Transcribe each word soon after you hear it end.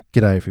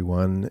G'day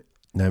everyone,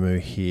 Namu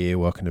here.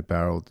 Welcome to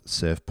Barrel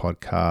Surf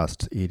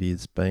Podcast. It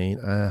has been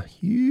a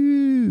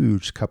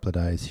huge couple of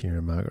days here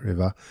in Margaret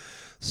River.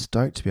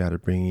 Stoked to be able to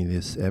bring you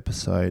this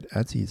episode.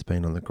 Adz has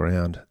been on the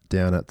ground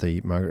down at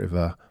the Margaret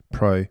River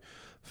Pro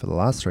for the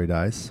last 3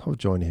 days. I've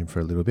joined him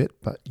for a little bit,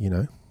 but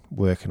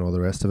work and all the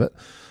rest of it.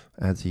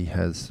 Adz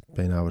has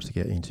been able to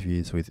get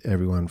interviews with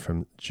everyone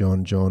from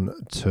John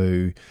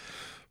to,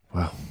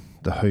 well,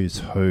 the who's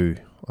who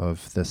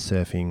of the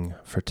surfing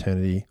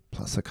fraternity,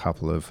 plus a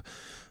couple of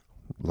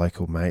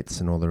local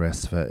mates and all the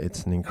rest of it.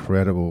 It's an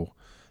incredible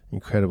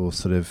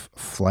sort of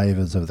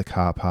flavours of the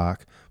car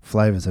park,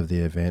 flavours of the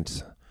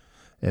event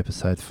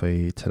episode for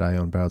you today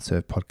on Barrel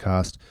Surf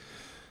Podcast.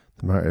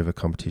 The Margaret River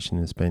competition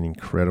has been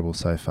incredible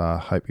so far.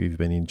 Hope you've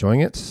been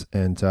enjoying it.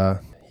 And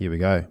here we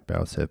go,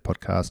 Barrel Surf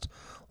Podcast,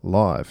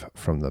 live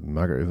from the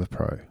Margaret River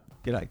Pro.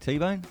 G'day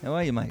T-Bone, how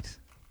are you, mate?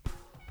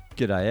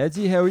 G'day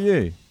Adzy, how are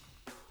you?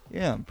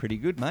 Yeah, I'm pretty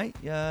good, mate.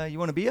 You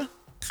want a beer?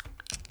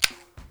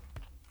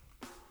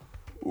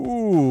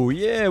 Ooh,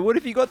 yeah, what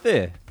have you got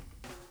there?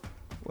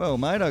 Well,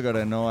 mate, I got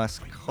a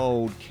nice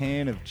cold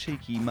can of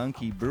Cheeky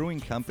Monkey Brewing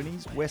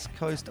Company's West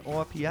Coast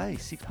IPA,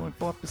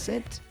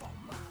 6.5%.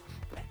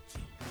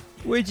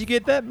 Where'd you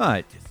get that,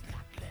 mate?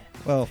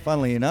 Well,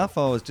 funnily enough,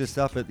 I was just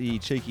up at the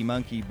Cheeky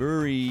Monkey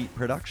Brewery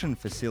production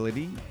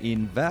facility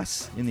in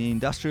Vass, in the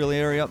industrial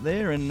area up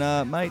there, and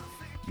mate,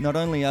 not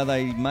only are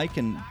they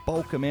making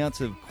bulk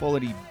amounts of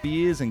quality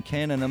beers and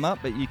canning them up,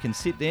 but you can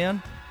sit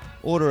down,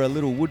 order a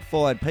little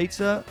wood-fired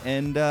pizza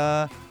and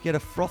get a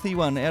frothy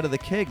one out of the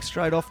keg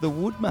straight off the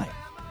wood, mate.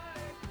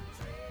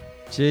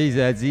 Jeez,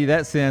 Adzy,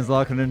 that sounds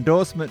like an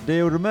endorsement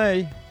deal to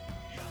me.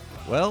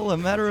 Well, a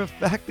matter of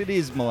fact it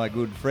is, my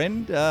good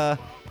friend.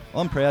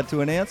 I'm proud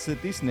to announce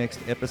that this next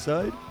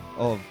episode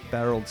of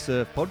Barrel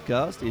Surf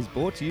Podcast is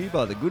brought to you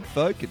by the good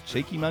folk at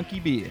Cheeky Monkey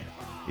Beer.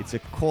 It's a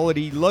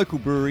quality local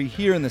brewery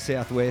here in the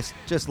southwest,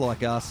 just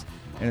like us,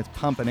 and it's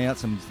pumping out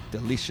some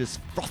delicious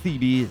frothy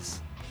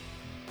beers.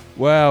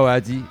 Wow,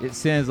 Adzy, it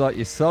sounds like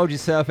you sold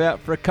yourself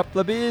out for a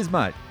couple of beers,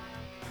 mate.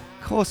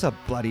 Of course I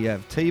bloody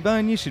have,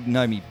 T-Bone. You should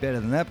know me better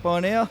than that by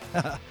now.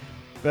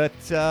 But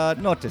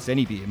not just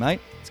any beer,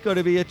 mate. It's got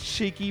to be a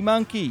Cheeky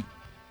Monkey.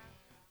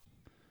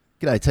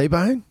 G'day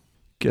T-Bone.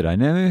 G'day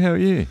Namu, how are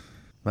you?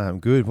 Mate, I'm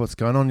good. What's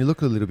going on? You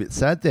look a little bit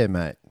sad there,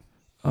 mate.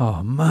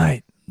 Oh,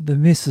 mate, the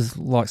missus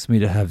likes me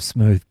to have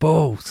smooth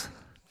balls.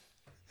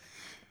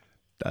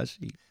 Does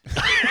she?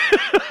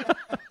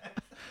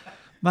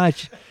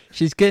 Mate,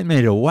 she's getting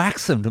me to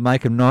wax them to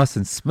make them nice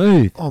and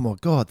smooth. Oh my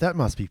God, that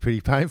must be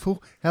pretty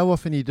painful. How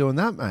often are you doing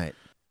that, mate?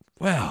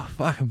 Wow,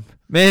 fucking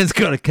man's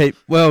got to keep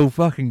well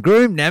fucking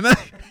groomed now, mate.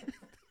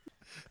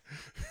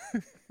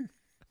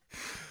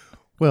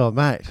 Well,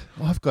 mate,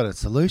 I've got a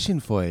solution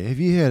for you. Have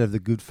you heard of the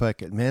good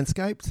folk at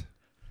Manscaped?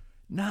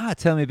 Nah,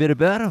 tell me a bit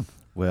about them.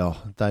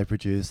 Well, they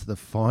produce the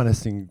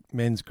finest in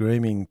men's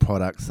grooming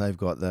products. They've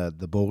got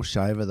the ball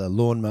shaver, the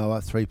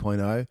lawnmower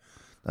 3.0.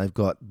 They've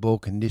got ball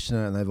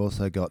conditioner, and they've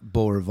also got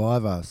ball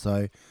reviver.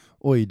 So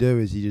all you do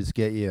is you just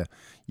get your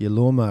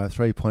lawnmower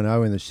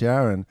 3.0 in the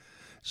shower and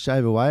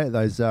shave away at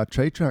those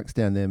tree trunks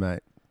down there,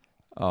 mate.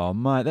 Oh,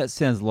 mate, that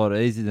sounds a lot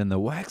easier than the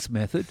wax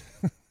method.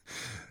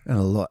 And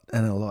a lot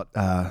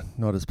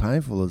not as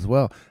painful as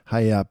well.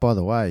 Hey, by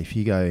the way, if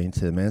you go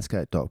into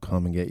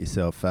manscaped.com and get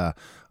yourself a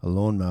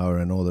lawnmower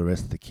and all the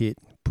rest of the kit,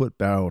 put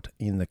Barreled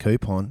in the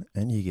coupon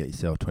and you get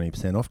yourself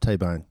 20% off,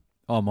 T-Bone.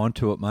 I'm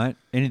onto it, mate.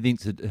 Anything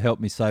to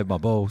help me save my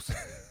balls.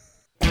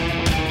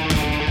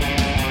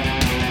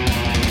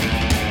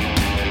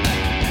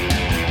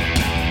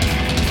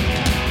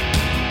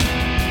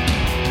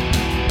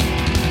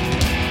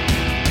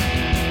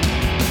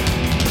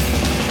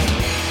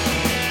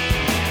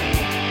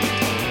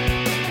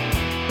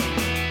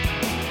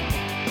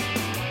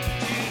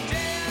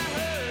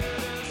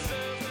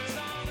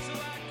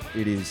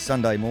 It is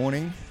Sunday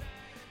morning,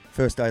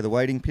 first day of the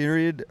waiting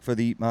period for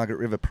the Margaret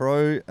River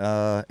Pro,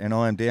 and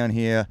I am down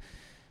here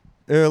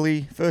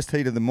early, first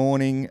heat of the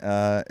morning.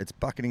 It's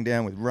bucketing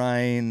down with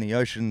rain, the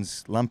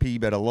ocean's lumpy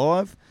but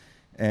alive,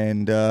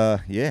 and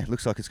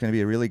looks like it's going to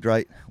be a really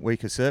great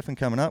week of surfing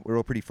coming up. We're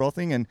all pretty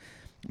frothing, and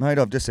mate,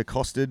 I've just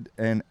accosted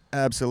an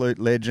absolute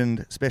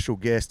legend, special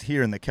guest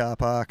here in the car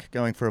park,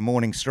 going for a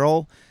morning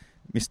stroll.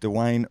 Mr.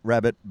 Wayne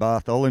Rabbit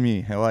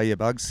Bartholomew. How are you,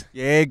 Bugs?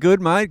 Yeah, good,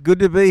 mate. Good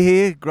to be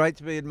here. Great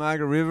to be at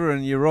Margaret River.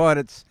 And you're right,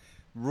 it's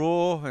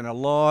raw and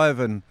alive,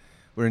 and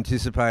we're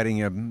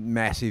anticipating a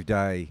massive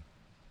day.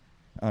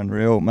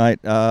 Unreal, mate.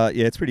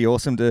 It's pretty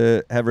awesome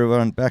to have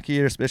everyone back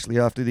here, especially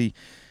after the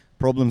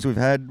problems we've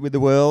had with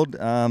the world.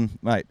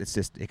 Mate, it's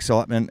just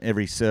excitement.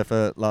 Every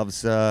surfer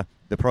loves the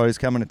pros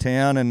coming to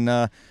town, and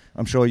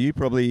I'm sure you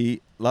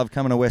probably love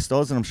coming to West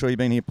Oz, and I'm sure you've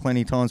been here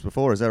plenty of times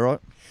before. Is that right?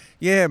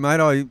 Yeah, mate,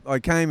 I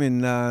came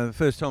in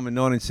first time in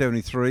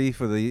 1973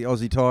 for the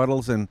Aussie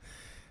titles, and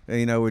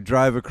we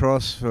drove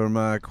across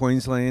from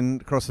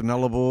Queensland, across the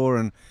Nullarbor,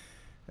 and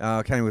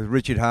came with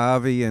Richard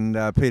Harvey and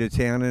Peter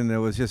Townend. It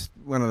was just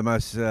one of the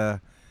most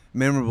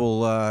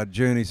memorable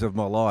journeys of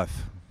my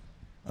life.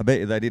 I bet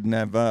you they didn't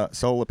have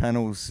solar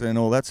panels and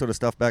all that sort of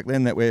stuff back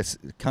then that we're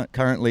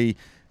currently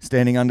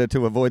standing under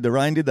to avoid the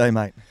rain, did they,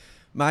 mate?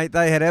 Mate,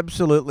 they had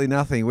absolutely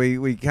nothing.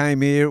 We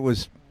came here, it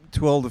was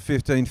 12 to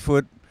 15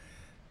 foot,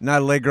 no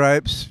leg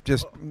ropes,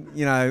 just,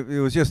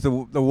 it was just the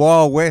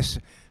Wild West.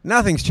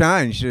 Nothing's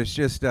changed. It's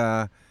just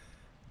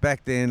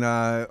back then,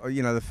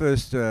 the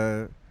first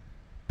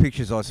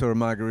pictures I saw of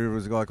Margaret River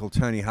was a guy called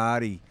Tony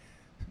Hardy.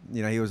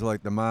 He was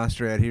like the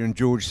master out here, and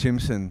George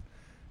Simpson.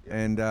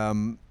 And,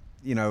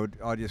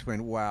 I just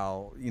went,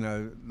 wow,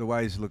 the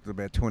waves looked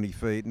about 20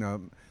 feet, and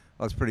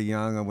I was pretty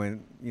young. I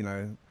went,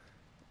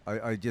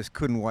 I just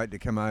couldn't wait to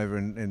come over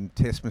and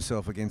test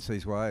myself against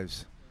these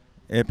waves.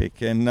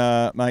 Epic. And,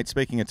 mate,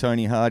 speaking of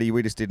Tony Hardy,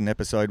 we just did an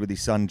episode with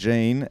his son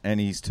Gene and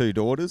his 2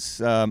 daughters.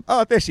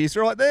 There she is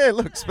right there.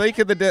 Look, speak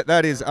of the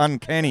that is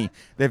uncanny.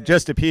 They've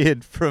just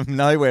appeared from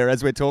nowhere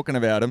as we're talking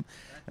about them.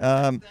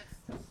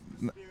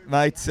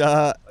 Mate,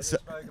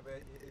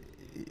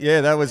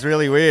 yeah, that was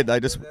really weird. They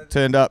just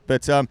turned up.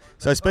 But so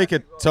speak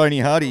of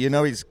Tony Hardy,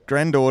 his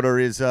granddaughter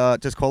is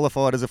just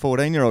qualified as a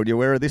 14-year-old. You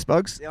aware of this,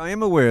 Bugs? Yeah, I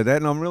am aware of that,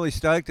 and I'm really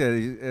stoked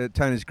that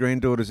Tony's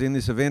granddaughter's in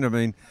this event. I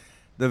mean,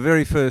 the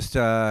very first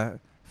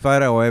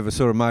photo I ever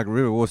saw of Margaret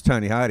River was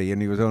Tony Hardy, and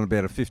he was on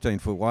about a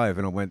 15-foot wave,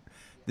 and I went,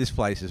 this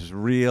place is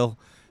real,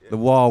 the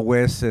Wild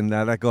West, and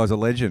that guy's a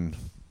legend.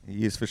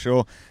 He is for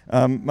sure.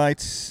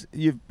 Mates,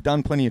 you've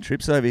done plenty of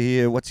trips over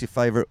here. What's your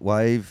favourite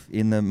wave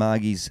in the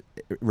Margies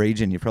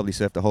region? You've probably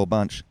surfed a whole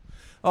bunch.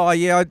 Oh,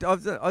 yeah,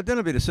 I've done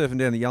a bit of surfing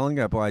down the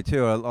Yallingup way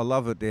too. I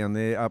love it down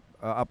there,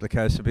 up the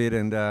coast a bit,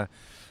 and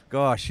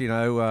gosh,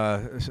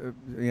 Smiths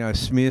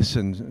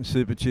and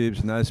Super Tubes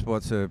and those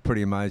spots are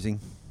pretty amazing.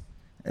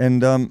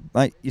 And,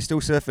 mate, you're still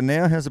surfing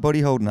now? How's the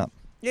body holding up?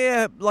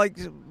 Yeah, like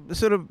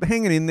sort of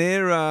hanging in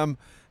there.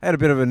 Had a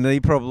bit of a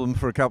knee problem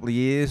for a couple of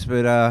years,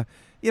 but,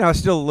 I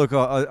still love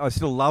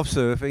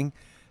surfing.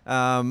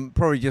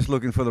 Probably just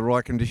looking for the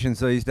right conditions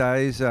these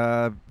days.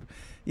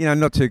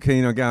 Not too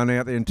keen on going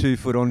out there in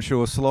 2-foot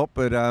onshore slop,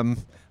 but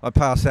I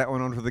passed that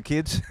one on to the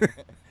kids.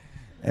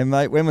 And,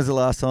 mate, when was the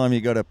last time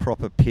you got a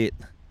proper pit?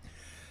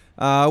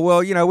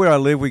 Well, where I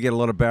live, we get a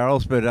lot of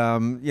barrels, but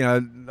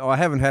I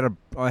haven't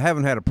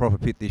had a proper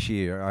pit this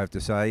year, I have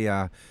to say,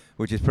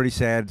 which is pretty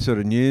sad sort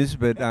of news.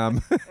 But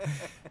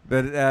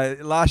but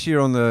last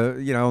year on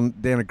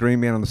down at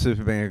Greenmount on the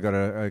Superbank, I got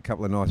a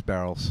couple of nice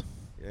barrels.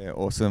 Yeah,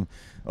 awesome.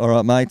 All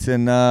right, mates,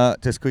 and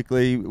just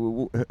quickly,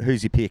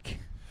 who's your pick?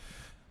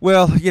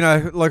 Well,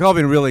 I've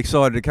been really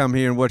excited to come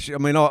here and watch. I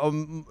mean,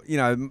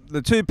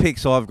 the 2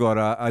 picks I've got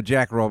are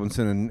Jack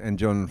Robinson and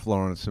John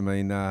Florence. I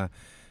mean,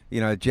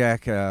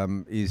 Jack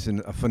is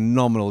a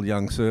phenomenal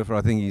young surfer.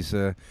 I think he's,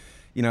 when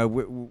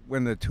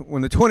the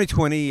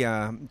 2020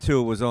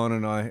 tour was on,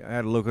 and I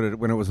had a look at it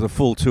when it was the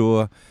full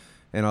tour,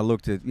 and I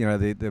looked at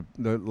the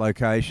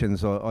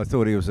locations. I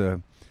thought he was a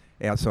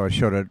outside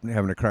shot at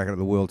having a crack at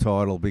the world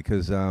title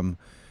because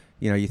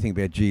you think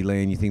about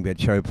G-Land, you think about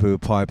Chopur,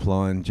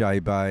 Pipeline, J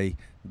Bay,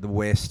 the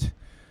West,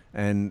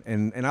 and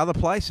other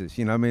places.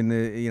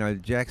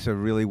 Jack's a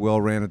really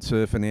well-rounded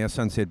surfer now,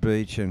 Sunset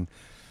Beach, and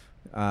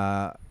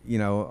I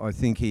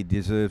think he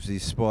deserves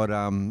his spot,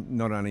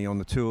 not only on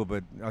the tour,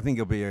 but I think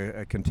he'll be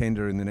a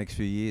contender in the next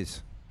few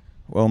years.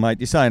 Well, mate,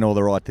 you're saying all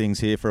the right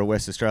things here for a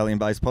West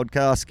Australian-based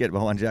podcast. Get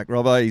behind Jack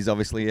Robbo. He's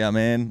obviously our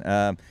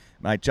man.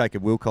 Mate,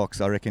 Jacob Wilcox,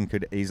 I reckon,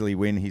 could easily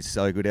win. He's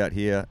so good out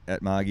here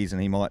at Margies,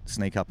 and he might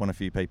sneak up on a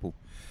few people.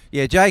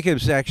 Yeah,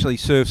 Jacobs actually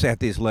surfs at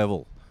this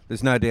level.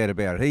 There's no doubt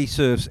about it. He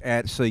surfs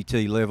at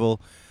CT level.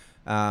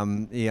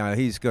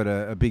 He's got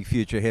a big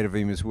future ahead of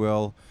him as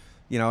well.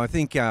 I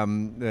think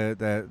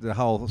the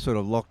whole sort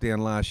of lockdown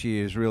last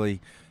year has really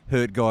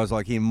hurt guys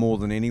like him more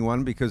than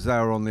anyone because they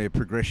were on their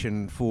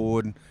progression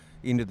forward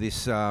into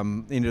this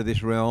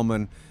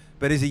realm.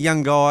 But he's a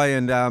young guy,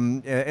 and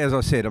as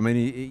I said, I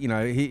mean,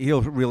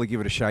 he'll really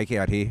give it a shake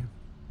out here.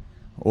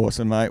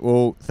 Awesome, mate.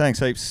 Well, thanks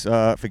heaps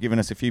for giving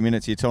us a few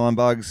minutes of your time,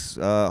 Bugs.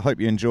 Hope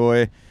you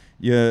enjoy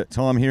your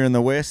time here in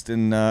the West,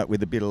 and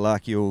with a bit of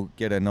luck, you'll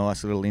get a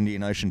nice little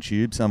Indian Ocean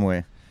tube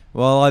somewhere.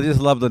 Well, I just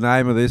love the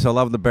name of this. I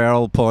love the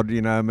barrel pod,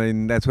 I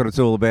mean, that's what it's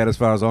all about as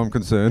far as I'm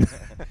concerned.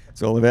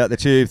 It's all about the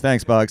tube.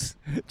 Thanks, Bugs.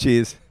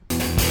 Cheers.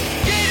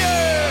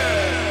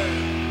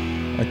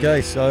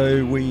 Okay,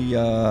 so we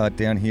are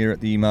down here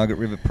at the Margaret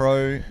River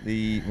Pro.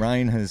 The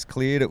rain has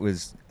cleared. It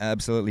was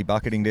absolutely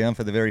bucketing down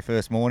for the very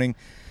first morning.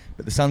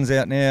 But the sun's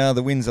out now,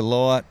 the winds are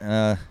light.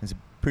 There's a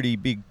pretty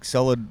big,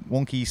 solid,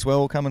 wonky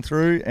swell coming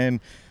through. And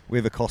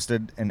we've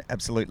accosted an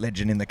absolute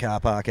legend in the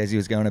car park as he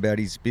was going about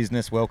his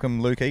business.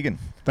 Welcome, Luke Egan.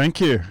 Thank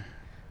you.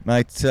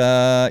 Mate,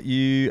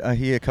 you are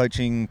here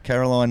coaching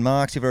Caroline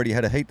Marks. You've already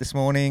had a heat this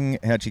morning.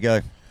 How'd you go?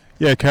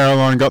 Yeah,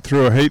 Caroline got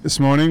through a heat this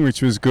morning,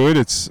 which was good.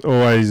 It's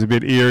always a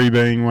bit eerie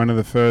being one of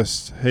the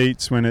first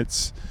heats when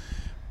it's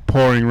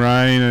pouring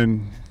rain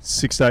and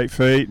 6 to 8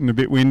 feet and a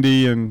bit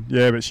windy. And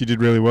yeah, but she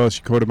did really well.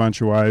 She caught a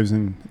bunch of waves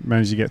and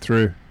managed to get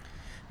through.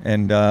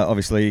 And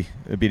obviously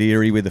a bit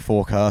eerie with the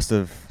forecast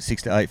of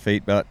 6 to 8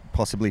 feet, but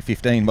possibly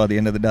 15 by the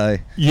end of the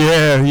day.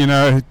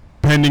 Yeah,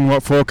 depending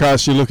what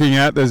forecast you're looking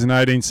at, there's an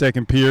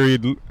 18-second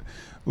period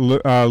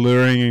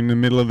luring in the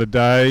middle of the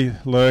day,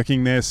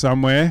 lurking there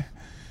somewhere.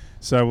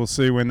 So we'll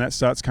see when that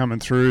starts coming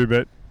through.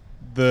 But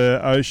the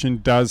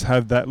ocean does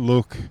have that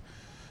look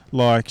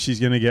like she's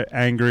going to get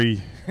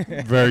angry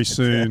very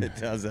soon. It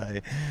does, eh?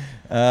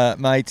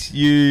 Mate,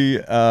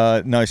 you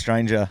are no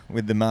stranger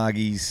with the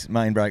Margies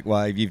main break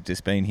wave. You've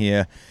just been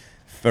here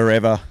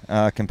forever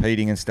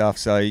competing and stuff,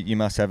 so you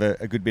must have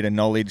a good bit of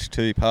knowledge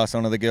to pass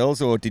on to the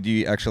girls, or did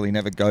you actually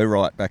never go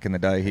right back in the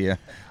day here?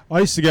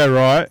 I used to go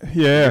right,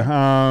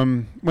 yeah.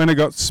 When it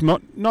got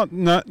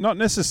not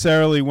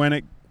necessarily when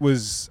it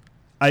was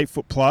 8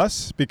 foot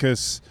plus,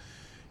 because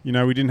we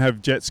didn't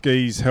have jet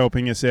skis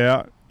helping us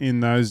out in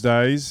those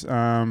days.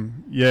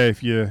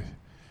 If you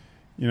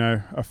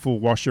a full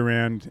wash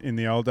around in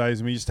the old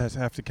days, and we used to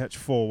have to catch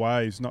 4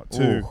 waves, not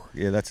 2. Ooh,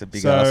 yeah, that's a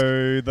big ask.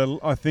 So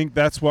I think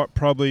that's what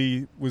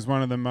probably was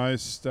one of the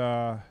most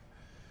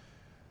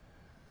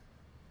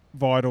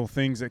vital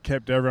things that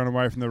kept everyone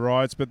away from the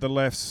rides. But the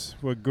lefts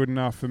were good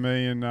enough for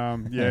me, and I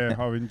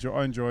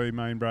enjoy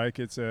main break.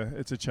 It's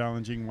a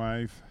challenging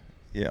wave.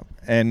 Yeah,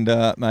 and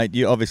mate,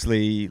 you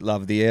obviously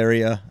love the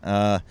area.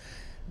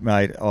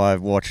 Mate,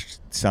 I've watched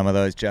some of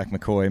those Jack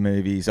McCoy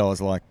movies. I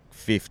was like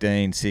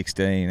 15,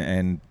 16,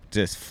 and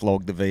just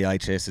flogged the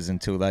VHSs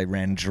until they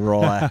ran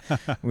dry.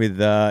 With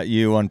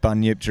you on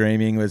Bunyip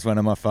Dreaming was one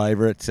of my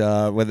favourites. They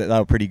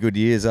were pretty good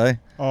years, eh?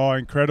 Oh,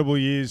 incredible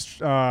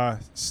years.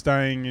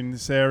 Staying in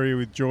this area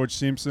with George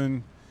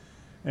Simpson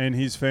and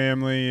his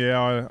family.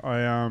 Yeah,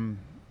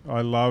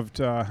 I loved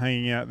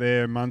hanging out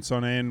there months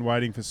on end,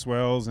 waiting for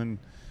swells and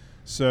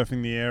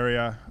surfing the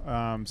area.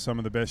 Some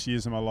of the best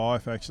years of my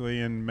life,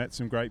 actually, and met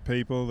some great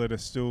people that are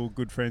still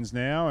good friends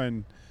now.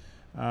 And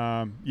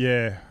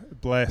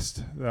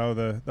blessed. They were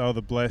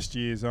the blessed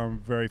years. I'm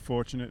very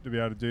fortunate to be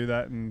able to do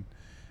that, and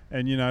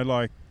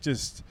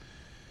just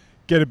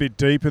get a bit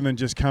deeper than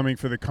just coming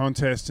for the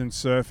contest and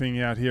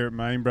surfing out here at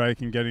Main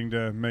Break and getting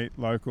to meet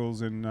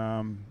locals and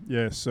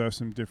surf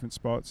some different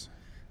spots.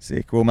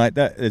 Sick. Well, mate,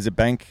 there's a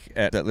bank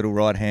at that little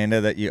right-hander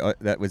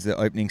that was the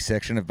opening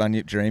section of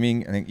Bunyip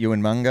Dreaming. I think you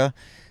and Munga.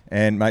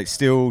 And, mate,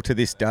 still to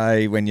this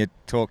day, when you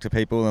talk to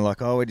people and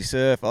like, oh, where'd you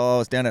surf? Oh, I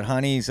was down at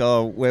Honey's.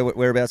 Oh,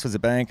 whereabouts was the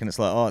bank? And it's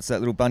like, oh, it's that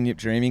little Bunyip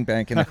Dreaming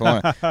bank in the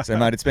corner. So,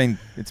 mate, it's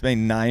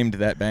been named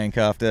that bank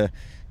after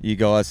you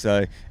guys.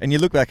 So, and you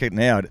look back at it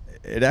now,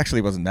 it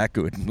actually wasn't that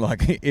good.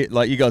 Like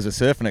you guys were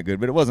surfing it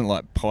good, but it wasn't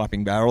like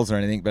piping barrels or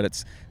anything. But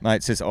it's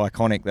just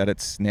iconic that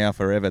it's now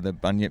forever the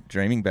Bunyip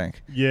Dreaming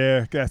Bank.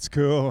 Yeah, that's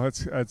cool.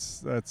 That's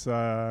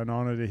an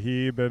honour to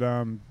hear. But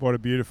what a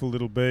beautiful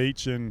little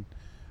beach. And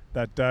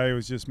that day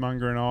was just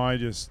Munger and I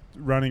just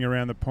running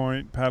around the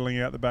point, paddling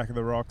out the back of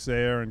the rocks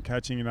there and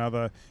catching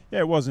another. Yeah,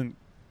 it wasn't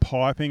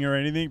piping or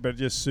anything, but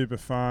just super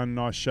fun,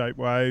 nice shaped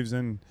waves.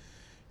 And,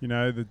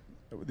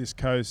 this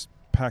coast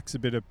packs a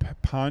bit of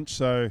punch,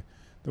 so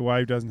the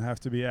wave doesn't have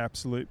to be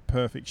absolute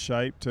perfect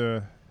shape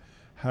to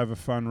have a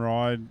fun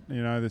ride.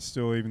 There's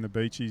still even the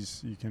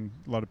beaches. You can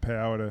a lot of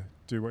power to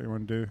do what you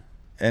want to do.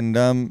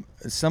 And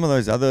some of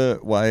those other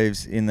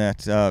waves in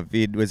that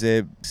vid, was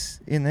there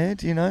in there?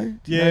 Do you know?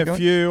 A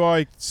few.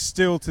 I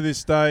still to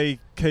this day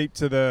keep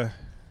to the.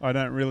 I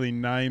don't really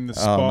name the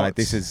spots. Oh, mate,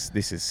 this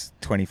is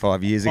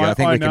 25 years ago. I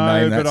think we can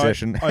name that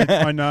session.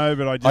 I know,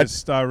 but I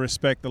just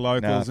respect the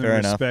locals and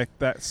respect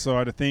that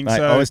side of things. Mate,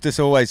 so I was just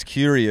always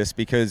curious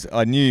because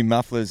I knew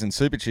mufflers and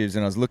super tubes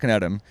and I was looking at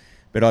them,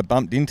 but I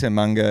bumped into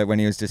Munger when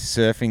he was just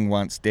surfing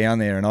once down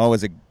there, and I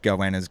was a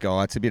goannas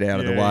guy. It's a bit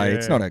out of the way. Yeah.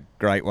 It's not a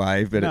great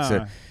wave, but it's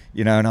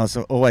and I was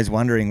always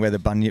wondering whether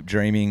Bunyip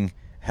Dreaming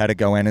had a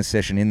goannas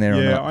session in there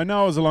or not. Yeah, I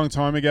know it was a long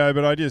time ago,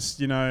 but I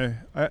just,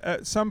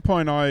 at some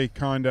point I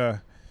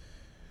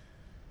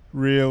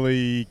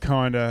really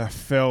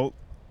felt,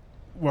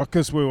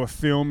 because we were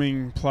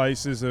filming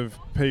places of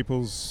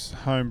people's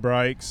home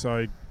breaks,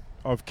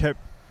 I've kept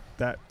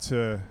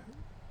that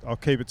I'll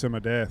keep it to my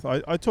death.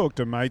 I talk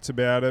to mates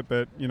about it,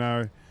 but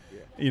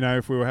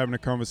if we were having a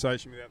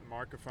conversation without the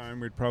microphone,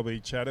 we'd probably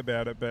chat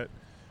about it. But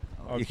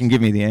you can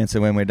give me the answer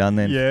when we're done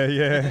then.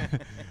 Yeah.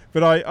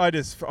 But I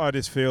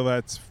just feel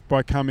that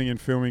by coming and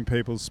filming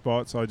people's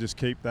spots, I just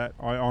keep that.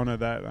 I honour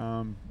that.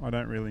 I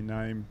don't really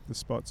name the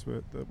spots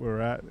that we're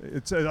at.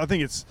 I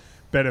think it's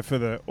better for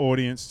the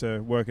audience to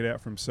work it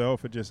out for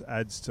himself. It just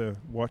adds to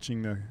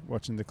watching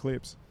the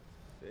clips.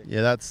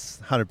 Yeah, that's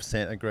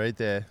 100% agreed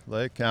there,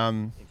 Luke.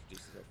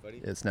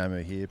 It's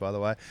Namu here, by the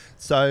way.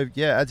 So,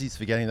 yeah, Adzy's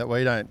forgetting that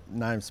we don't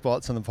name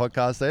spots on the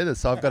podcast either,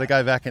 so I've got to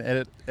go back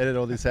and edit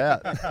all this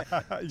out.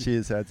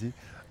 Cheers, Adzy.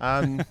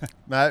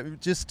 Mate,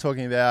 just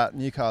talking about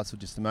Newcastle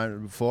just a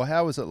moment before,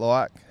 how was it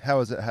like? How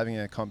was it having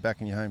a comp back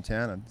in your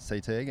hometown and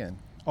CT again?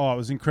 Oh, it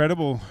was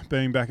incredible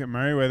being back at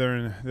Merriweather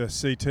and the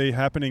CT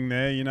happening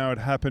there. It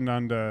happened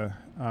under,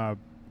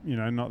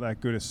 not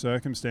that good of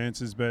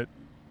circumstances, but,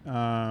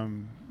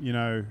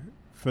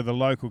 for the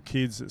local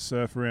kids that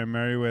surf around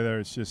Merriweather,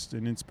 it's just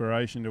an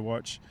inspiration to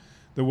watch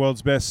the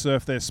world's best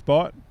surf their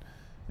spot.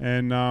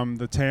 And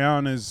the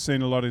town has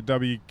seen a lot of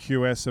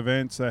WQS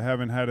events. They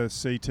haven't had a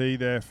CT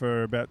there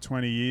for about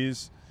 20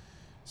 years.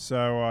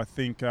 So I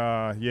think,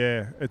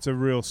 it's a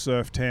real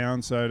surf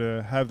town. So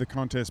to have the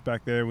contest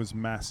back there was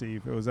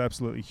massive. It was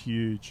absolutely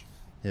huge.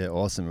 Yeah,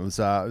 awesome. It was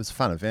a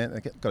fun event.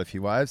 They got a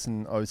few waves,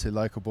 and obviously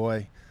local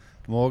boy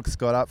Morgs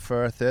got up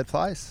for third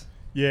place.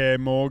 Yeah,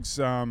 Morgs.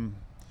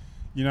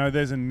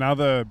 There's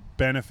another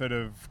benefit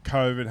of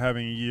COVID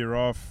having a year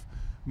off.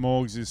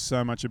 Morgs is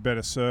so much a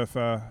better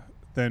surfer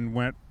than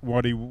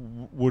what he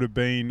would have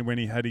been when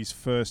he had his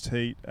first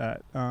heat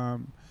at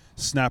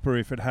Snapper.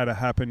 If it had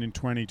happened in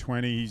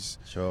 2020, he's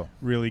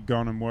really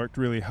gone and worked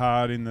really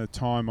hard in the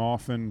time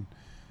off, and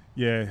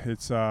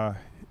it's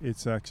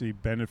actually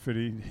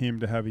benefiting him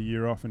to have a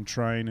year off and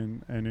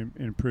train and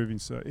improving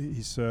his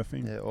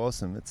surfing. Yeah,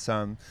 awesome. It's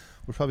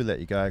we'll probably let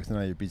you go because I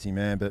know you're a busy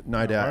man, but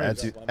no doubt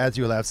Adz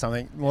will have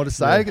something more to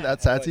say. Yeah.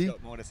 That's Adz.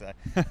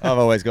 I've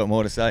always got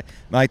more to say.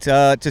 Mate,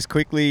 just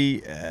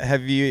quickly,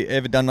 have you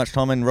ever done much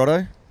time in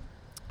Roto?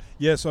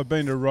 Yes, I've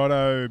been to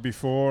Roto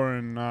before,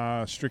 and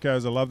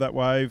Strickos, I love that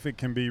wave. It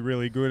can be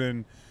really good,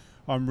 and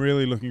I'm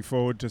really looking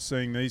forward to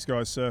seeing these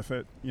guys surf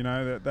it.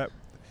 That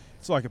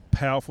it's like a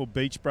powerful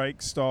beach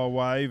break style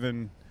wave,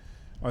 and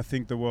I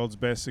think the world's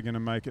best are going to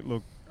make it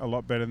look a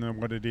lot better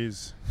than what it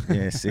is.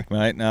 Yeah, sick,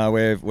 mate. No,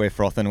 we're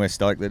frothing. We're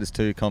stoked that there's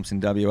 2 comps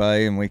in WA,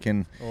 and we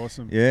can.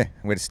 Awesome. Yeah,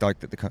 we're stoked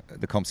that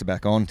the comps are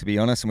back on, to be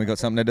honest, and we've got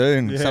something to do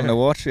and something to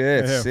watch.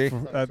 Yeah, it's sick.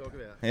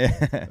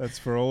 That's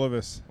for all of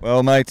us.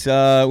 Well, mate,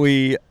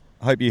 we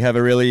hope you have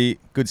a really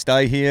good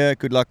stay here.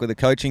 Good luck with the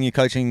coaching. You're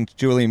coaching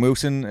Julian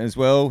Wilson as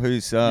well,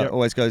 who's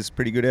always goes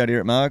pretty good out here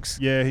at Margs.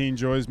 Yeah, he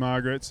enjoys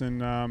Margaret's,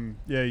 and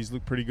he's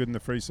looked pretty good in the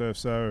free surf,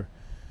 so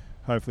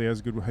hopefully he has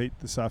a good heat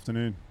this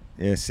afternoon.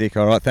 Yeah, sick.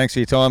 All right, thanks for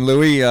your time,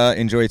 Louis.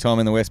 Enjoy your time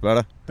in the West,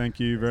 brother. Thank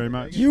you very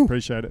much.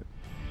 Appreciate it.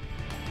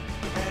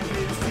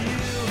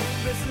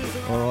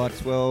 All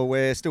right, well,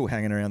 we're still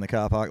hanging around the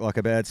car park like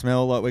a bad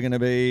smell, like we're going to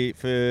be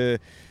for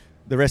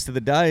the rest of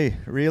the day,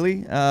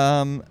 really.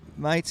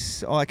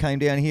 Mates, I came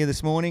down here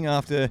this morning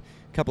after a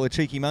couple of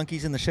cheeky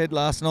monkeys in the shed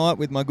last night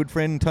with my good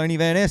friend Tony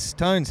Van S.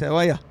 Tones, how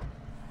are you?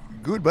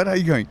 Good, bud. How are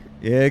you going?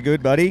 Yeah,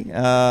 good, buddy.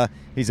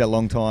 He's a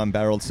long-time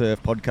barreled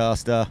surf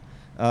podcaster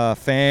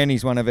fan.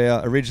 He's one of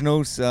our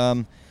originals.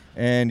 And,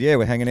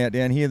 we're hanging out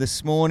down here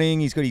this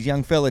morning. He's got his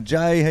young fella,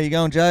 Jay. How you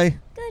going, Jay?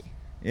 Good.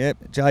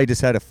 Yep. Jay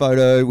just had a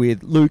photo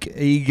with Luke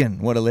Egan.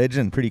 What a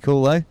legend. Pretty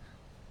cool, eh?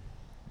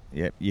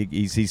 Yep,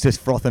 he's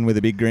just frothing with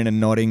a big grin and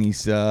nodding.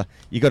 He's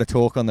you got to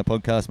talk on the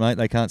podcast, mate.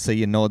 They can't see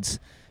your nods.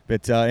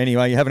 But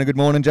anyway, you having a good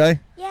morning, Jay?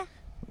 Yeah.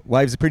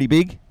 Waves are pretty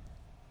big?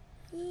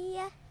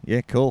 Yeah.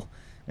 Yeah, cool.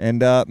 And,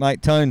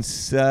 mate,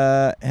 Tones,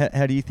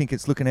 how do you think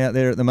it's looking out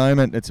there at the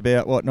moment? It's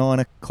about, 9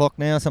 o'clock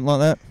now, something like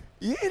that?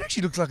 Yeah, it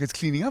actually looks like it's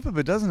cleaning up a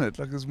bit, doesn't it?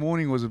 Like this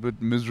morning was a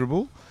bit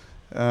miserable.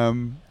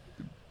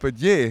 But,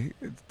 yeah,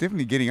 it's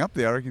definitely getting up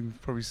there. I reckon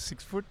probably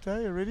 6 foot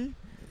already.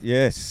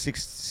 Yeah,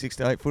 6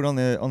 to 8 foot on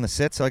the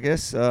sets, I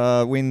guess.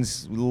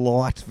 Winds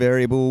light,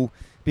 variable,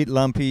 bit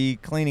lumpy,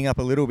 cleaning up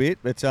a little bit.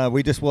 But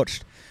we just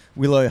watched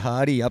Willow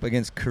Hardy up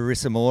against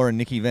Carissa Moore and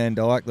Nikki Van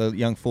Dyke, the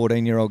young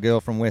 14-year-old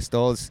girl from West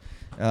Oz.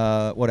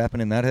 What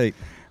happened in that heat?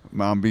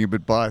 I'm being a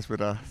bit biased,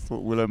 but I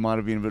thought Willow might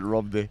have been a bit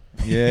robbed there.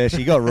 Yeah,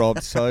 she got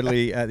robbed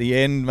totally at the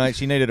end, mate.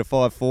 She needed a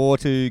 5.4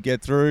 to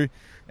get through.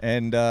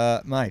 And,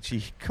 mate,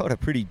 she got a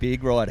pretty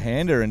big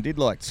right-hander and did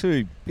like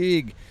 2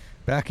 big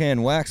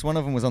backhand whacks. One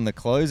of them was on the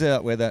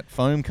closeout where that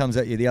foam comes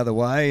at you the other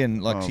way,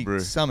 and she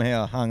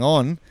somehow hung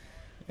on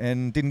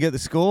and didn't get the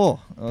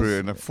score.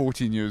 Brilliant. Like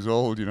 14 years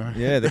old,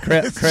 Yeah, the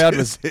crowd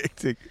was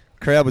hectic.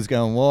 Crowd was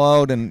going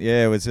wild, and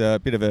it was a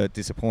bit of a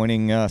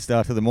disappointing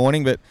start to the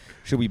morning, but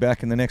she'll be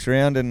back in the next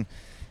round. And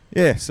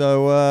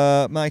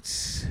so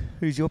mates,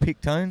 who's your pick,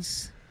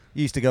 Tones?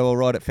 You used to go all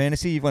right at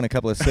fantasy. You've won a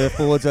couple of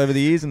surfboards over the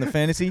years in the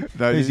fantasy.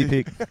 No, who's your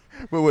pick?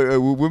 Wait,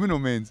 women or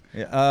men's?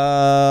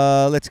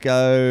 Yeah, let's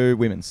go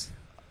women's.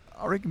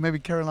 I reckon maybe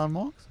Caroline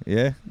Marks.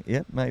 Yeah,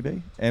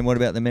 maybe. And what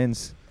about the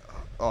men's?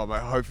 Oh,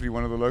 mate, hopefully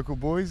one of the local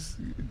boys,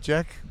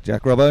 Jack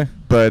Robbo.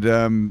 But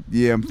I'm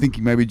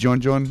thinking maybe John,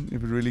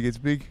 if it really gets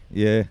big.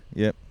 Yeah,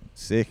 yep,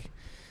 sick.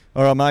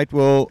 All right, mate.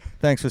 Well,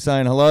 thanks for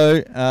saying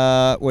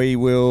hello. We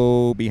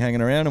will be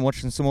hanging around and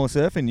watching some more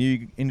surf, and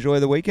you enjoy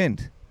the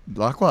weekend.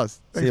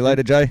 Likewise. See you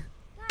later, Jay.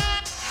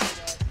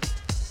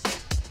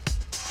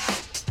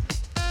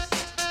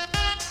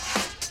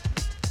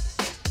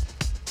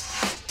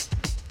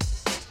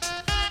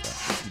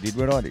 You did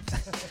what I did.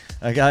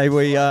 Okay,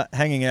 we are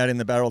hanging out in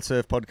the Barrel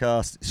Surf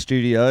Podcast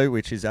studio,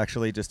 which is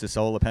actually just a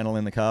solar panel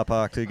in the car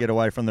park to get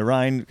away from the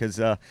rain, because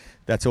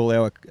that's all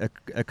our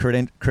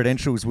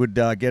credentials would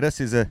get us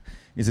is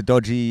a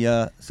dodgy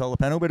solar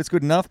panel, but it's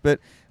good enough. But,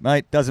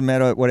 mate, doesn't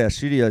matter what our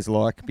studio's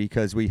like,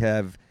 because we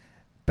have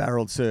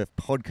Barrel Surf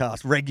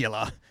Podcast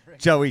regular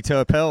Joey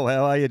Turpel.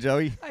 How are you,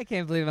 Joey? I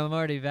can't believe I'm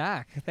already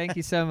back. Thank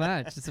you so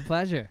much. It's a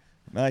pleasure.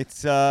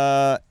 Mate,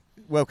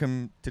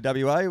 welcome to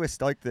WA. We're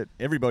stoked that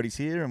everybody's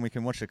here and we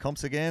can watch the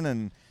comps again,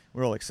 and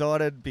we're all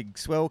excited. Big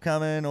swell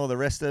coming, all the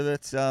rest of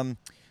it.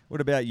 What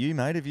about you,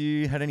 mate? Have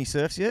you had any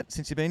surfs yet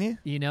since you've been here?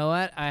 You know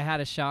what? I had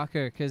a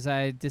shocker because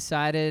I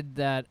decided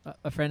that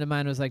a friend of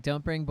mine was like,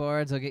 don't bring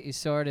boards, I'll get you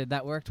sorted.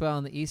 That worked well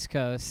on the East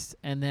Coast.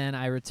 And then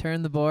I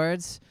returned the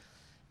boards,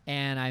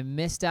 and I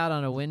missed out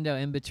on a window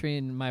in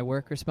between my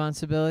work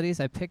responsibilities.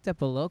 I picked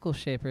up a local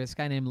shaper, this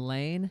guy named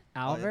Lane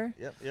Alver.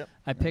 Oh, yep.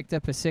 I picked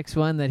up a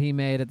 6'1" that he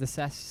made at the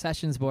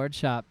Sessions board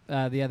shop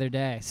the other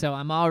day. So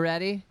I'm all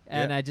ready,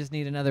 and I just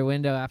need another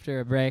window after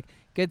a break.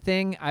 Good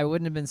thing I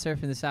wouldn't have been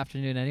surfing this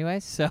afternoon anyway.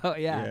 So,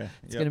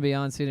 it's going to be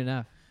on soon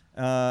enough.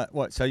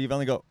 So you've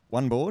only got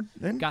one board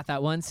then? Got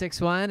that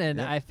 161,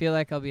 and I feel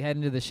like I'll be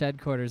heading to the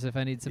shed quarters if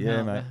I need some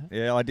help. Mate.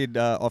 Yeah, I did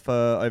offer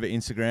over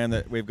Instagram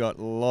that we've got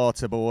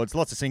lots of boards,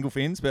 lots of single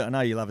fins, but I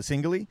know you love a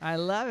singly. I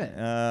love it.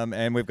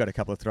 And we've got a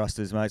couple of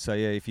thrusters, mate. So,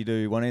 if you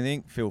do want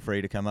anything, feel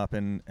free to come up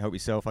and help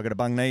yourself. I got a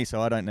bung knee,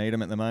 so I don't need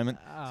them at the moment.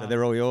 So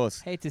they're all yours.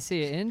 Hate to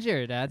see you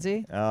injured,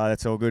 Adzy.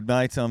 That's all good,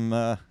 mate.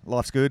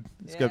 Life's good.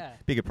 It's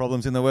got bigger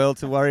problems in the world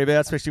to worry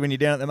about, especially when you're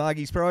down at the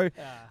Margs Pro.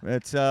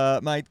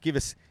 But, mate, give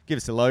us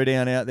a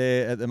lowdown out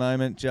there at the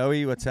moment.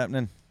 Joey, what's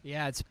happening?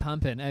 Yeah, it's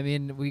pumping. I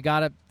mean, we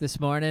got up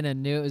this morning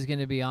and knew it was going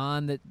to be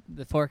on.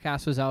 The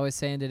forecast was always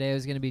saying today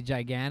was going to be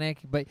gigantic.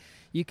 But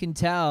you can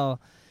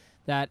tell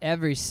that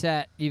every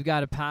set you've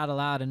got to paddle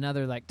out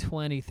another like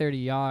 20, 30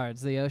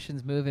 yards. The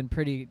ocean's moving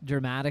pretty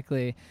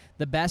dramatically.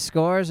 The best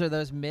scores are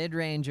those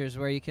mid-rangers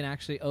where you can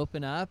actually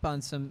open up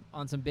on some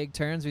big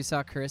turns. We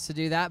saw Carissa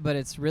do that, but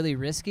it's really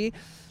risky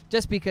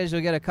just because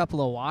you'll get a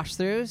couple of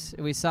wash-throughs.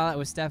 We saw that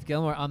with Steph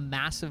Gilmore. A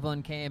massive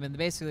one came, and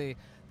basically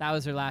that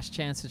was her last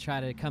chance to try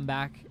to come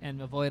back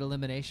and avoid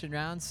elimination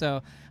rounds.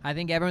 So I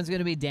think everyone's going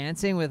to be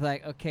dancing with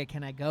like, okay,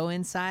 can I go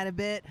inside a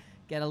bit,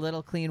 get a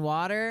little clean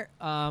water,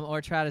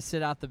 or try to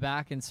sit out the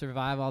back and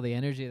survive all the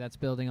energy that's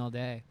building all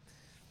day?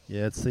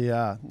 Yeah, it's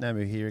the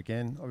Namu here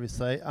again,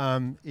 obviously.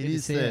 Good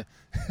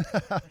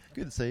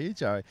to see you,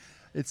 Joey.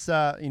 It's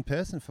in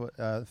person for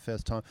the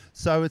first time.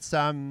 So it's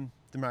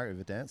the Margaret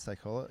River Dance, they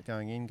call it,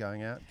 going in,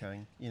 going out,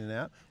 going in and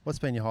out. What's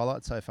been your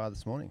highlight so far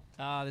this morning?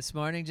 This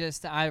morning,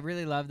 I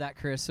really loved that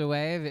Carissa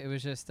wave. It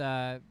was just,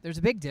 there's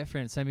a big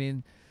difference. I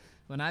mean,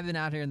 when I've been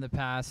out here in the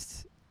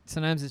past,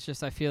 sometimes it's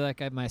just I feel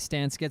like my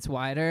stance gets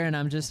wider and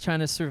I'm just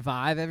trying to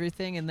survive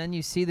everything. And then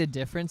you see the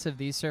difference of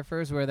these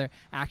surfers where they're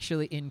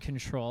actually in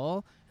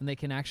control and they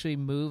can actually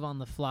move on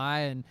the fly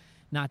and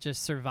not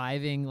just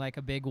surviving like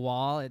a big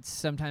wall. It's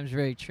sometimes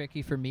very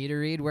tricky for me to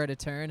read where to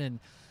turn, and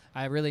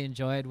I really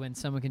enjoyed when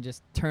someone can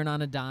just turn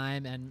on a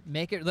dime and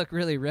make it look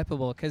really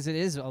rippable, because it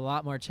is a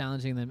lot more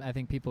challenging than I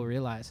think people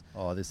realize.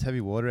 Oh, there's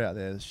heavy water out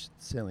there. There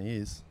certainly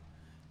is.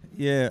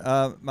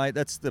 Yeah, mate,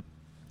 that's the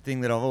thing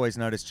that I've always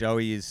noticed,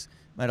 Joey, is,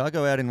 mate, I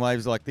go out in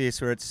waves like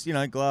this where it's,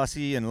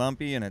 glassy and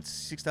lumpy and it's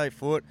 6 to 8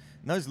 foot.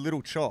 And those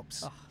little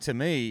chops, to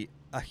me,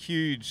 are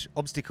huge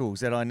obstacles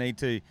that I need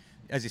to,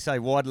 as you say,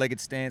 wide-legged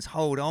stance,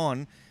 hold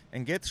on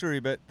and get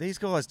through. But these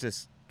guys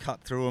just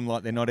cut through them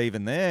like they're not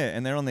even there,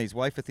 and they're on these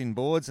wafer-thin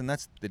boards, and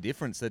that's the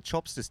difference. The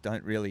chops just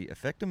don't really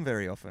affect them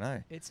very often,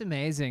 eh? It's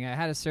amazing. I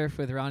had a surf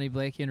with Ronnie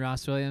Blakey and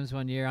Ross Williams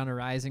one year on a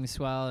rising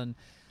swell,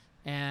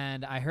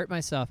 and I hurt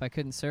myself. I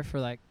couldn't surf for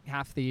like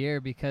half the year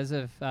because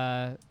of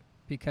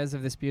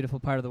this beautiful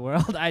part of the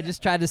world. I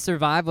just tried to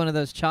survive one of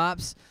those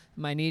chops.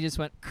 My knee just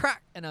went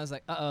crack, and I was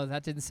like, uh-oh,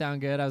 that didn't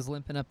sound good. I was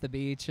limping up the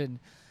beach, and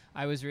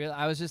I was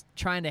just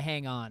trying to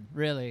hang on,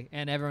 really,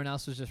 and everyone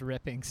else was just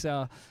ripping.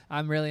 So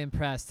I'm really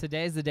impressed.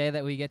 Today's the day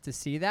that we get to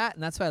see that,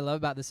 and that's what I love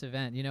about this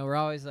event. We're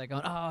always like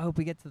going, I hope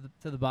we get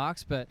to the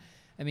box, but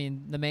I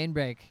mean, the main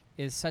break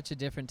is such a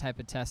different type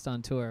of test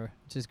on tour,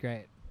 which is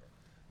great.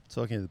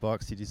 Talking of the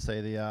box, did you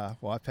see the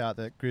wipeout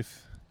that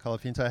Griff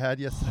Colapinto had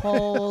yesterday?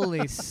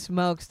 Holy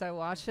smokes. I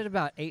watched it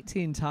about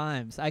 18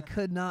 times. I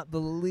could not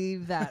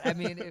believe that. I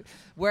mean,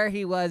 where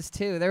he was,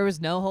 too, there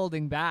was no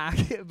holding back.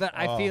 But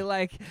I feel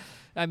like,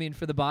 I mean,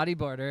 for the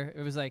bodyboarder,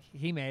 it was like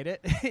he made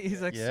it.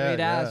 He's like, sweet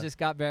ass, just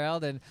got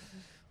barreled. And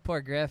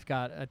poor Griff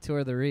got a tour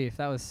of the reef.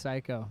 That was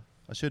psycho.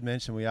 I should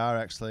mention we are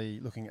actually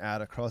looking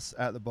across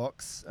at the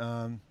box.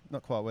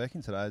 Not quite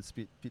working today. It's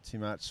a bit too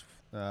much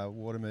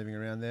water moving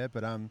around there.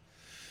 But,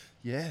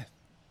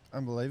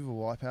 unbelievable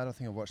wipeout. I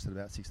think I watched it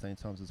about 16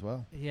 times as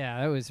well.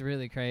 Yeah, that was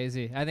really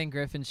crazy. I think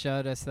Griffin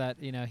showed us that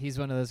he's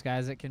one of those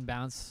guys that can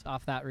bounce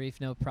off that reef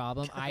no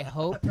problem. I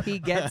hope he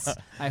gets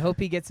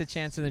a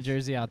chance in the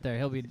jersey out there.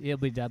 He'll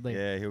be deadly.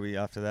 Yeah, he'll be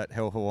after that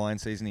hell Hawaiian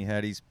season he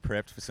had. He's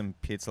prepped for some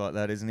pits like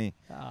that, isn't he?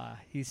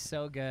 He's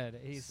so good.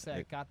 He's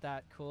got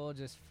that cool,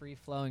 just free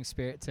flowing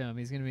spirit to him.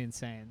 He's gonna be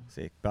insane.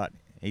 Sick, but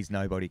he's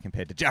nobody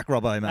compared to Jack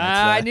Robbo, mate.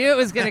 I knew it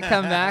was going to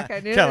come back. I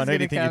knew it was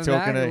going to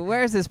come back.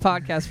 Where's this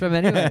podcast from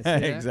anyways?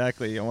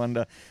 Exactly. I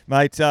wonder.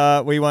 Mate,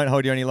 we won't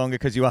hold you any longer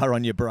because you are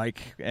on your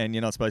break and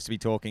you're not supposed to be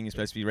talking. You're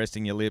supposed to be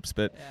resting your lips.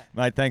 But,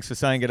 mate, thanks for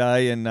saying good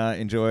day and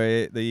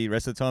enjoy the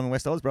rest of the time in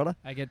West Oz, brother.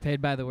 I get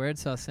paid by the word,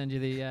 so I'll send you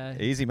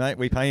the... Easy, mate.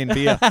 We pay in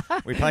beer.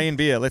 We pay in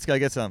beer. Let's go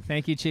get some.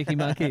 Thank you, cheeky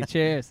monkey.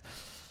 Cheers.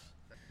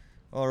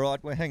 All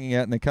right, we're hanging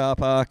out in the car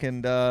park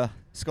and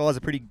skies are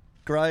pretty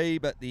grey,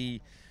 but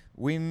the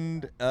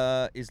wind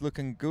is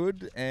looking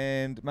good,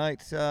 and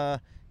mate,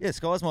 Yeah,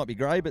 skies might be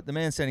grey, but the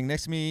man standing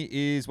next to me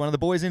is one of the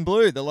boys in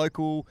blue, the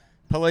local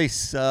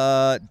police.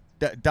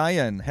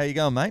 Dayan, how you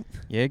going, mate?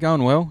 Yeah,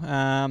 going well.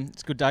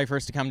 It's a good day for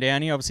us to come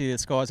down here. Obviously, the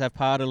skies have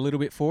parted a little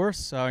bit for us,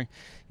 so we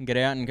can get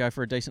out and go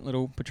for a decent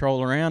little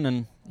patrol around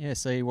and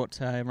see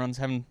what everyone's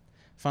having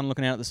fun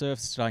looking out at the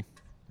surface today.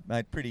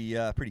 Mate,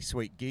 pretty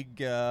sweet gig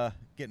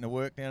getting to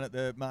work down at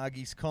the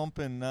Margs comp,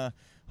 and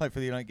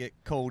hopefully you don't get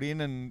called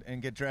in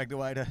and get dragged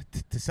away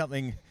to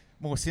something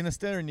more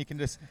sinister, and you can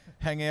just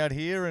hang out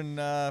here and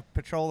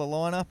patrol the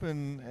lineup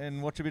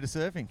and watch a bit of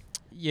surfing.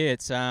 Yeah,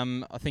 it's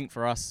I think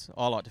for us,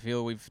 I like to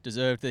feel we've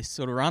deserved this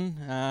sort of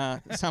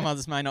run. Some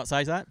others may not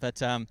say that,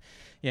 but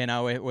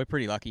we're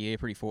pretty lucky here,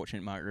 pretty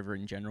fortunate Margaret River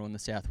in general in the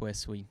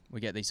southwest. We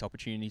get these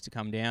opportunities to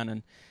come down,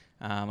 and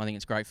I think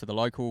it's great for the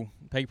local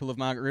people of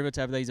Margaret River to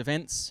have these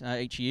events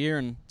each year,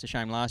 and it's a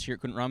shame last year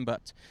it couldn't run,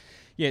 but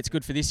yeah, it's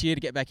good for this year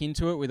to get back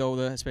into it with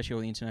especially all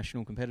the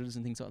international competitors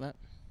and things like that.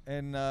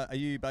 And are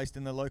you based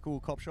in the local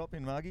cop shop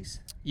in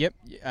Margie's? Yep,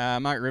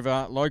 Margaret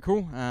River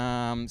local.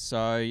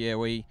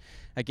 We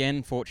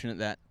again fortunate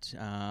that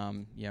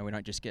we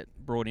don't just get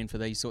brought in for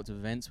these sorts of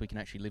events. We can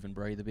actually live and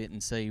breathe a bit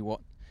and see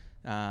what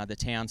the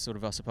town sort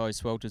of, I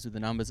suppose, swelters with the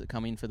numbers that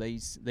come in for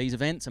these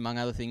events, among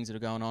other things that are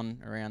going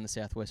on around the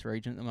southwest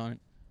region at the moment.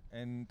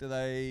 And do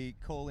they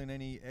call in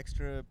any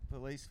extra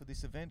police for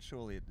this event?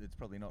 Surely it's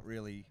probably not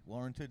really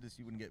warranted, as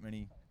you wouldn't get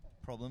many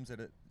problems at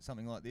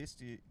something like this.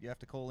 Do you have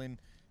to call in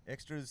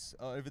extras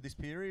over this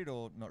period,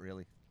 or not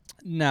really?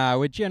 No,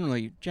 we're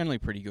generally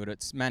pretty good.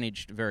 It's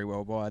managed very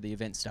well by the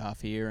event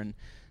staff here and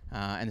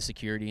the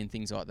security and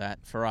things like that.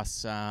 For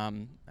us,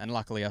 and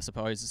luckily, I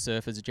suppose, the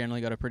surfers have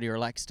generally got a pretty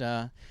relaxed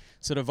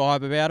sort of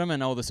vibe about them,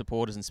 and all the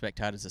supporters and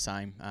spectators the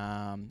same.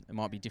 It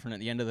might be different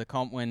at the end of the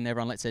comp when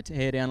everyone lets their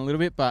hair down a little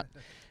bit, but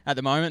at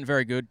the moment,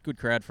 very good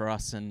crowd for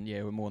us, and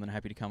yeah, we're more than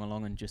happy to come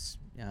along and just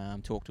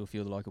talk to a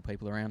few of the local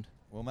people around.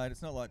 Well, mate,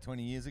 it's not like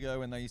 20 years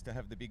ago when they used to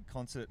have the big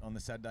concert on the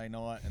Saturday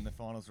night and the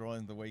finals right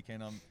into the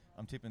weekend.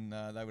 I'm tipping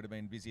they would have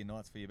been busier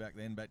nights for you back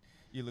then, but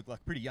you look like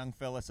a pretty young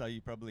fella, so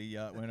you probably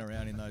weren't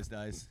around in those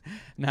days.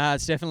 No,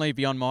 it's definitely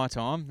beyond my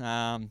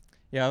time.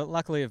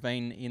 Luckily I've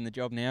been in the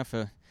job now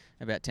for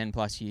about 10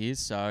 plus years,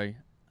 so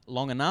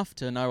long enough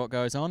to know what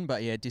goes on,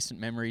 but yeah, distant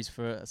memories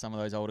for some of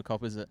those older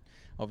coppers that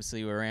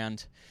obviously were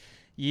around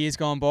years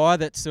gone by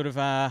that sort of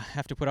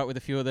have to put up with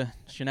a few of the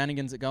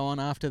shenanigans that go on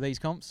after these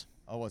comps.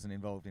 I wasn't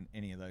involved in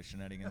any of those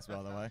shenanigans,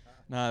 by the way.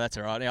 No, that's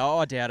all right.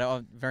 I doubt it.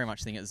 I very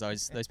much think it's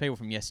those people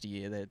from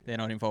yesteryear. They're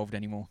not involved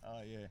anymore.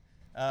 Oh,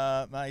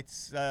 yeah.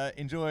 Mates,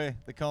 enjoy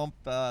the comp.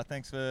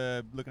 Thanks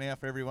for looking out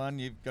for everyone.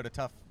 You've got a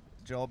tough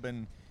job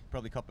and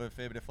probably cop a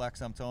fair bit of flack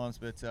sometimes,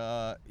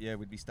 but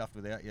we'd be stuffed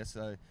without you,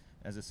 so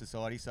as a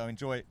society. So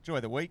enjoy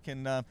the week.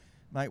 And,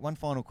 mate, one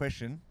final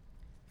question.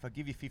 If I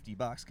give you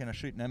 $50, can I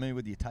shoot Namu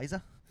with your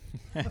taser?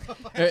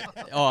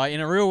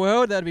 In a real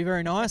world, that'd be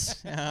very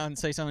nice and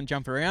see someone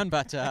jump around,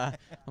 but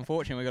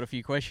unfortunately we've got a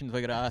few questions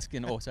we've got to ask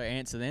and also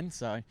answer then,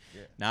 so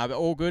but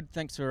all good.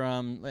 Thanks for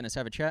letting us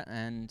have a chat,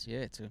 and yeah,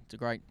 it's a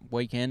great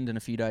weekend and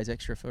a few days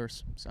extra for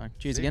us, so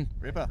cheers again.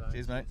 Ripper.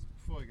 Cheers, mate.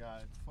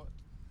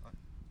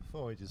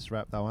 Before we just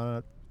wrap that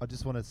one, I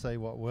just want to see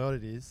what world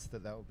it is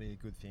that would be a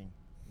good thing,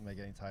 me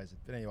getting tasered,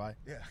 but anyway,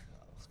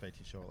 I'll speak to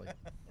you shortly.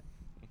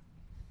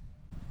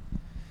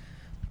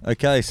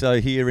 Okay,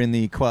 so here in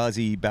the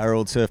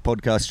quasi-barreled surf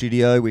podcast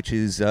studio, which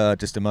is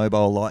just a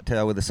mobile light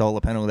tower with a solar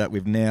panel that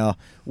we've now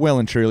well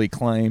and truly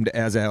claimed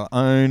as our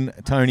own.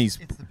 Tony's...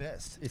 It's the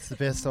best. It's the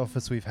best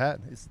office we've had.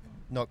 It's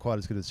not quite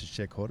as good as just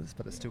shed quarters,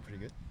 but it's still pretty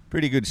good.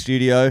 Pretty good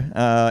studio.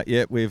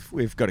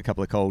 We've got a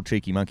couple of cold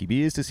cheeky monkey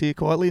beers just here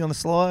quietly on the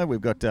sly. We've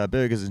got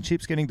burgers and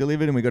chips getting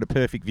delivered, and we've got a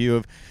perfect view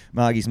of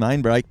Margie's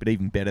main break, but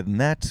even better than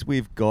that,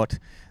 we've got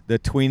the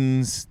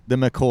twins, the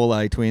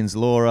Macaulay twins,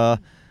 Laura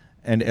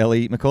and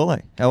Elly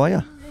Macaulay. How are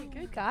you? Yeah,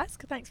 good, guys.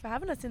 Thanks for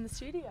having us in the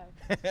studio.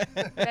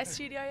 Best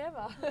studio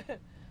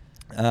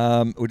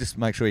ever. We'll just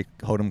make sure you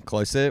hold them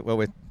close there while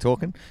we're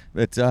talking.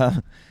 But,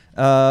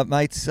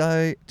 mate,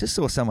 so just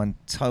saw someone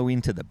tow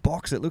into the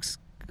box. It looks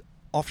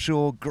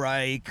offshore,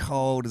 grey,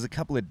 cold. There's a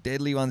couple of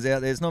deadly ones out there.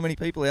 There's not many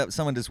people out.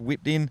 Someone just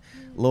whipped in.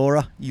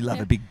 Laura, you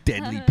love a big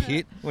deadly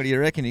pit. What do you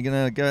reckon? You're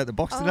going to go out the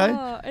box today?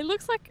 It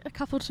looks like a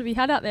couple to be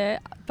had out there,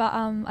 but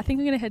I think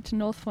I'm going to head to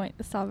North Point,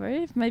 the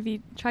suburb,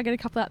 maybe try get a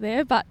couple out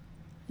there. But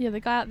yeah,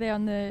 the guy out there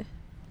on the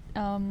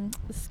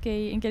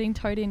ski and getting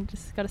towed in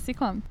just got a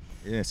sick one.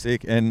 Yeah,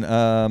 sick. And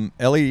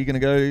Elly, are you going to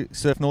go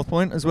surf North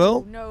Point as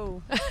well?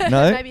 No.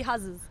 No? Maybe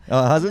Huzzers.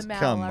 Oh, Huzzers?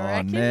 Come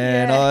on,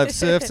 man. Yeah. I've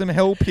surfed some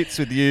hell pits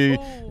with you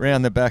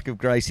round the back of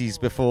Gracie's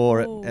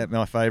before at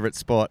my favourite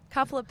spot.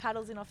 Couple of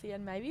paddles in off the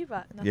end maybe,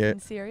 but nothing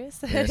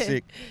serious. Yeah,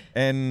 sick.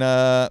 And,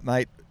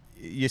 mate,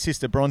 your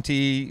sister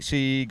Bronte,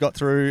 she got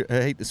through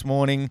her heat this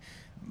morning.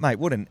 Mate,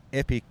 what an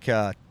epic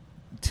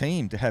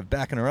team to have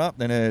backing her up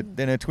than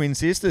her twin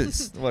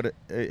sisters.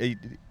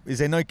 Is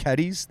there no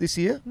caddies this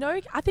year? No,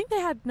 I think they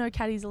had no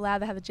caddies allowed.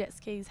 They had the jet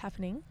skis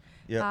happening.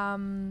 Yeah.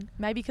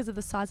 Maybe because of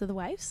the size of the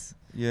waves.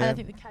 Yeah. And I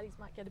think the caddies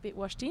might get a bit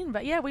washed in.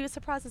 But yeah, we were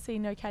surprised to see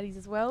no caddies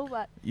as well.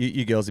 But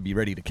You girls would be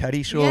ready to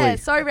caddy, surely. yeah,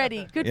 so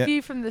ready. Good Yeah.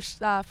 view from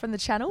the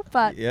channel.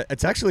 But Yeah,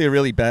 it's actually a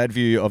really bad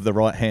view of the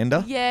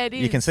right-hander. yeah, it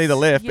is. You can see the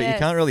left, but you Yes.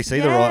 can't really see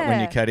the right when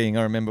Yeah. you're caddying.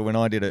 I remember when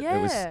I did it,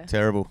 it was Yeah.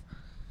 terrible.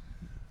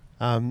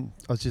 I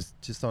was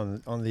just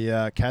on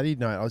the caddy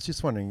note. I was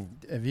just wondering,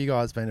 have you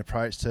guys been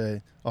approached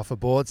to offer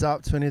boards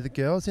up to any of the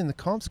girls in the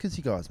comps? Because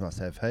you guys must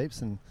have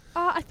heaps. And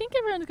I think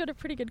everyone's got a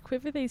pretty good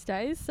quiver these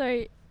days.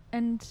 So,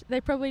 and they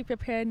probably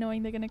prepare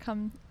knowing they're going to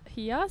come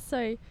here.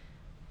 So,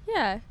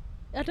 yeah,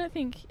 I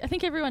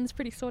think everyone's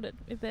pretty sorted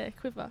with their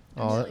quiver.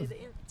 Oh,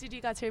 Did you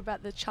guys hear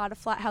about the charter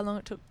flight? How long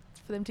it took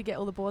for them to get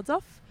all the boards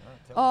off?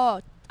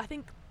 I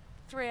think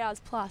 3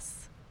 hours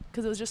plus.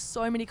 Because it was just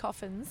so many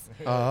coffins.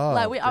 oh, I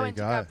there went you to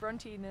go. grab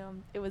Bronte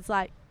and it was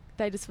like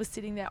they just were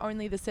sitting there,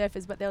 only the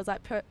surfers, but there was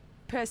like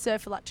per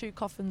surfer like 2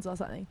 coffins or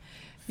something.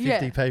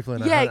 50 people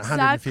in yeah,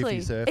 150 exactly.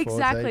 surfboards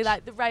Exactly. each.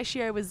 Like the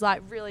ratio was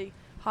like really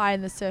high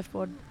in the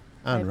surfboard.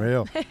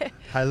 Unreal.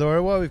 Hey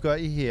Laura, while we've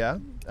got you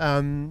here,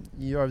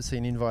 you're obviously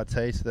an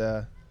invitee to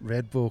the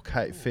Red Bull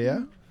Cape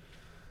Fair.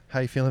 How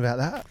are you feeling about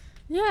that?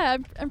 Yeah,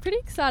 I'm pretty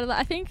excited. Like,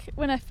 I think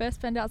when I first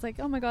found out, I was like,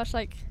 oh my gosh,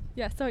 like,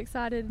 yeah, so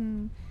excited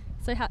and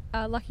so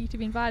lucky to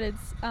be invited.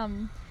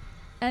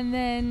 And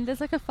then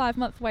there's like a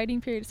 5-month waiting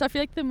period. So I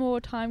feel like the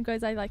more time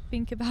goes, I like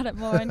think about it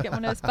more and get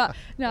more nervous. But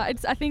no, I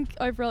think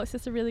overall it's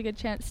just a really good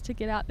chance to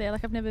get out there.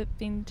 Like I've never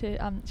been to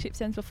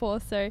Chipsends before,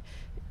 so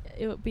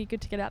it would be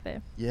good to get out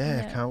there.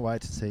 Yeah, can't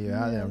wait to see you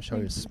out there. I'm sure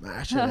you'll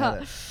smash it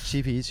at it.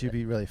 Chippy, should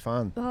be really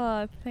fun.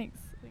 Oh, thanks.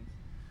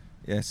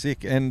 Yeah,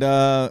 sick. And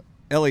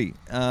Elly,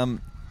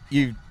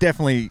 you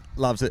definitely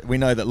loves it. We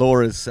know that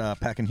Laura's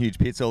packing huge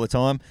pits all the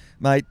time.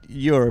 Mate,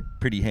 you're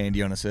pretty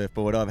handy on a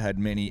surfboard. I've had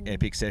many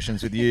epic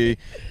sessions with you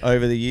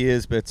over the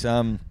years, but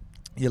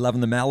you're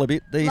loving the Mal a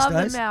bit these days?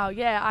 Love the Mal,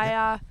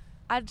 yeah.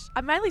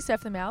 I mainly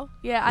surf the Mal.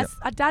 Yeah,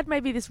 Dad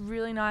made me this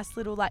really nice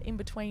little like in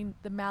between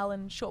the Mal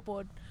and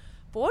shortboard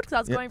board because I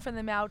was going from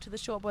the Mal to the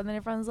shortboard and then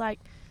everyone's like,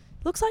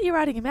 looks like you're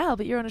riding a Mal,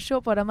 but you're on a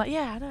shortboard. I'm like,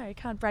 yeah, I know, I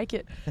can't break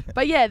it.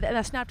 But yeah, and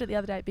I snapped it the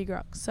other day at Big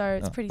Rock, so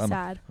it's pretty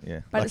sad.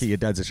 Yeah, but lucky your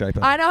dad's a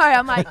shaper. I know,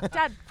 I'm like,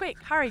 Dad, quick,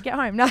 hurry, get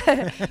home. No,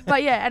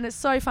 but yeah, and it's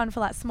so fun for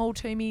like small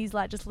toomies,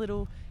 like just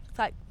little, it's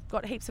like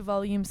got heaps of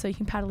volume so you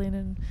can paddle in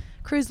and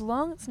cruise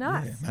along. It's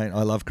nice. Yeah, mate,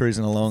 I love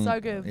cruising along. So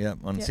good. Yeah,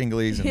 on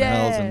singlies and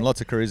Mals and lots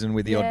of cruising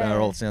with the odd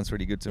barrel. Sounds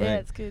pretty good to me. Yeah,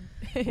 it's good.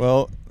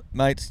 Well,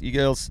 mates, you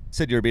girls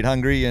said you're a bit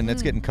hungry and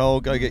it's getting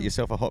cold. Go get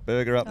yourself a hot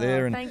burger up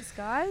there and thanks,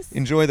 guys.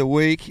 enjoy the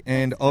week.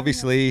 And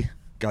obviously,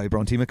 go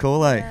Bronte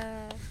Macaulay.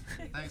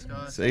 Thanks,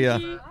 guys. See ya.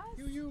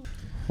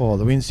 Well,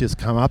 the wind's just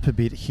come up a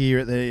bit here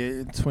at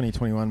the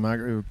 2021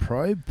 Margaret River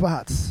Pro,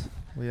 but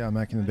we are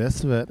making the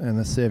best of it, and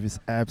the surf is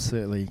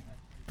absolutely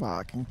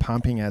fucking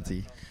pumping,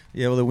 Adzy.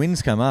 Yeah, well, the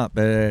wind's come up,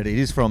 but it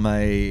is from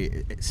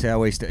a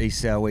southeast to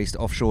east-southeast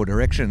offshore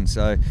direction.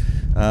 So,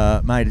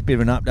 mate, a bit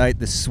of an update.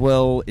 The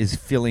swell is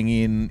filling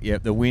in.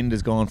 Yep, the wind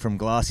has gone from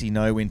glassy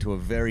no wind to a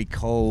very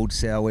cold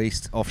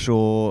southeast,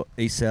 offshore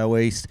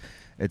east-southeast.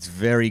 It's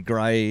very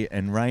grey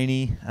and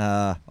rainy.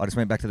 I just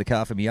went back to the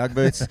car for my Ugg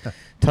boots.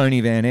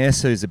 Tony Van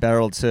Ness, who's the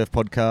Barreled Surf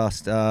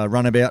Podcast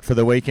runabout for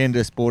the weekend,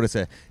 just bought us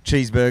a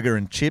cheeseburger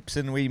and chips,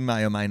 and we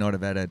may or may not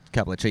have had a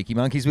couple of cheeky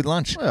monkeys with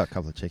lunch. Well, a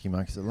couple of cheeky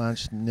monkeys at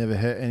lunch never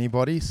hurt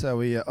anybody. So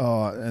we,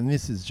 and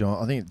this is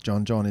John. I think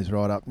John is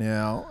right up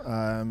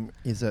now.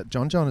 Is it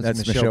John? Is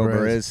That's Michelle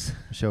Perez.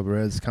 Michelle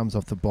Perez comes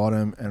off the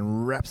bottom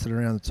and wraps it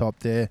around the top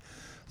there.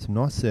 Some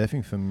nice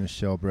surfing from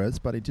Michelle Perez,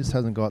 but he just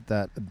hasn't got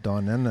that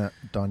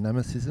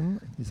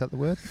dynamicism. Is that the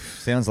word?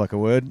 Sounds like a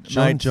word.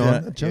 John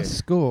just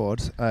scored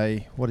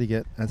a, what did he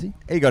get, Azzy?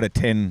 He got a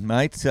 10,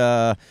 mate.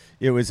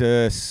 It was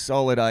a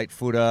solid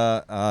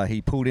 8-footer.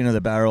 He pulled into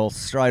the barrel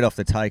straight off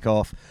the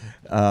takeoff.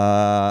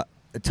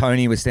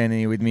 Tony was standing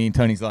here with me, and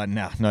Tony's like,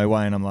 nah, no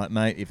way. And I'm like,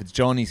 mate, if it's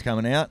John, he's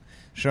coming out.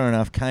 Sure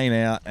enough, came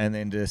out and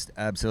then just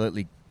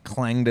absolutely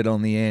clanged it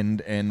on the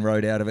end and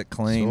rode out of it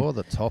clean. Saw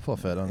the top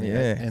of it on the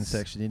end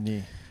section, didn't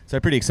he? So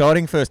pretty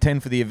exciting, first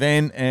 10 for the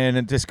event, and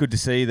it's just good to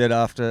see that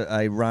after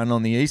a run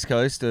on the East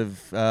Coast of,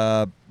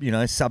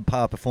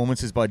 subpar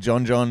performances by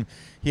John,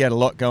 he had a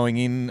lot going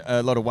in,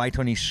 a lot of weight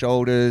on his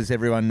shoulders.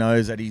 Everyone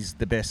knows that he's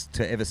the best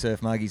to ever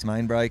surf Margie's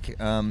main break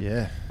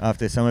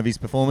after some of his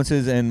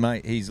performances, and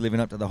mate, he's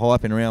living up to the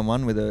hype in round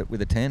one with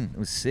a 10. It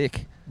was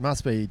sick.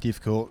 Must be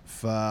difficult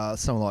for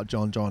someone like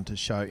John to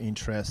show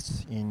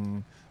interest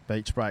in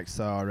beach breaks,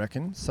 though, I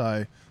reckon.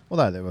 So,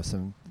 although there were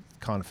some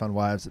kind of fun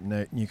waves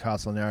at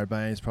Newcastle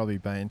Narrabeen, he's probably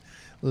been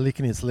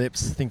licking his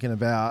lips thinking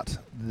about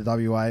the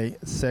WA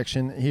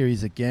section. Here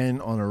he's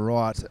again on a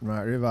right at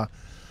Margaret River,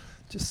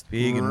 just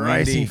big and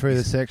racing windy. through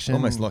the section.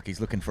 Almost like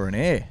he's looking for an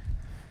air.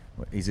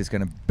 He's just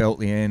going to belt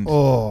the end.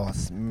 Oh,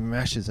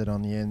 smashes it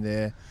on the end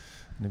there.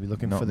 And he'll be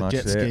looking for the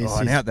jet skis. Oh,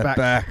 and out the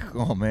back.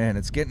 Oh, man,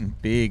 it's getting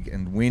big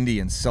and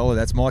windy and solid.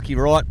 That's Mikey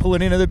Wright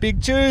pulling into the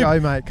big tube. Go,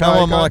 mate. Come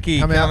on, Mikey.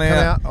 Come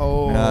out.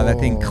 Oh. No, that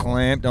thing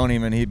clamped on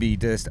him and he'd be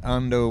just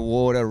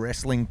underwater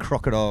wrestling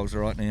crocodiles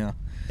right now.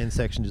 end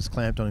section just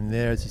clamped on him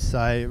there, as you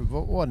say.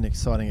 What an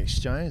exciting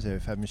exchange there.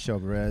 We've had Michelle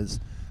Perez,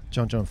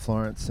 John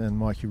Florence and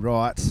Mikey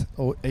Wright,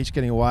 all, each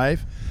getting a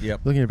wave.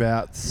 Yep. Looking at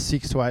about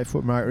 6 to 8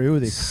 foot Margaret River,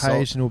 the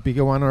occasional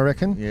bigger one, I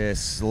reckon.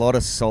 Yes, a lot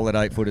of solid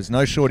 8-footers.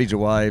 No shortage of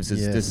waves.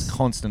 It's just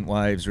constant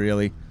waves,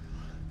 really.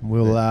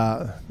 We'll,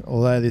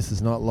 although this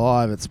is not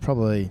live, it's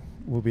probably,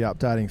 we'll be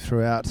updating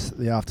throughout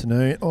the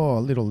afternoon. Oh, a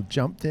little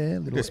jump there, a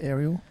little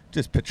aerial.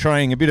 Just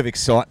portraying a bit of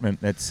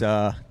excitement that's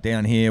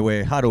down here.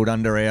 We're huddled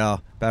under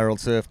our Barrel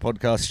Surf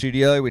podcast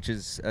studio, which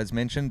is, as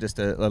mentioned, just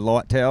a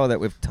light tower that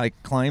we've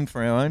claimed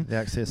for our own. The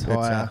access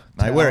higher.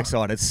 Mate, we're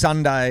excited.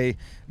 Sunday,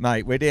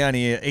 mate, we're down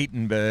here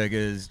eating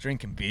burgers,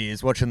 drinking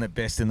beers, watching the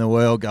best in the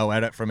world go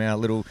at it from our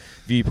little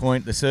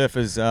viewpoint. The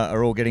surfers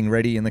are all getting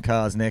ready in the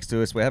cars next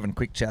to us. We're having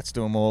quick chats to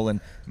them all. And,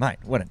 mate,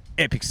 what an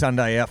epic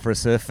Sunday out for a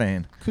surf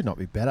fan. Could not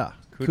be better.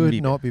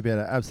 Could not be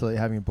better. Absolutely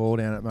having a ball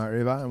down at Margaret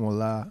River, and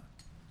we'll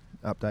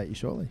update you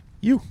shortly.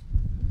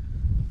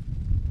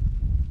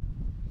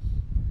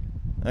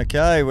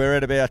 Okay, we're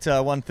at about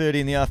 1:30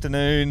 in the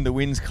afternoon. The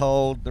wind's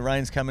cold, the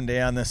rain's coming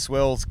down, the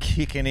swell's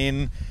kicking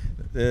in.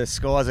 The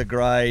skies are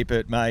grey,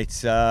 but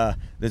mate,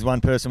 there's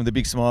one person with a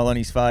big smile on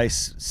his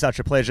face. Such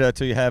a pleasure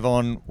to have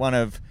on one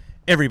of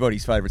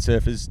everybody's favourite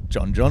surfers,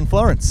 John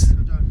Florence.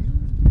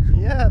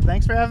 Yeah,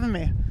 thanks for having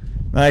me.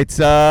 Mate,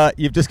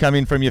 you've just come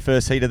in from your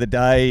first heat of the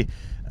day.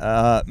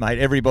 Mate,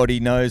 everybody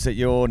knows that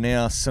you're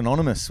now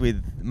synonymous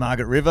with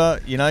Margaret River.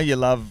 You know, you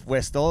love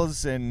West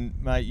Oz, and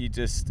mate,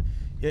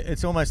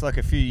 it's almost like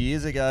a few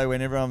years ago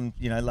when everyone,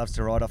 loves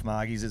to ride off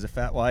Margies as a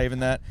fat wave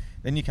and that.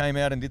 Then you came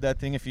out and did that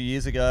thing a few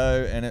years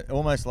ago, and it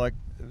almost like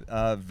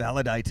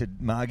validated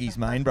Margie's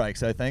main break.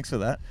 So thanks for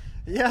that.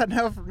 Yeah,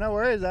 no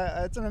worries.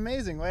 It's an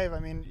amazing wave. I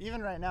mean,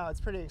 even right now,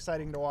 it's pretty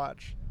exciting to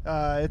watch.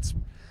 It's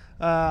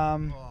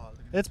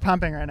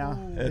pumping right now.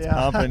 It's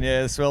pumping,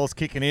 yeah. The swell's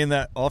kicking in.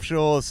 That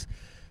offshore's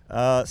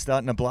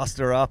starting to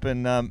bluster up,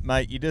 and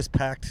mate, you just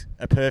packed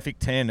a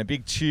perfect 10, a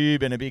big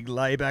tube and a big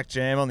layback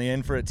jam on the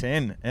end for a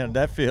 10. How did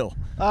that feel?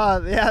 Yeah,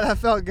 that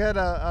felt good.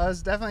 I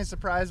was definitely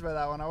surprised by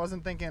that one. I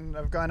wasn't thinking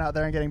of going out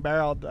there and getting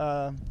barreled.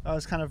 I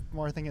was kind of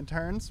more thinking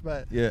turns,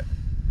 but yeah,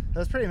 it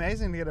was pretty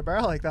amazing to get a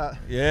barrel like that.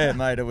 Yeah,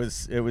 mate, it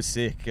was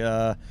sick.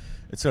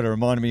 It sort of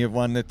reminded me of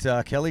one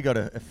that Kelly got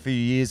a few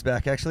years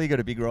back. Actually, got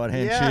a big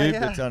right-hand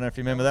tube. But I don't know if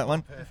you remember that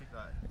one. Perfect, though.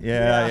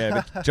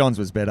 Yeah, but John's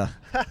was better.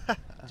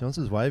 John's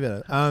was way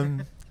better.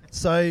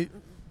 So,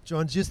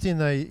 John, just in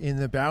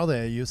the barrel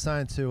there, you were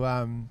saying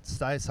to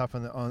stay up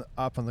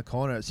on the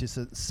corner. It's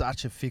just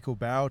such a fickle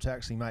barrel to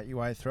actually make your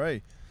way through.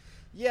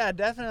 Yeah,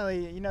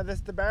 definitely.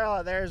 The barrel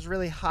out there is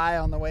really high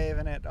on the wave,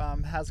 and it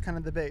has kind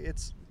of the big.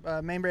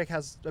 Main break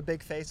has a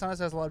big face on it, so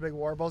there's a lot of big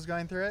warbles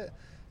going through it.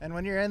 And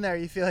when you're in there,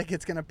 you feel like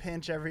it's gonna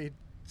pinch every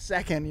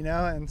second,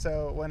 And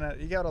so when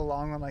you get a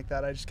long one like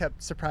that, I just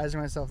kept surprising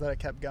myself that it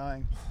kept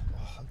going.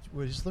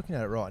 We're just looking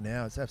at it right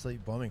now. It's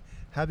absolutely bombing.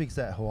 How big's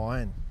that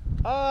Hawaiian?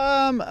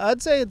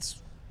 I'd say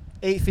it's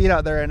 8 feet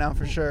out there right now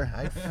for sure.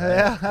 8 feet.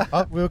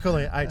 Yeah. We were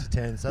calling it 8 to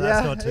 10, so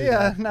that's not too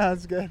bad. Yeah, no,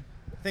 it's good.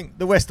 I think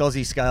the West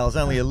Aussie scale is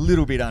only a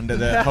little bit under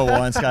the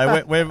Hawaiian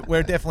scale.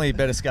 We're definitely a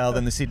better scale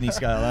than the Sydney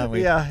scale, aren't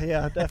we?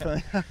 Yeah,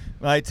 definitely.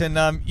 Mate,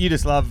 and you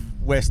just love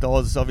West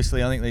Oz.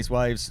 Obviously, I think these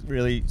waves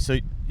really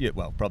suit you.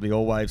 Well, probably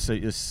all waves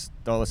suit your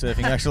style of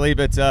surfing, actually.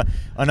 But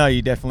I know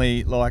you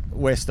definitely like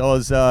West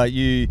Oz.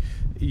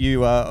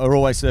 You are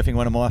always surfing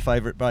one of my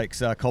favourite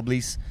breaks,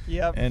 Coblies.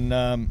 Yep.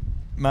 And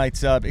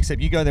mate,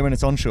 except you go there when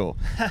it's onshore.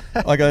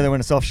 I go there when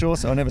it's offshore,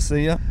 so I never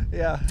see you.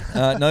 Yeah.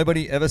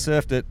 Nobody ever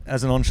surfed it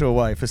as an onshore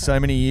wave for so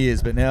many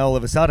years, but now all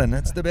of a sudden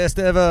it's the best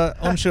ever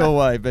onshore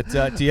wave. But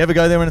do you ever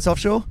go there when it's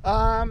offshore?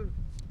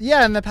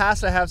 Yeah, in the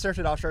past I have surfed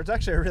it offshore. It's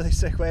actually a really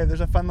sick wave.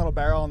 There's a fun little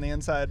barrel on the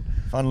inside.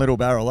 Fun little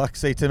barrel. Like,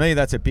 see, to me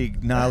that's a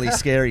big, gnarly,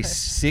 scary,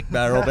 sick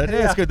barrel. But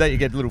yeah, it's good that you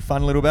get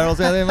fun little barrels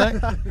out there, mate.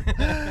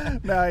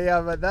 No, yeah,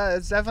 but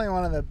it's definitely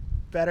one of the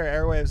better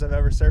airwaves I've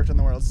ever surfed in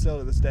the world still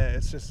to this day.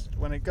 It's just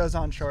when it goes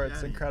onshore,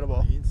 it's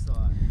incredible.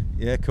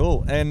 Yeah,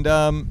 cool. And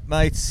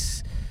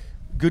mates,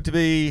 good to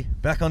be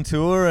back on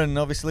tour, and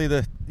obviously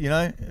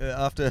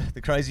after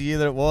the crazy year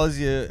that it was,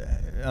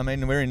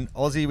 we're in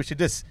Aussie. We should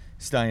just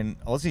stay in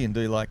Aussie and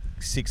do like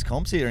 6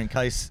 comps here in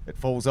case it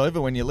falls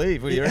over when you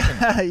leave. What do you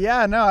reckon?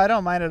 Yeah, no, I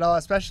don't mind at all,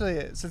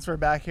 especially since we're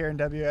back here in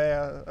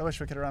WA. I wish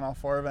we could run all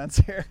 4 events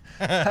here.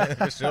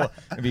 For sure.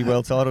 It'd be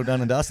well titled,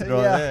 done and dusted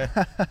right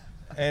there.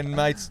 And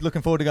mates,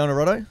 looking forward to going to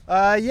Roto?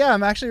 Yeah,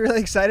 I'm actually really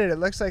excited. It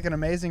looks like an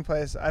amazing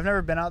place. I've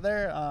never been out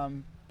there,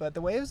 but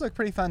the waves look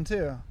pretty fun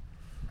too.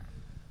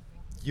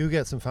 You'll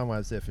get some fun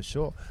waves there for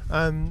sure.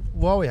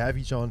 While we have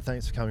you, John,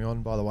 thanks for coming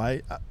on, by the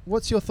way.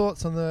 What's your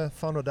thoughts on the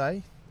final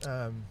day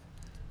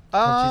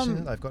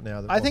competition they've got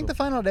now? I think the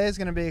final day is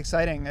going to be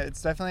exciting.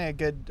 It's definitely a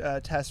good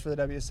test for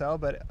the WSL,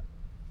 but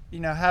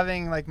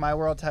having like my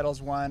world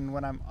titles won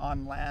when I'm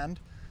on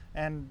land,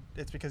 and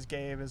it's because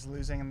Gabe is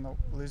loses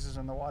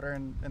in the water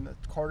in the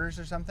quarters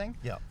or something.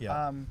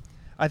 Yeah.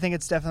 I think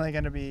it's definitely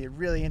going to be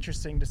really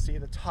interesting to see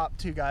the top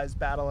 2 guys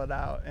battle it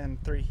out in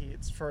 3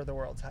 heats for the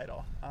world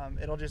title.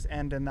 It'll just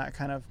end in that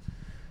kind of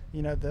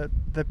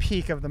the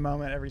peak of the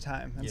moment every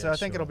time. And Yeah, so I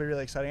think sure. it'll be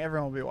really exciting.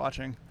 Everyone will be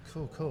watching.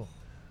 Cool.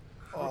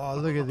 Oh,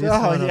 look at this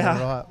Oh, one yeah. on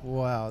the right.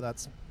 Wow,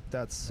 that's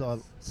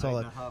solid.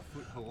 8.5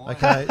 foot Hawaiian.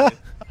 Okay.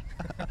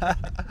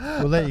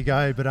 We'll let you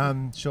go,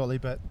 but shortly.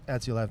 But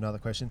Adz, you'll have another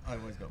question.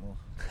 I've always got more.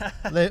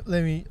 let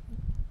me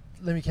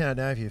count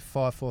it down for you.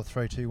 5, 4,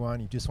 3, 2, 1.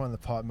 You just won the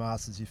Pipe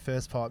Masters. Your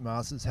first Pipe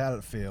Masters. How did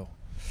it feel?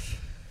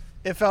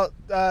 It felt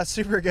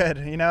super good,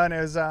 and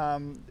it was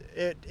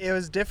it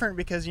was different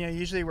because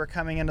usually we're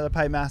coming into the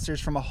Pipe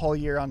Masters from a whole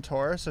year on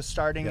tour, so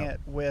starting it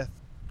with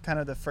kind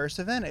of the first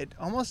event, it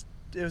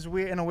was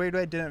weird in a weird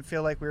way. It didn't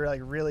feel like we were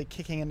like really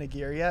kicking into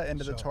gear yet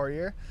into the tour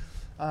year,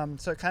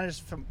 so it kind of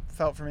just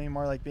felt for me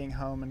more like being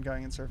home and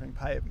going and surfing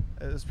pipe.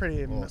 It was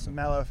pretty Awesome.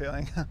 mellow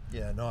feeling.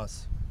 Yeah,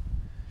 nice.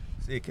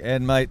 Sick.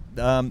 And mate,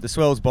 the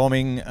swell's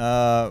bombing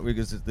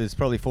because there's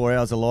probably 4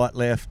 hours of light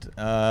left.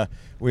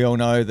 We all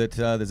know that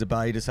there's a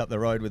bay just up the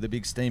road with a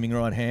big steaming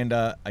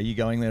right-hander. Are you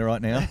going there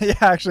right now? Yeah,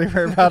 actually,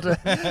 we're about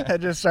to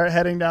just start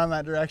heading down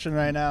that direction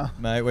right now.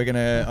 Mate, I'm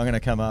gonna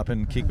come up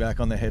and kick back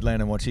on the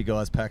headland and watch you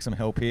guys pack some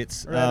hell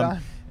pits. Right on.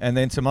 And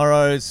then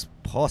tomorrow's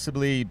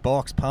possibly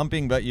box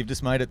pumping, but you've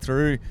just made it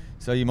through,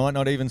 so you might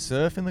not even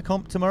surf in the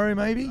comp tomorrow,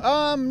 maybe.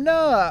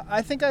 No,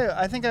 I think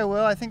I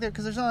will. I think that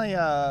because there's only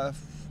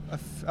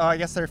I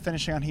guess they're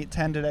finishing on heat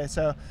 10 today,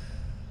 so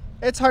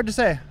it's hard to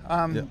say.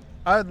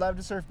 I would love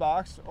to surf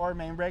box or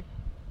main break.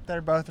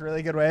 They're both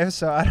really good waves,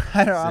 so I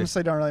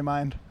honestly don't really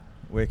mind.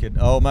 Wicked.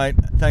 Oh, mate,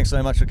 thanks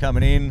so much for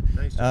coming in.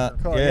 Thanks,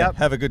 Cool, yeah, yep.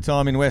 have a good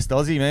time in West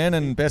Aussie, man,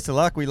 and best of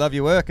luck. We love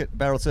your work at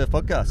Barrel Surf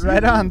Podcast.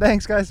 Right on.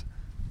 Thanks, guys.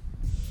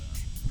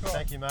 Cool.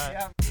 Thank you, mate.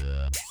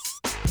 Yeah.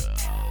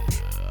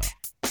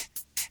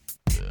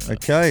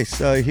 Okay,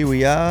 so here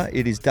we are.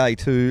 It is day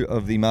 2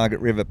 of the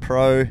Margaret River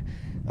Pro.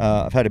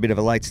 I've had a bit of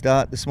a late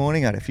start this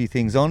morning. I had a few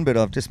things on, but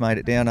I've just made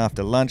it down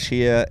after lunch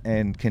here,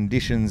 and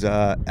conditions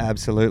are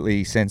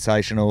absolutely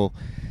sensational.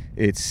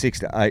 It's 6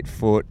 to 8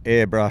 foot,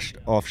 airbrushed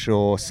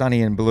offshore,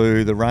 sunny and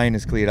blue. The rain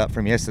has cleared up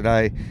from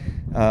yesterday.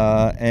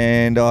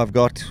 And I've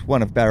got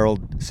one of Barrel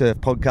Surf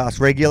Podcast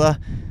regular,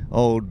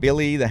 old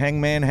Billy, the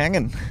hangman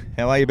hanging.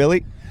 How are you,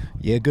 Billy?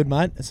 Yeah, good,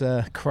 mate. It's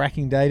a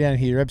cracking day down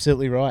here. You're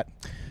absolutely right.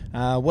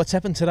 What's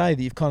happened today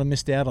that you've kind of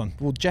missed out on?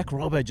 Well, Jack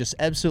Robbo just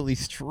absolutely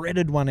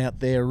threaded one out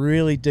there,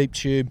 really deep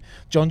tube.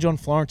 John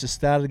Florence has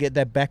started to get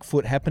that back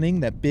foot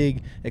happening, that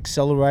big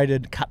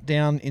accelerated cut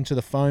down into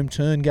the foam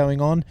turn going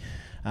on.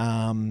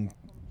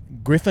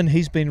 Griffin,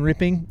 he's been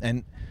ripping,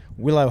 and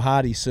Willow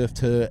Hardy surfed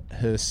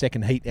her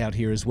second heat out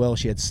here as well.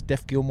 She had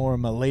Steph Gilmore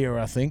and Malia,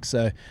 I think,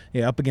 so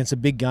yeah, up against the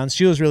big guns.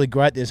 She was really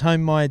great. There's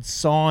homemade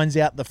signs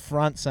out the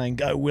front saying,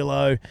 "Go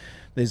Willow."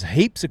 There's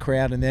heaps of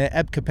crowd in there.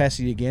 Ab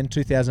capacity again,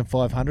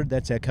 2,500.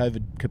 That's our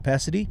COVID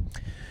capacity.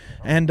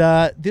 And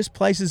this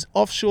place is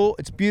offshore.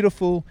 It's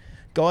beautiful.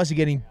 Guys are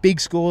getting big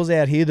scores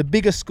out here, the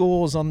biggest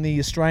scores on the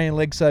Australian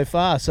leg so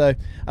far. So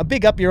a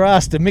big up your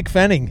ass to Mick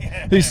Fanning,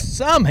 who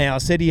somehow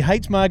said he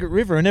hates Margaret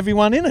River and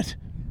everyone in it.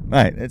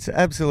 Mate, it's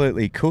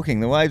absolutely cooking.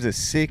 The waves are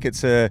sick.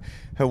 It's a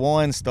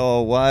Hawaiian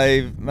style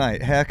wave.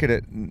 Mate, how could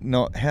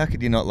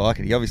you not like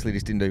it? He obviously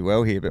just didn't do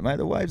well here, but mate,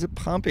 the waves are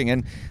pumping.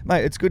 And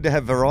mate, it's good to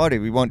have variety.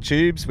 We want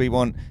tubes, we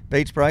want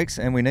beach breaks,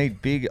 and we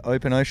need big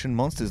open ocean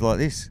monsters like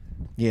this.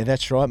 Yeah,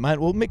 that's right, mate.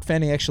 Well, Mick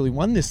Fanning actually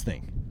won this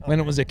thing when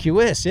it was a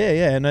QS.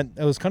 Yeah. And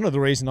it was kind of the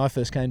reason I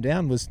first came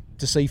down was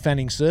to see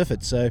Fanning surf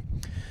it. So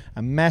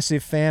a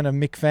massive fan of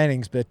Mick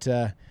Fanning's, but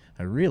a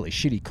really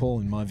shitty call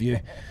in my view.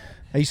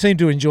 You seemed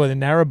to enjoy the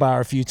narrow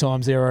bar a few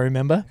times there, I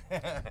remember.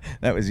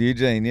 That was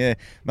Eugene, yeah.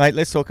 Mate,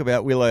 let's talk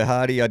about Willow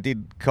Hardy. I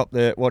did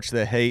watch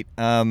the heat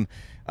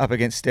up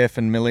against Steph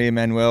and Malia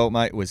Manuel.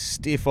 Mate, was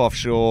stiff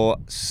offshore,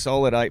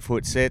 solid 8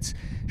 foot sets.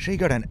 She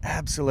got an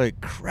absolute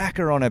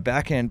cracker on her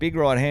backhand, big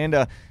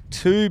right-hander,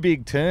 2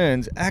 big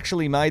turns,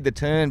 actually made the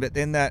turn, but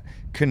then that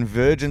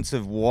convergence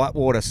of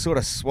whitewater sort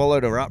of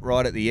swallowed her up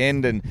right at the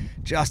end and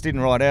just didn't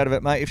ride out of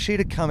it, mate. If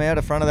she'd have come out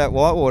of front of that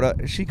whitewater,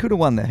 she could have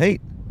won the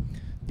heat.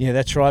 Yeah,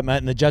 that's right, mate.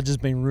 And the judge has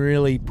been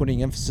really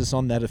putting emphasis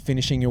on that of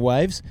finishing your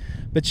waves.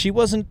 But she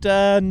wasn't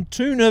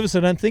too nervous,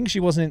 I don't think.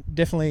 She wasn't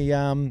definitely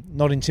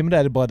not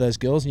intimidated by those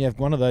girls. And you have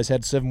one of those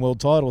had 7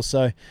 world titles.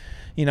 So,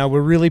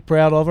 we're really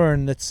proud of her.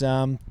 And it's,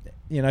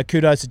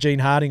 kudos to Gene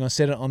Harding. I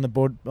said it on the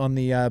board on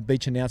the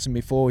beach announcement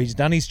before. He's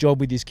done his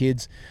job with his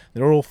kids.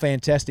 They're all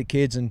fantastic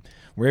kids, and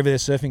wherever their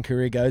surfing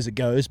career goes, it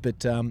goes.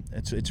 But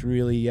it's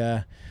really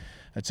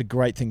it's a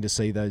great thing to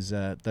see those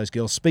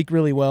girls speak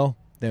really well.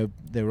 They're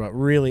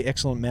really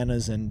excellent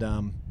manners,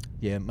 and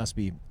it must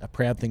be a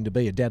proud thing to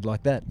be a dad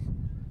like that.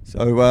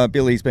 So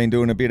Billy's been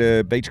doing a bit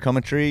of beach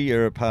commentary.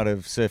 You're a part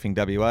of Surfing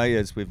WA,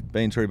 as we've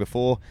been through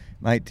before.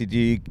 Mate, did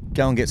you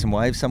go and get some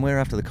waves somewhere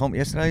after the comp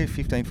yesterday,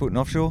 15 foot and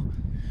offshore?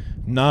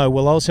 No,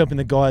 well, I was helping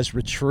the guys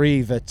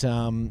retrieve at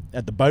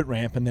the boat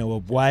ramp, and there were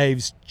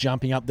waves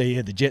jumping up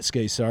the jet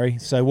ski, sorry.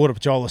 So Water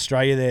Patrol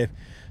Australia,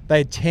 They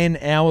had 10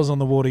 hours on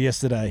the water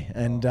yesterday,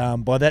 and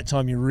by that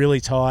time you're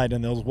really tired,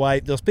 and there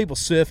was people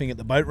surfing at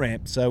the boat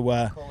ramp. So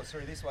Call us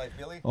through this wave,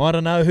 Billy. I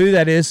don't know who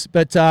that is,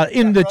 but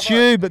in the Robbo,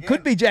 tube, it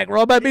could be Jack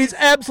Robbo, but he's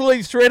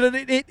absolutely shredded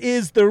it. It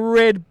is the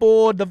red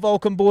board, the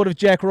Vulcan board of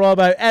Jack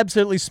Robbo,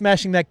 absolutely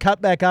smashing that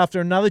cutback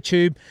after another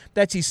tube.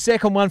 That's his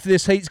second one for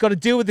this heat. He's got to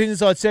deal with the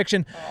inside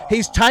section.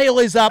 His tail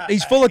is up.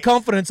 He's full of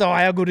confidence. Oh,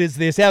 how good is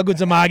this? How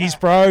good's a Margie's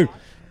Pro?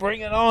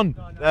 Bring it on.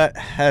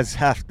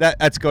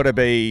 That's got to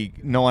be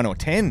 9 or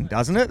 10,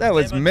 doesn't it? That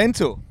was 11.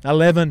 mental.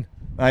 11.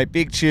 Mate,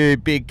 big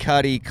tube, big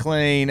cutty,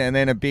 clean, and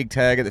then a big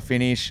tag at the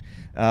finish.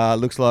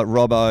 Looks like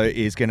Robbo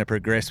is going to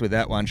progress with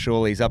that one.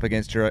 Surely he's up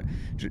against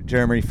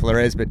Jeremy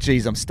Flores, but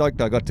geez, I'm stoked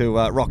I got to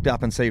rocked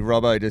up and see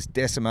Robbo just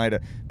decimate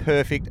a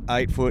perfect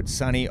 8-foot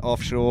sunny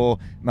offshore,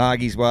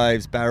 Margie's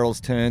waves,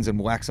 barrels, turns, and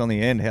wax on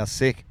the end. How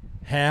sick.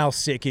 How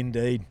sick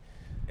indeed.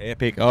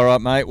 Epic. All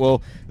right, mate.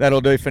 Well, that'll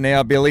do for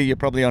now, Billy. You're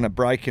probably on a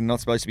break and not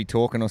supposed to be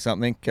talking or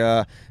something.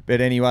 But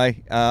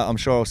anyway, I'm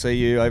sure I'll see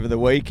you over the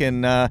week,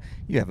 and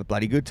you have a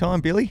bloody good time,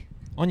 Billy.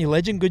 On your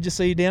legend, good to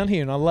see you down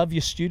here, and I love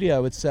your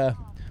studio. It's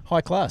high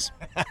class.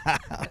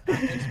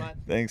 Thanks, mate.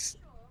 Thanks.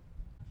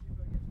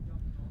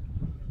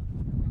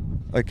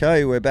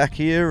 Okay, we're back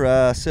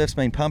here. Surf's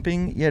been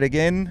pumping yet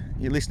again.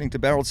 You're listening to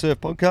Barreled Surf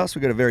Podcast.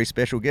 We've got a very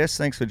special guest.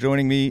 Thanks for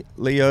joining me,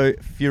 Leo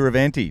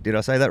Fioravanti. Did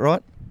I say that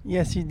right?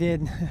 Yes, you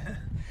did.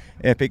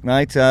 Epic,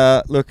 mate.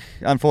 Look,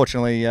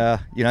 unfortunately,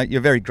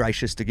 you're very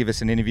gracious to give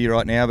us an interview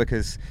right now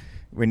because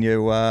when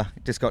you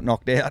just got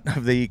knocked out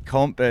of the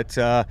comp, but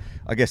I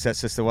guess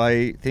that's just the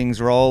way things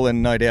roll,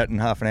 and no doubt in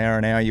half an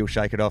hour you'll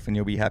shake it off and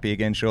you'll be happy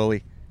again,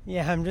 surely.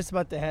 Yeah, I'm just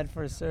about to head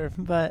for a surf,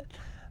 but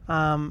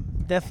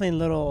definitely a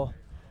little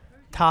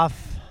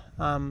tough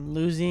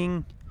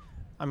losing.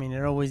 I mean,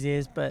 it always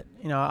is, but,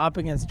 up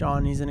against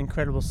John, he's an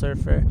incredible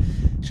surfer.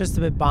 It's just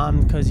a bit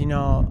bummed because,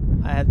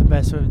 I had the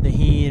best of the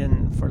heat,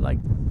 and for like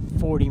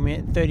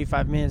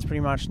 35 minutes, pretty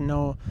much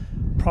no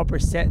proper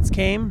sets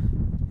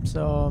came.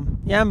 So,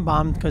 yeah, I'm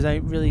bummed because I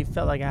really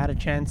felt like I had a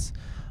chance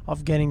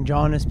of getting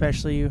John,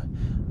 especially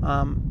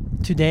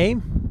today,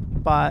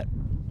 but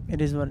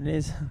it is what it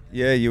is.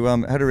 Yeah, you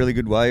had a really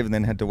good wave and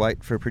then had to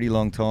wait for a pretty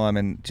long time,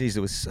 and, geez,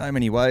 there was so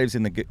many waves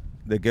in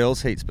the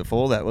girls' heats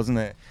before that, wasn't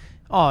there?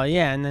 Oh,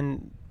 yeah, and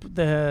then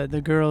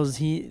the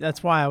girls,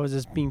 that's why I was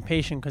just being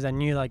patient because I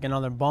knew like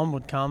another bomb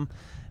would come.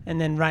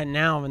 And then right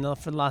now,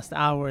 for the last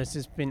hour, it's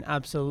just been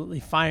absolutely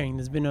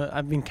firing.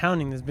 I've been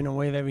counting, there's been a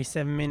wave every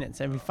 7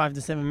 minutes, every 5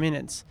 to 7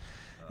 minutes.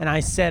 And I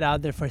sat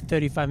out there for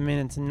 35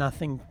 minutes and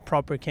nothing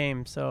proper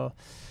came. So,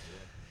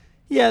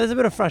 yeah, there's a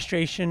bit of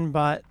frustration,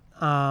 but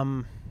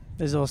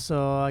there's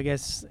also, I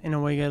guess, in a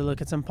way, you got to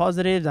look at some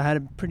positives. I had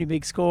a pretty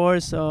big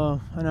score,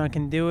 so I know I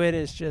can do it.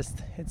 It's just,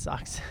 it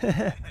sucks.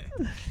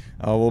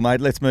 Oh, well, mate,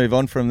 let's move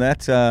on from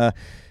that.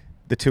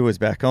 The tour's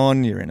back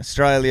on. You're in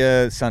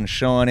Australia. The sun's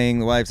shining.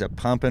 The waves are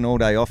pumping. All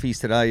day offies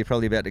today. You're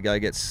probably about to go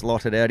get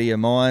slotted out of your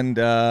mind.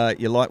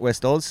 You like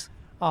West Oz?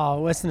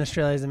 Oh, Western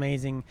Australia is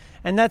amazing.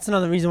 And that's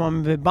another reason why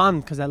I'm a bit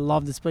bummed, because I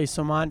love this place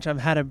so much.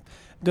 I've had a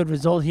good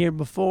result here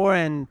before,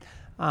 and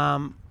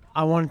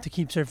I wanted to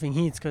keep surfing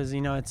heats because,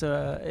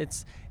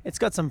 it's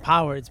got some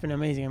power. It's been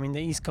amazing. I mean,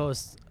 the East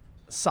Coast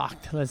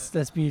sucked.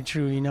 Let's be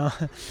true, Yeah,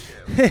 it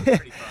was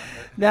pretty fun.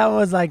 That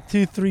was like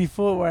 2-3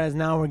 foot, whereas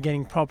now we're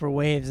getting proper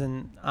waves,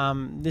 and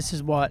this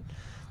is what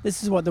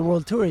the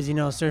World Tour is,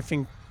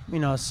 surfing,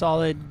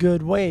 solid,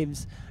 good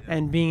waves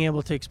and being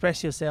able to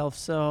express yourself.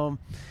 So,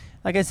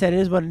 like I said, it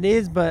is what it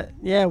is. But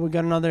yeah, we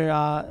got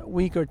another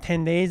week or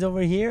 10 days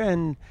over here,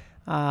 and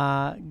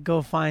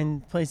go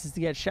find places to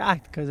get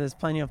shacked because there's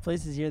plenty of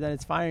places here that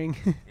it's firing.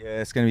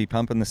 Yeah, it's going to be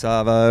pumping the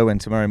Savo, and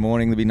tomorrow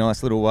morning there'll be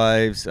nice little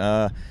waves.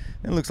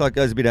 It looks like it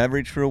goes a bit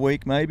average for a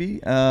week,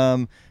 maybe.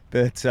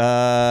 But,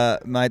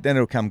 mate, then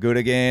it'll come good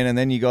again, and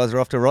then you guys are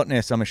off to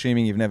Rottnest. I'm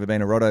assuming you've never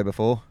been to Rotto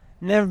before.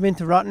 Never been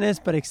to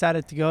Rottnest, but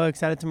excited to go,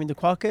 excited to meet the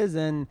Quokkas,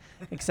 and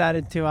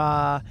excited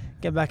to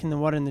get back in the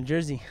water in the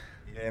Jersey.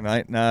 Yeah,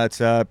 mate. No,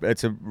 it's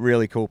a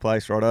really cool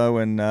place,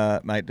 Rotto, and,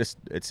 mate,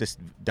 it's just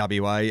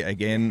WA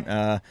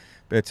again.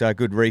 But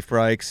good reef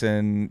breaks,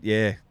 and,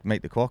 yeah,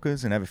 meet the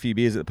Quokkas and have a few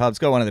beers at the pub. It's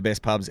got one of the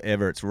best pubs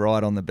ever. It's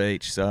right on the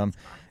beach, so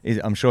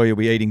I'm sure you'll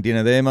be eating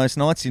dinner there most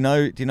nights. Do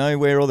you know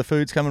where all the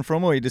food's coming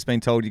from, or you just been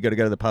told you got to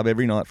go to the pub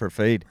every night for a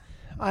feed?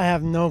 I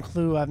have no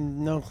clue. I have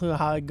no clue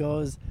how it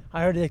goes.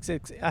 I heard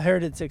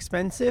it's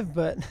expensive,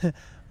 but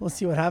we'll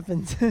see what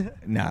happens.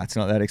 Nah, it's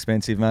not that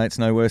expensive, mate. It's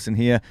no worse than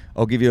here.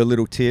 I'll give you a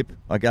little tip.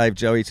 I gave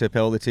Joey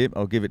Turpel the tip.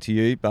 I'll give it to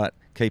you, but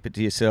keep it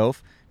to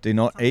yourself. Do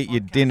not eat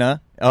your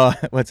dinner. Oh,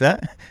 what's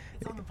that?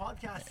 It's on the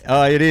podcast.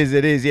 Oh, it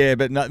is, yeah.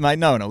 But, no, mate,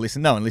 no one will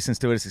listen. No one listens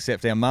to it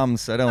except our mums,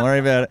 so don't worry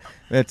about it.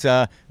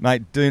 But,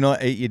 mate, do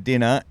not eat your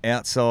dinner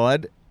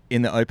outside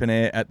in the open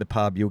air at the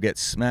pub. You'll get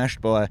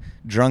smashed by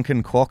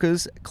drunken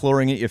quokkas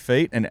clawing at your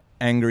feet and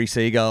angry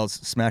seagulls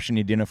smashing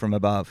your dinner from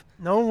above.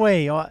 No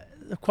way.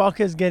 The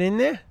quokkas get in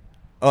there?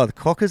 Oh, the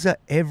quokkas are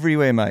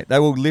everywhere, mate. They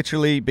will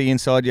literally be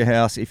inside your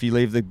house if you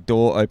leave the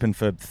door open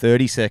for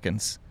 30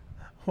 seconds.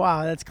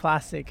 Wow, that's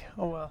classic.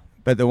 Oh, well.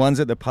 But the ones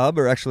at the pub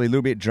are actually a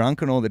little bit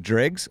drunk on all the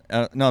dregs.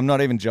 No, I'm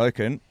not even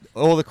joking.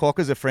 All the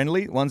quackers are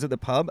friendly. Ones at the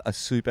pub are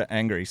super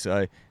angry,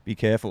 so be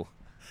careful.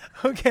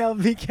 Okay, I'll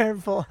be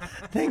careful.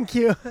 Thank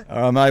you.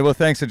 All right, mate. Well,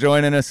 thanks for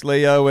joining us,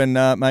 Leo, and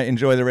mate,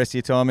 enjoy the rest of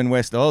your time in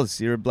West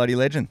Oz. You're a bloody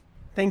legend.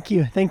 Thank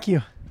you.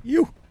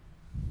 You.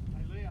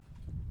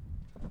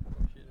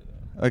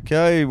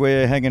 Okay,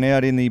 we're hanging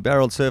out in the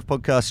Barreled Surf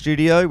Podcast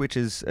studio, which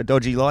is a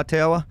dodgy light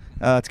tower.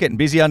 It's getting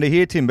busy under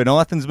here. Tim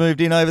Bonython's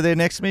moved in over there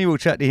next to me. We'll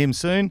chat to him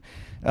soon.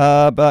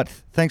 But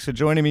thanks for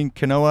joining me,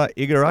 Kanoa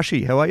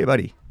Igarashi. How are you,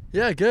 buddy?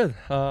 Yeah, good.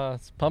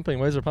 It's pumping.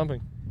 Waves are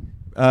pumping.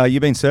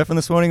 You've been surfing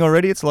this morning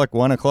already? It's like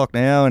 1 o'clock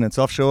now and it's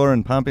offshore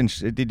and pumping.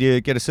 Did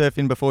you get a surf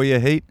in before your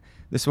heat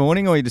this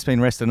morning, or you just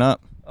been resting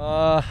up?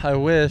 I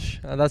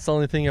wish. That's the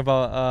only thing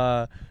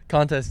about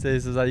contest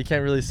days is that you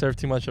can't really surf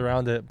too much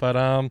around it. But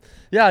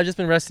yeah, I've just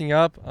been resting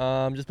up.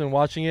 Just been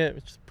watching it,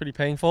 which is pretty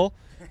painful.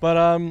 But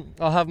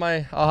I'll have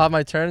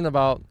my turn in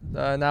about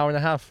an hour and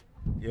a half.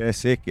 Yeah,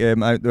 sick.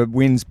 The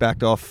wind's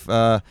backed off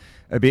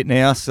a bit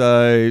now,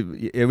 so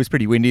it was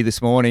pretty windy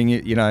this morning.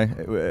 You know,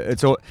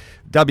 it's all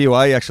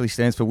WA actually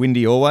stands for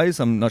windy always.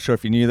 I'm not sure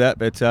if you knew that,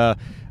 but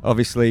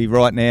obviously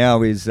right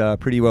now is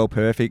pretty well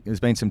perfect. There's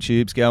been some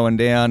tubes going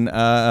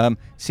down,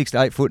 6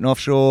 to 8 foot and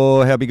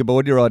offshore. How big a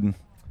board you riding?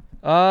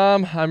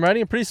 I'm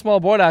riding a pretty small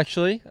board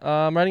actually.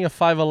 I'm riding a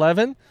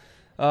 5'11".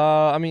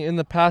 I mean, in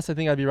the past I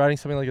think I'd be riding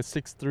something like a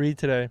 6'3"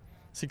 today,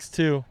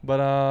 6'2".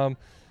 But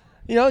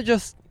you know,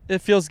 just it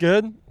feels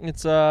good.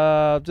 It's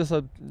just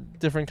a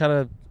different kind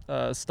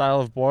of style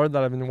of board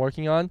that I've been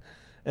working on,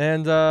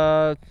 and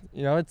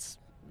you know, it's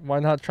why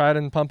not try it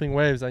in pumping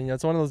waves? And you know,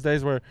 it's one of those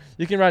days where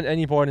you can ride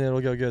any board and it'll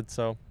go good.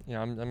 So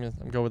yeah, I'm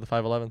going with the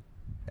 5'11".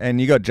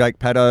 And you got Jake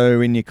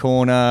Paddo in your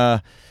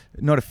corner,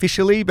 not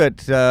officially, but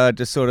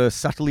just sort of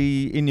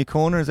subtly in your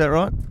corner. Is that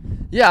right?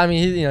 Yeah, I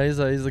mean, he's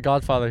a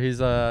godfather. He's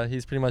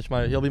pretty much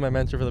he'll be my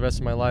mentor for the rest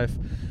of my life,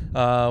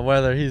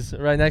 whether he's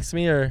right next to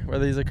me or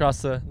whether he's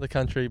across the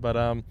country.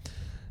 But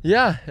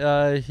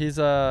yeah,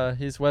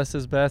 he's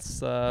West's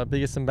best,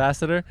 biggest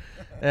ambassador,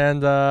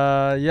 and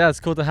yeah, it's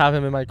cool to have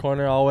him in my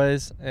corner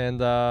always,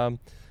 and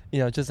you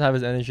know, just to have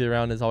his energy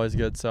around is always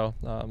good. So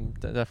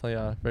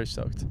definitely very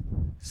stoked.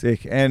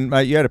 Sick. And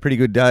mate, you had a pretty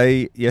good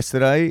day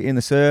yesterday in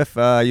the surf.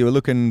 You were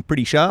looking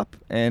pretty sharp.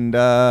 And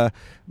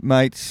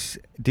mate,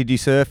 did you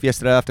surf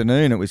yesterday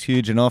afternoon? It was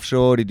huge and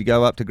offshore. Did you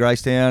go up to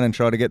Gracetown and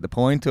try to get the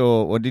point,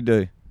 or what did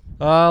you do?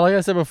 Like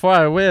I said before,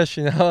 I wish.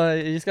 You know,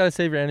 you just gotta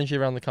save your energy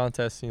around the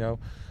contest. You know,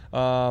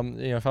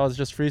 if I was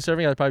just free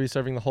surfing, I'd probably be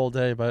surfing the whole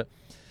day. But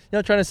you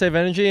know, trying to save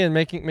energy and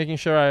making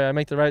sure I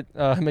make the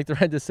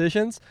right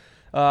decisions.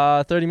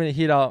 30-minute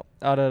heat out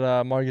at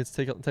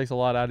Margs takes a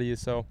lot out of you.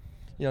 So,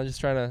 you know, just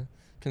trying to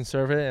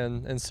conserve it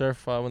and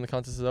surf when the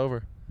contest is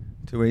over.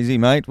 Too easy,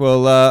 mate.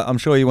 Well, I'm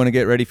sure you want to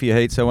get ready for your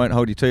heat, so I won't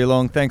hold you too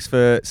long. Thanks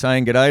for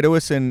saying g'day to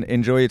us and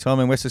enjoy your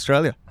time in West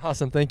Australia.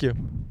 Awesome, thank you.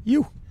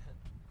 You.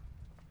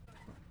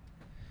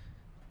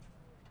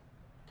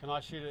 Can I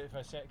shoot it if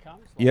a set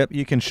comes? Yep,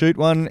 you can shoot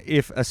one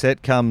if a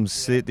set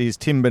comes. There's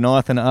Tim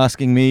Bonython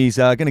asking me. He's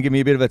going to give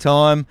me a bit of a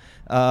time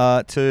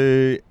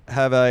to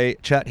have a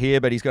chat here,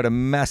 but he's got a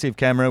massive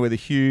camera with a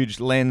huge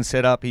lens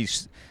set up.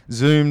 He's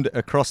zoomed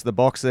across the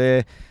box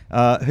there. Who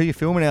are you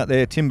filming out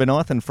there? Tim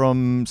Bonython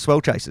from Swell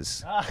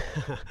Chasers.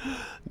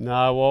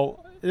 No,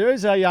 well, there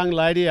is a young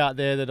lady out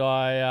there that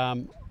I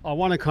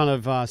want to kind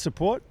of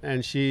support,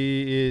 and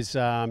she's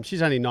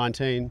only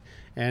 19.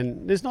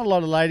 And there's not a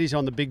lot of ladies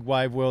on the Big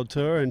Wave World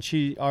Tour, and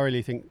I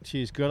really think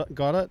she's got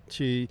it.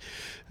 She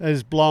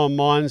has blown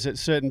minds at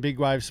certain big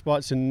wave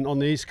spots on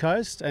the East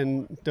Coast,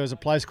 and there was a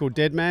place called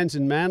Deadman's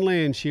in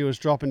Manly, and she was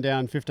dropping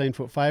down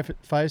 15-foot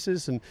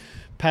faces and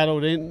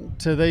paddled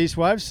into these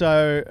waves.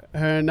 So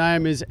her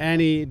name is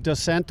Annie Dos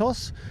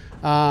Santos.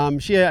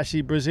 She's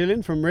actually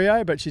Brazilian from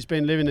Rio, but she's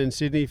been living in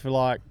Sydney for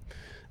like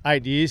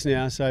 8 years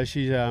now, so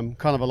she's kind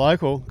of a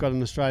local, got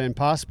an Australian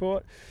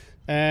passport.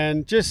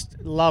 And just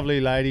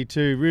lovely lady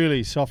too,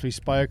 really softly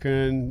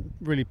spoken,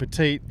 really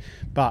petite,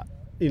 but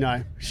you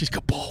know, she's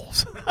got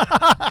balls.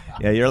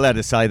 Yeah, you're allowed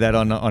to say that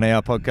on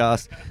our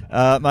podcast,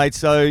 mate.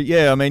 So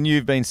yeah, I mean,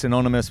 you've been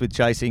synonymous with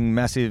chasing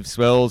massive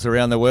swells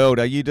around the world.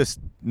 Are you just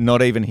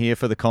not even here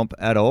for the comp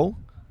at all?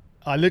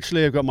 I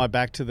literally have got my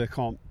back to the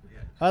comp.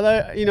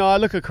 Although, you know, I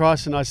look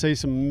across and I see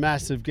some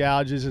massive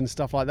gouges and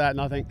stuff like that,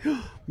 and I think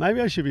maybe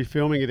I should be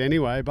filming it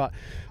anyway. But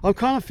I've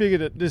kind of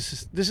figured that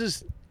this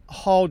is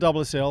whole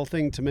WSL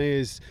thing to me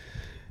is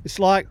it's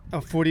like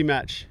a footy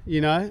match, you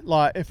know,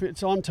 like if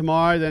it's on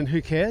tomorrow then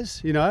who cares,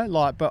 you know,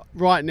 like, but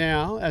right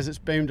now as it's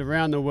beamed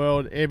around the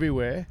world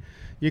everywhere,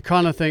 you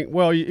kind of think,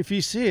 well, if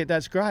you see it,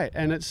 that's great,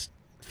 and it's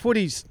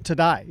footy's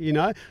today, you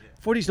know,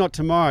 footy's not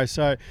tomorrow.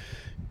 So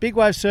big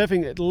wave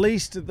surfing, at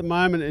least at the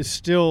moment, is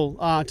still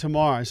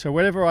tomorrow. So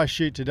whatever I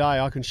shoot today,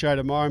 I can show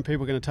tomorrow and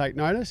people are going to take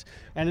notice.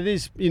 And it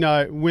is,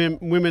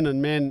 women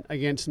and men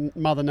against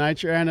Mother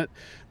Nature. And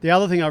the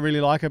other thing I really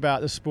like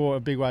about the sport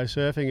of big wave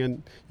surfing,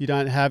 and you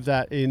don't have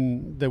that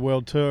in the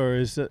World Tour,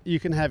 is that you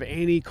can have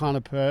any kind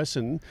of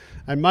person,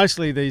 and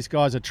mostly these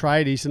guys are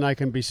tradies and they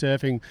can be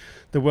surfing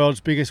the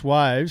world's biggest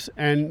waves.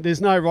 And there's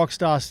no rock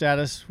star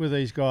status with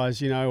these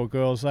guys, or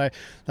girls.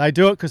 They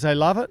do it because they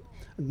love it.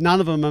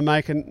 None of them are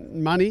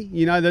making money.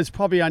 There's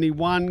probably only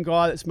one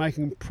guy that's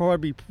making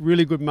probably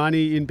really good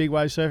money in big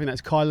wave surfing.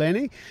 That's Kai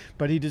Lenny,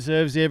 but he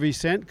deserves every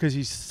cent because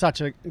he's such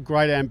a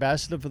great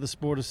ambassador for the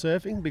sport of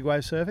surfing, big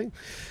wave surfing.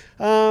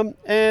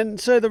 And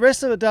so the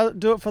rest of it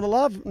do it for the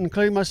love,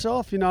 including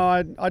myself.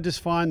 I just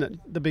find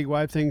that the big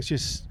wave thing's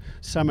just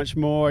so much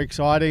more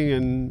exciting,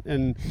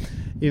 and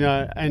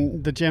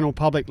the general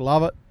public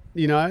love it.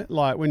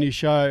 Like when you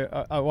show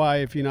a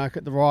wave,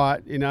 at the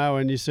right,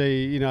 and you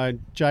see,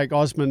 Jake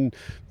Osmond,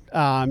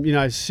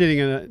 sitting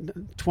in a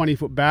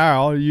 20-foot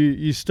barrel,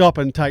 you stop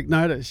and take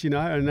notice,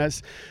 and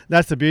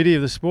that's the beauty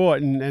of the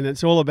sport, and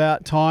it's all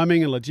about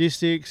timing and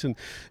logistics, and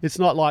it's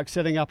not like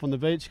setting up on the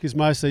beach because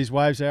most of these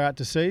waves are out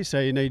to sea, so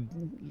you need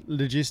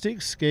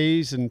logistics,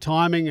 skis and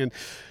timing,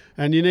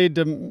 and you need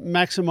to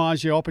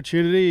maximise your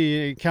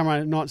opportunity.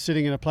 Camera not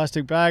sitting in a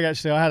plastic bag.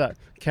 Actually, I had a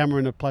camera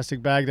in a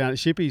plastic bag down at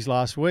Chippy's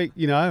last week,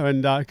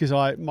 and because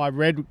my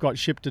Red got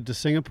shipped to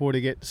Singapore to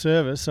get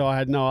service, so I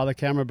had no other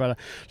camera but a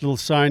little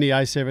Sony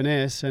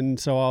A7S, and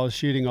so I was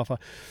shooting off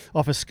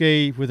a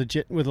ski with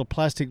a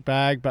plastic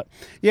bag. But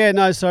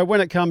so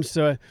when it comes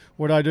to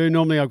what I do,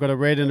 normally I've got a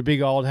Red in a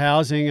big old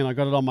housing, and I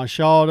got it on my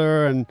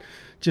shoulder, and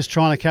just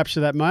trying to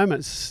capture that moment.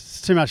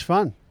 It's too much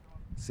fun.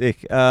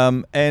 Sick.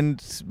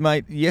 And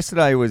mate,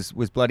 yesterday was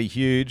bloody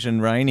huge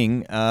and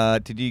raining.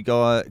 Did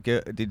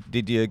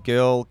your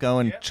girl go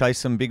and chase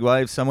some big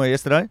waves somewhere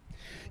yesterday?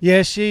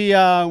 Yeah, she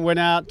went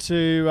out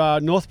to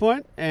North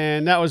Point,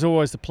 and that was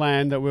always the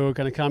plan, that we were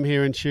going to come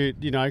here and shoot,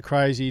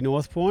 crazy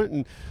North Point,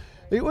 and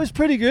it was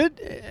pretty good.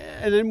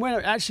 And then when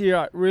it actually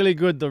got really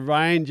good, the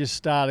rain just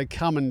started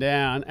coming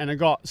down, and it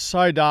got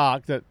so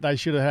dark that they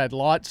should have had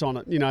lights on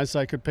it,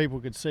 so people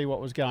could see what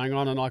was going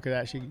on and I could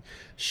actually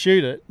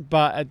shoot it.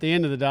 But at the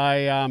end of the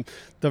day,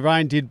 the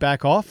rain did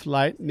back off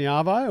late in the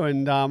arvo,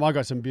 and I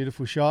got some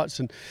beautiful shots.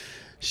 And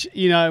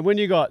when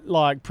you got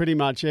like pretty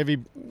much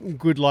every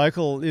good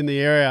local in the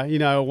area,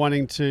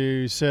 wanting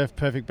to surf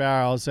perfect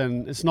barrels,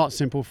 and it's not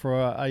simple for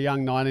a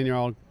young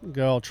 19-year-old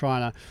girl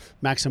trying to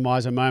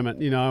maximise a moment,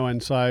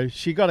 and so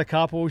she got a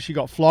couple, she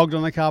got flogged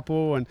on a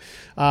couple, and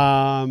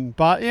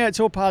but yeah, it's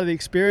all part of the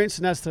experience,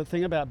 and that's the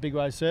thing about big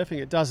wave surfing.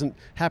 It doesn't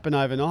happen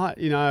overnight,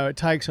 it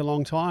takes a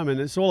long time, and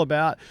it's all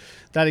about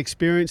that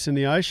experience in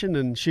the ocean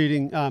and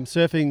shooting,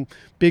 surfing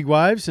big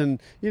waves.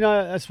 And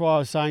that's why I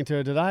was saying to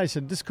her today, I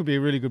said this could be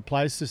a really good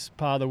place, this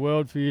part of the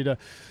world, for you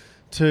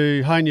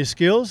to hone your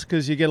skills,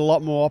 because you get a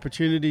lot more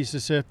opportunities to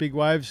surf big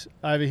waves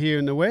over here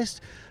in the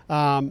west,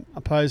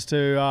 opposed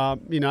to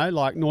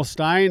like North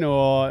Stain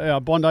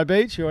or Bondi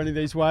Beach or any of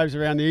these waves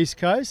around the east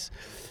coast.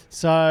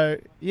 So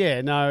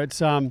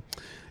it's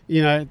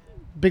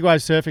big wave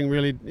surfing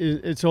really,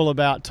 it's all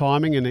about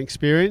timing and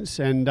experience,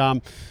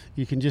 and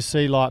you can just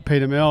see like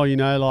Peter Mel,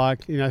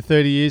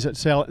 30 years at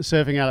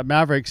surfing out at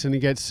Mavericks, and he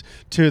gets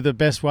two of the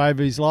best wave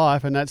of his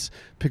life, and that's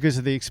because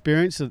of the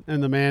experience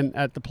and the man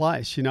at the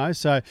place,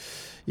 so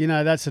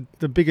that's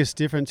the biggest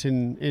difference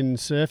in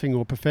surfing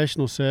or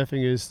professional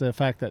surfing, is the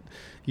fact that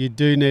you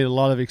do need a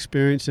lot of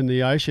experience in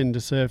the ocean to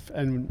surf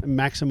and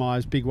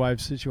maximise big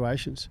wave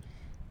situations.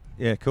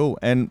 Yeah, cool.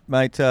 And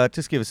mate,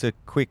 just give us a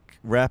quick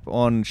wrap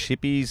on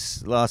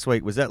Shippies last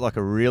week. Was that like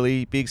a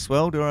really big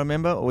swell, do I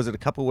remember? Or was it a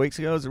couple of weeks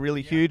ago? It was a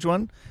really huge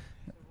one?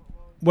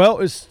 Well, it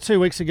was 2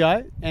 weeks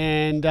ago,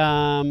 and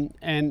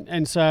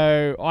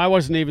so I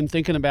wasn't even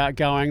thinking about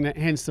going,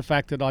 hence the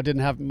fact that I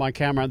didn't have my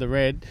camera, the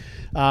Red,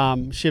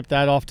 shipped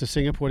that off to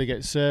Singapore to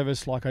get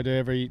service like I do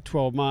every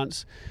 12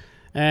 months.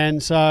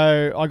 And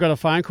so I got a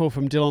phone call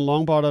from Dylan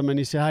Longbottom, and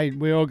he said, "Hey,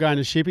 we're all going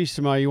to Shippies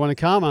tomorrow. You want to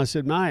come?" I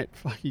said, "Mate,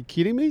 are you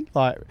kidding me?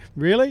 Like,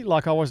 really?"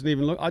 Like, I wasn't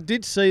even looking. I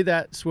did see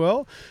that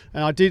swell,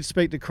 and I did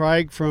speak to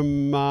Craig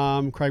from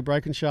Craig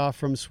Brakenshaft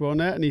from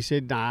Swellnet, and he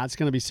said, "Nah, it's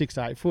going to be 6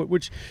 to 8 foot,"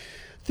 which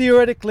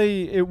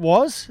theoretically it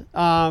was,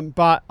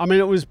 but I mean,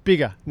 it was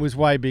bigger. It was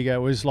way bigger. It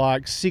was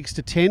like 6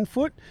 to 10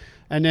 foot,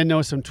 and then there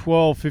was some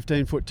 12,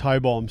 15 foot tow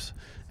bombs,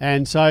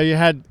 and so you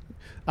had.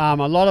 A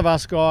lot of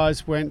us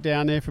guys went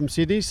down there from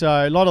Sydney, so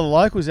a lot of the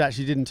locals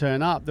actually didn't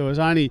turn up. There was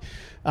only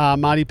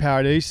Marty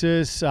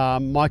Paradisus,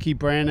 Mikey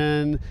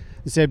Brennan,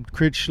 Zeb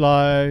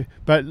Critchlow,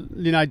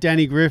 but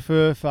Danny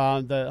Griffith,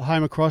 the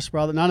Homer Cross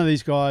brother. None of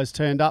these guys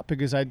turned up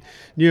because they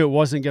knew it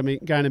wasn't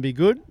going to be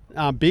good,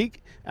 big.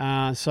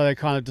 So they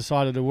kind of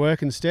decided to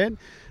work instead.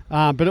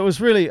 But it was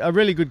really a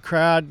really good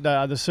crowd.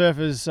 The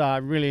surfers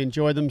really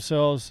enjoyed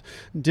themselves.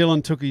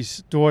 Dylan took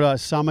his daughter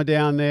Summer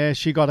down there.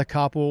 She got a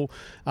couple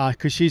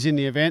because she's in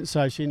the event,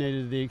 so she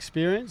needed the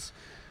experience.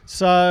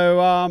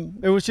 So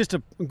it was just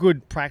a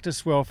good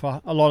practice well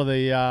for a lot of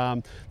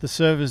the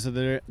servers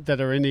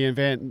that are in the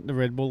event, the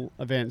Red Bull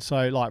event.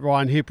 So like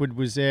Ryan Hipwood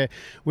was there.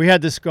 We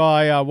had this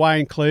guy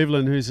Wayne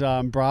Cleveland, who's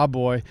Bra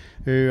boy,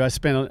 who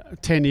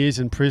spent 10 years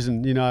in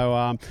prison. You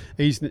know,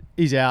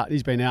 he's out.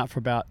 He's been out for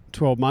about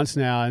 12 months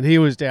now, and he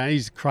was down.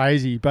 He's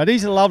crazy, but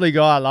he's a lovely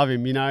guy. I love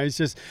him. You know, he's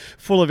just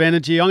full of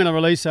energy. I'm going to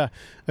release a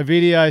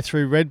video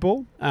through Red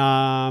Bull.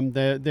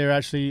 They're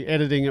actually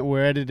editing it.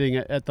 We're editing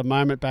it at the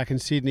moment back in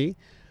Sydney.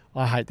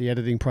 I hate the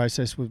editing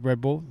process with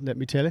Red Bull, let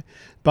me tell you.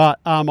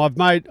 But I've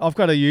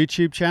got a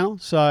YouTube channel,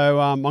 so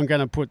I'm going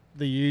to put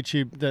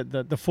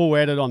the full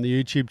edit on the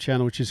YouTube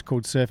channel, which is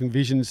called Surfing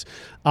Visions,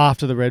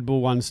 after the Red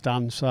Bull one's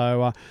done.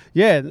 So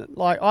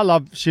like I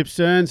love ship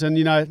sterns, and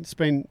you know it's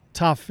been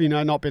tough, you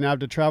know, not being able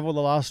to travel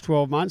the last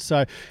 12 months.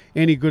 So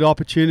any good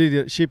opportunity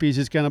that Shippies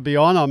is going to be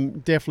on, I'm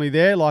definitely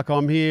there. Like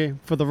I'm here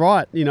for the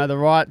right. You know, the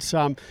right's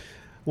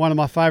one of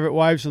my favourite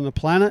waves on the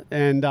planet,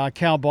 and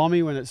cow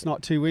bomby when it's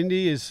not too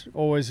windy is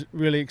always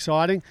really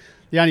exciting.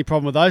 The only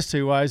problem with those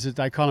two waves is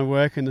they kind of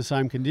work in the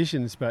same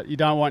conditions, but you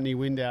don't want any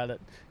wind out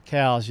at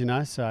cows, you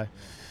know. So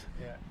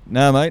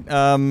no, mate.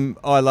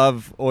 I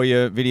love all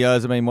your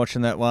videos. I've been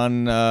watching that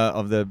one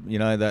of the, you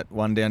know, that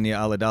one down near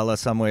Ulladulla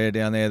somewhere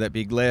down there, that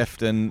big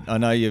left, and I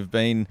know you've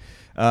been,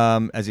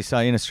 as you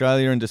say, in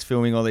Australia and just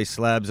filming all these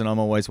slabs, and I'm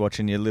always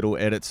watching your little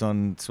edits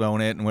on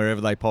Swellnet and wherever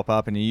they pop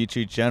up in your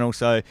YouTube channel.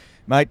 So,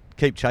 mate,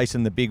 keep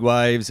chasing the big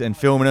waves and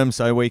filming them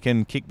so we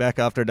can kick back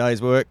after a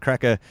day's work,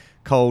 crack a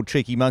cold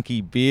Cheeky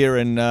Monkey beer,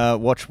 and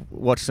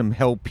watch some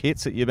hell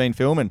pits that you've been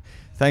filming.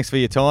 Thanks for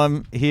your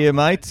time here,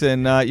 mate,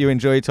 and you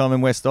enjoy your time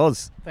in West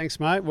Oz. Thanks,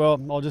 mate.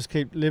 Well, I'll just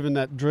keep living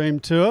that dream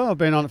tour. I've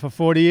been on it for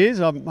 40 years.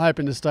 I'm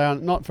hoping to stay on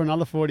it, not for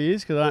another 40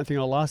 years, because I don't think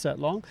I'll last that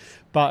long,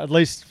 but at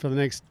least for the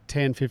next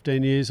 10,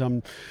 15 years,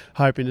 I'm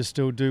hoping to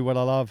still do what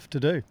I love to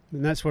do.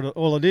 And that's what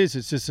all it is.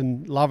 It's just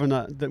loving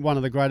one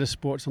of the greatest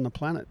sports on the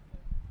planet.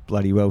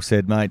 Bloody well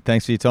said, mate.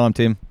 Thanks for your time,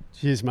 Tim.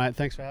 Cheers, mate.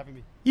 Thanks for having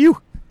me. You.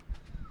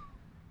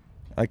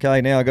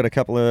 Okay, now I've got a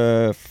couple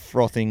of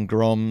frothing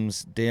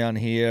Groms down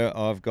here.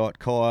 I've got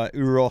Kai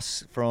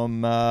Uros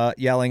from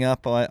Yelling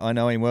Up. I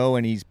know him well,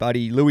 and his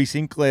buddy Louis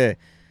Sinclair.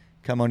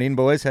 Come on in,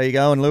 boys. How you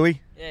going, Louis?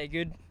 Yeah,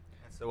 good.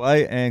 That's the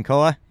way. And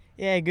Kai?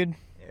 Yeah, good.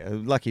 Yeah,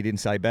 lucky you didn't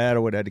say bad. I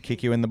would have had to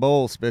kick you in the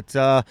balls. But,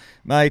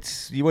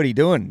 mate, what are you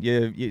doing?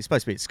 You're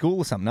supposed to be at school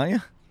or something, aren't you?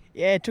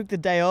 Yeah, took the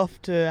day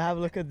off to have a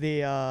look at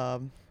the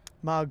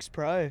Margs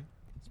Pro.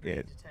 It's pretty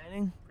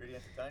entertaining. Pretty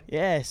entertaining?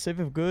 Yeah,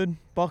 super good.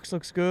 Box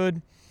looks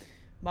good.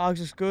 Margs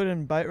looks good,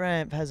 and boat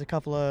ramp has a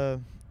couple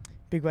of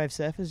big wave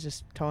surfers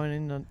just towing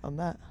in on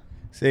that.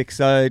 Sick.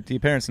 So do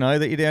your parents know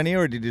that you're down here,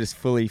 or did you just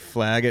fully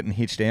flag it and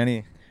hitch down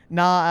here?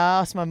 Nah,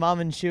 I asked my mum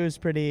and she was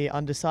pretty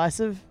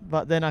undecisive,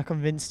 but then I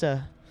convinced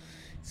her.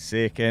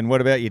 Sick. And what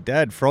about your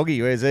dad,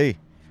 Froggy? Where's he?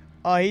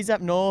 Oh, he's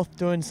up north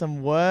doing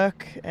some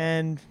work,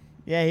 and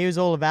yeah, he was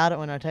all about it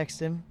when I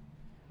texted him.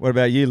 What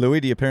about you, Louis?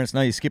 Do your parents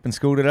know you're skipping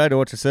school today to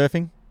watch the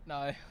surfing?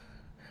 No.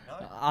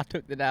 I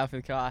took the day off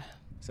with Kai.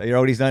 So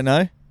your oldies don't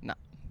know? No.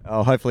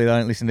 Oh, hopefully they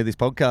don't listen to this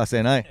podcast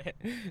then, eh?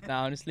 No,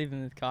 I'm just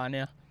living with Kai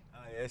now. Oh,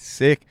 yeah,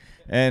 sick.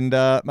 And,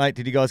 mate,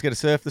 did you guys get a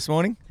surf this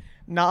morning?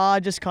 No, I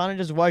just kind of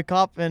just woke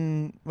up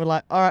and we're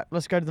like, all right,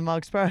 let's go to the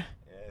Margs Pro. Yeah,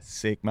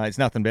 sick, mate. It's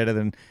nothing better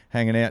than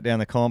hanging out down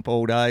the comp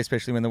all day,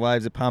 especially when the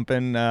waves are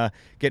pumping,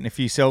 getting a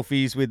few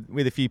selfies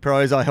with a few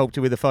pros. I helped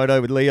you with a photo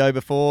with Leo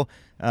before.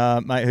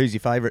 Mate, who's your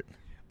favourite?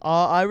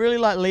 I really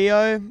like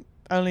Leo,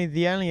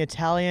 the only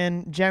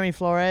Italian. Jeremy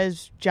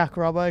Flores, Jack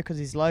Robbo because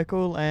he's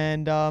local,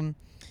 and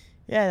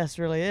yeah, that's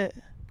really it.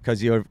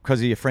 Because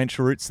of your French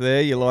roots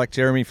there, you like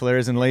Jeremy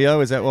Flores and Leo,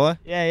 is that why?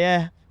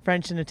 Yeah,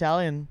 French and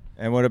Italian.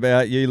 And what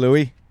about you,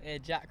 Louis? Yeah,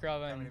 Jack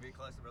Robbo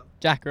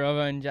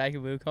and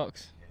Jacob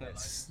Wilcox.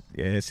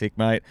 Yeah, sick,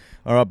 mate.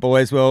 All right,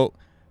 boys. Well,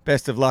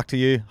 best of luck to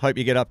you. Hope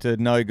you get up to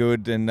no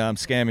good and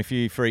scam a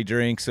few free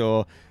drinks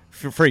or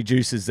free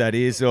juices, that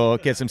is, or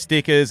get some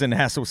stickers and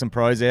hassle some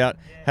pros out.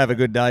 Have a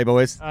good day,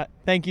 boys. All right,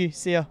 thank you.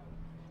 See ya.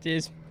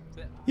 Cheers.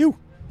 You.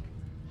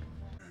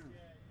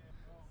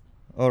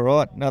 All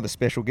right, another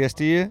special guest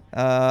here,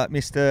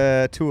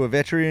 Mr. Tour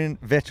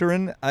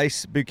veteran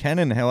Ace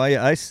Buchanan. How are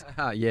you, Ace?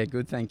 Yeah,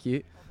 good, thank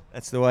you.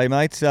 That's the way,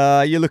 mates.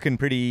 You're looking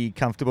pretty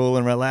comfortable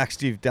and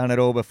relaxed. You've done it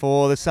all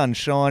before. The sun's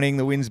shining,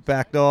 the wind's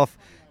backed off.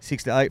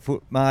 6 to 8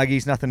 foot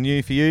margies, nothing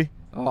new for you?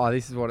 Oh,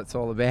 this is what it's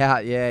all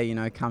about. Yeah, you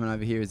know, coming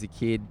over here as a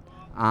kid.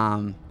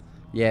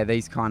 Yeah,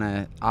 these kind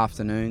of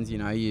afternoons, you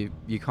know, you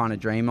kind of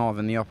dream of,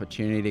 and the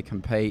opportunity to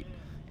compete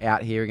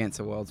out here against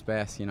the world's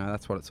best, you know,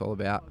 that's what it's all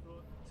about.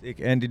 Sick.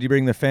 And did you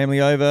bring the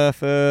family over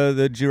for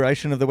the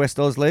duration of the West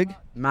Oz leg?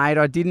 Mate,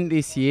 I didn't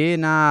this year.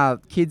 Nah,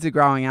 kids are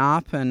growing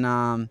up,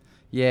 and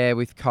yeah,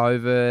 with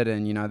COVID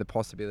and, you know, the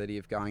possibility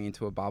of going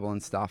into a bubble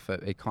and stuff,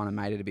 it kind of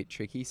made it a bit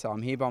tricky. So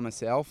I'm here by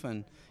myself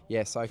and,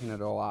 yeah, soaking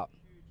it all up.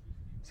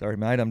 Sorry,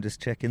 mate, I'm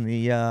just checking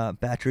the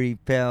battery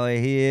power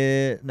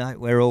here. No,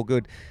 we're all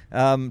good.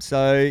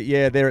 So,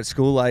 yeah, they're at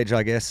school age,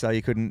 I guess, so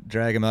you couldn't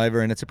drag them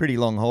over, and it's a pretty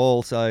long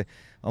haul. So,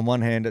 on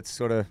one hand, it's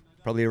sort of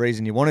probably a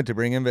reason you wanted to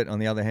bring him, but on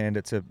the other hand,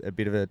 it's a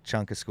bit of a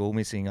chunk of school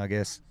missing, I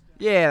guess.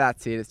 Yeah,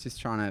 that's it. It's just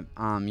trying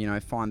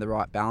to, find the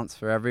right balance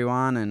for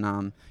everyone.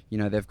 And,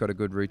 they've got a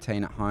good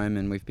routine at home,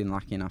 and we've been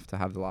lucky enough to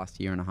have the last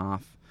year and a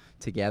half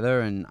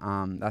together. And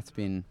that's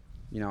been,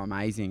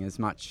 amazing. As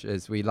much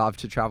as we love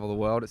to travel the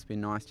world, it's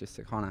been nice just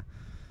to kind of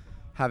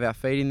have our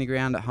feet in the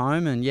ground at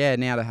home. And,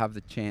 now to have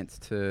the chance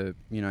to,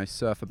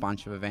 surf a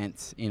bunch of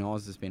events in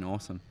Oz has been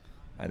awesome.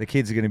 The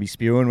kids are going to be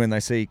spewing when they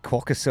see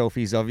quokka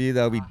selfies of you.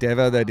 They'll be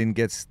devo. They didn't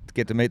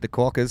get to meet the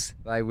quokkas.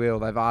 They will.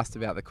 They've asked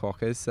about the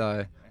quokkas,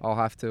 so I'll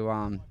have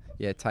to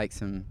take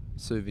some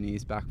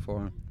souvenirs back for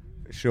them.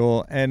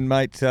 Sure. And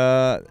mate,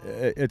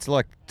 it's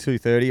like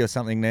 2:30 or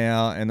something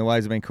now, and the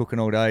waves have been cooking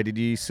all day. Did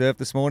you surf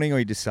this morning, or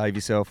you just save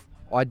yourself?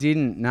 I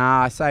didn't.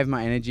 Nah, I saved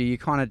my energy. You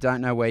kind of don't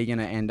know where you're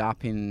going to end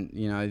up in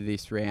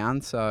this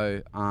round.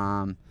 So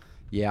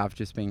I've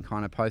just been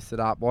kind of posted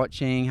up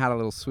watching, had a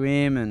little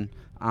swim, and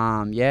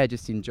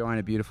just enjoying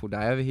a beautiful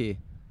day over here.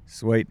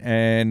 Sweet.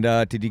 And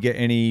did you get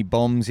any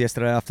bombs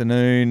yesterday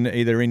afternoon,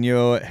 either in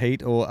your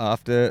heat or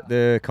after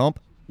the comp?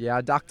 Yeah,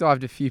 I duck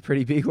dived a few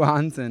pretty big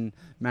ones and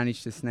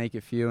managed to sneak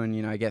a few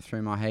and, get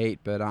through my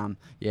heat. But,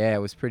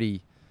 it was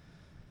pretty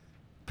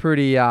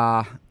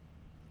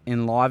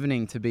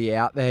enlivening to be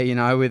out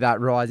there, with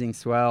that rising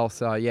swell.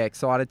 So,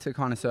 excited to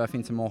kind of surf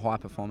into more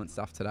high-performance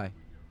stuff today.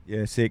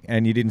 Yeah, sick.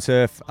 And you didn't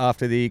surf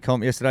after the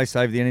comp yesterday,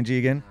 save the energy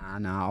again?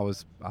 No, I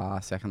was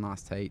second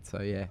last heat,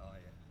 so yeah.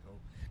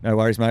 No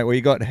worries, mate. Well,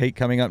 you got heat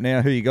coming up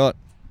now. Who you got?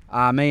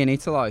 Me and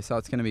Italo, so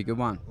it's going to be a good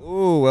one.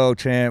 Oh, well,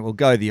 champ. We'll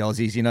go the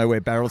Aussies. You know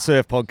where Barrel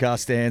Surf Podcast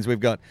stands. We've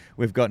got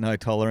no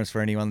tolerance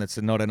for anyone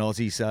that's not an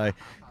Aussie. So,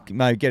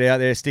 mate, get out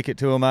there, stick it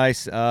to them,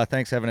 Ace.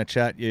 Thanks for having a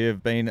chat.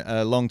 You've been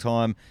a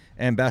long-time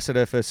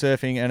ambassador for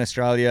surfing in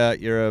Australia.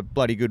 You're a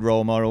bloody good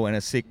role model and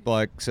a sick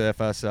bloke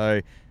surfer.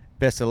 So,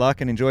 best of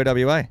luck and enjoy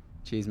WA.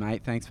 Cheers,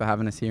 mate. Thanks for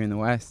having us here in the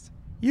West.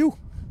 You.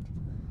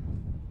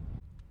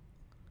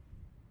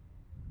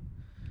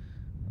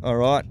 All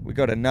right, we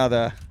got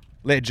another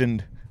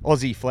legend,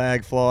 Aussie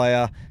flag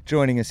flyer,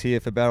 joining us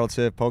here for Barrel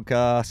Surf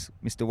Podcast,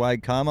 Mr.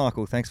 Wade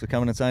Carmichael. Thanks for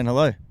coming and saying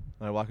hello.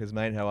 No worries,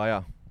 mate. How are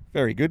you?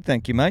 Very good,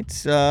 thank you, mate.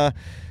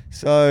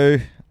 So,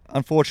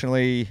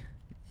 unfortunately,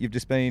 you've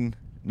just been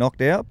knocked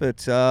out,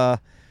 but,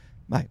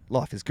 mate,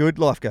 life is good.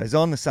 Life goes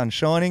on. The sun's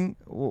shining.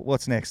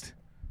 What's next?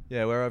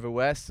 Yeah, we're over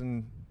west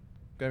and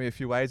going to be a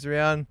few waves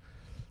around.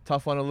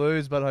 Tough one to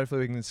lose, but hopefully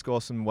we can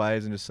score some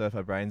waves and just surf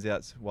our brains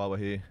out while we're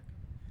here.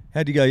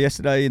 How'd you go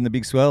yesterday in the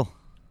big swell?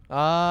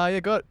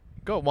 Got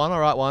one all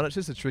right one. It's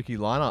just a tricky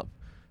lineup.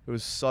 It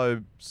was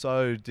so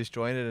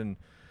disjointed and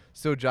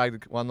still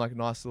dragged one like a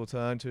nice little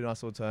turn, two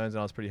nice little turns, and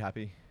I was pretty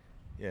happy.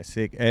 Yeah,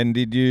 sick. And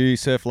did you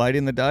surf late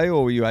in the day,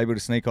 or were you able to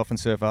sneak off and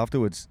surf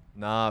afterwards?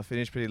 Nah, I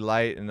finished pretty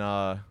late and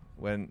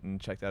went and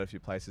checked out a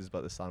few places,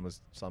 but the sun was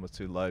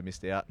too low,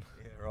 missed out.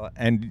 Yeah, right.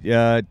 And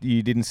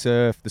you didn't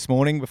surf this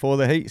morning before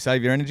the heat?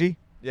 Save your energy?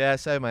 Yeah,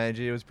 save my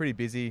energy. It was pretty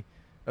busy.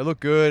 It looked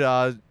good.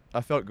 I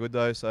felt good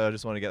though, so I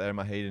just wanted to get there in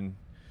my heat and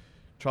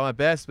try my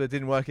best, but it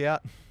didn't work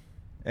out.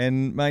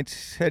 And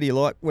mate, how do you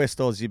like West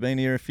Oz? You've been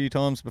here a few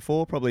times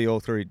before, probably all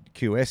through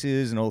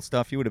QSs and all the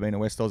stuff. You would have been to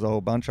West Oz a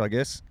whole bunch, I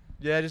guess.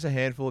 Yeah, just a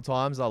handful of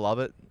times. I love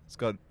it. It's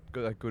got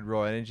a good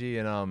raw energy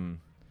and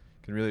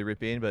can really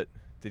rip in, but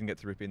didn't get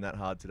to rip in that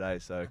hard today,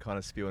 so kind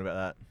of spewing about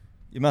that.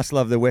 You must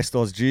love the West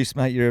Oz juice,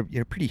 mate. You're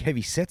a pretty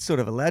heavy set sort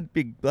of a lad,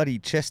 big bloody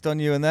chest on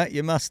you and that.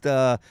 You must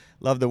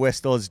love the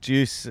West Oz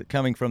juice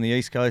coming from the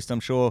East Coast. I'm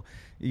sure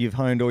you've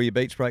honed all your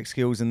beach break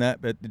skills and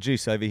that, but the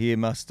juice over here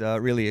must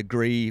really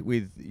agree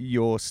with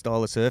your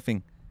style of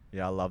surfing.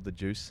 Yeah, I love the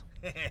juice.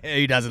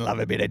 Who doesn't love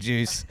a bit of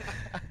juice?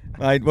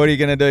 Mate, what are you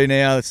going to do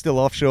now? It's still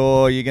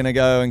offshore. You're going to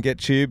go and get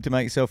tubed to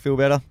make yourself feel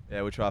better?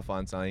 Yeah, we'll try to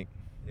find something.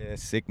 Yeah,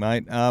 sick,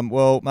 mate.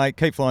 Well, mate,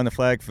 keep flying the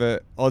flag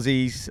for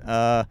Aussies.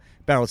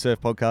 Barrel Surf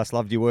Podcast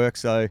loved your work,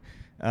 so,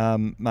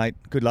 mate,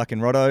 good luck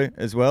in Roto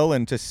as well,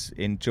 and just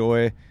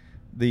enjoy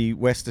the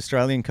West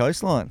Australian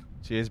coastline.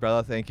 Cheers,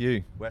 brother. Thank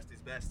you. West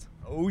is best.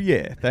 Oh,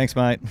 yeah. Thanks,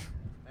 mate.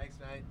 Thanks,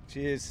 mate.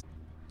 Cheers.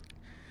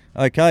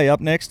 Okay, up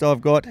next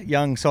I've got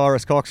young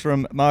Cyrus Cox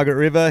from Margaret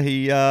River.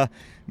 He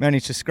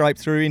managed to scrape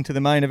through into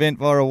the main event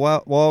via a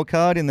wild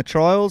card in the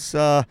trials.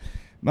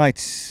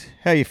 Mate,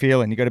 how you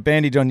feeling? You got a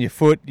bandage on your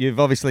foot. You've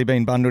obviously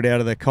been bundled out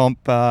of the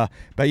comp, but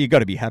you've got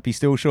to be happy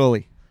still,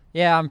 surely.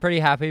 Yeah, I'm pretty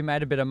happy.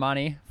 Made a bit of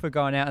money for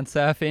going out and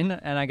surfing,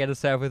 and I get to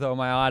surf with all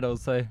my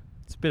idols, so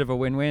it's a bit of a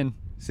win-win.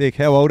 Sick.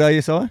 How old are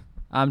you, Si?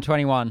 I'm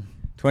 21.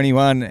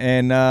 21.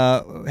 And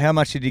how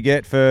much did you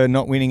get for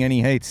not winning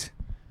any heats?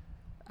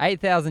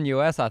 8,000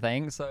 US, I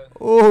think. So.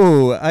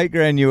 Oh,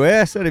 $8,000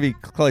 US. That'd be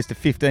close to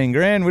 15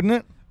 grand, wouldn't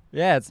it?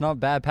 Yeah, it's not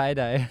bad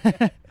payday.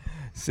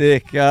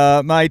 Sick,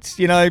 mates.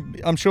 You know,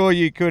 I'm sure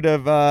you could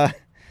have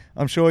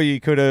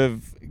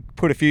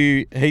put a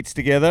few heats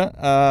together.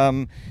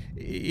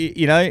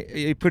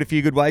 You put a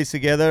few good waves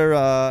together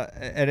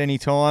at any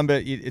time,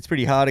 but it's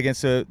pretty hard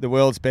against the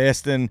world's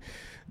best. And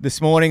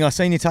this morning I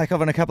seen you take off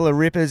on a couple of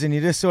rippers, and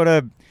you just sort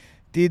of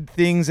did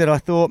things that I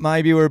thought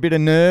maybe were a bit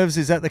of nerves.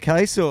 Is that the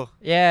case, or?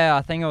 Yeah,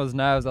 I think it was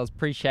nerves. I was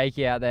pretty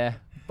shaky out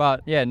there.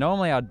 But yeah,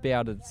 normally I'd be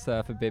able to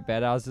surf a bit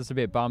better. I was just a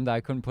bit bummed that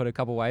I couldn't put a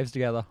couple waves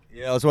together.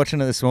 Yeah, I was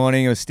watching it this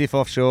morning. It was stiff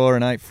offshore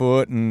and 8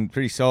 foot and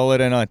pretty solid.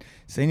 And I'd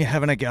seen you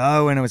having a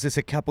go, and it was just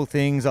a couple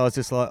things. I was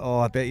just like, oh,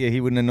 I bet you he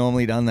wouldn't have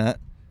normally done that.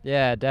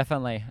 Yeah,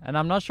 definitely. And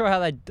I'm not sure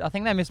how I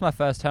think they missed my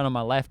first turn on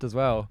my left as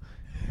well.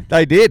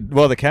 They did.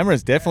 Well, the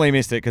cameras definitely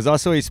missed it because I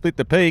saw you split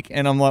the peak,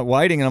 and I'm like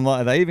waiting, and I'm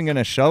like, are they even going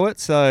to show it?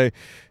 So,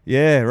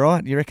 yeah,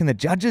 right. You reckon the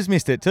judges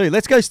missed it too?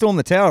 Let's go storm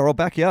the tower. I'll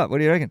back you up. What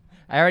do you reckon?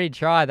 I already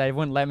tried. They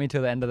wouldn't let me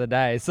till the end of the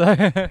day. So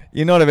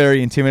You're not a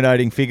very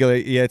intimidating figure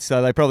yet,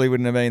 so they probably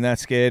wouldn't have been that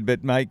scared.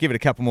 But, mate, give it a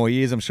couple more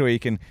years. I'm sure you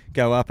can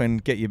go up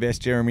and get your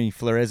best Jeremy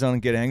Flores on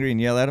and get angry and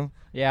yell at him.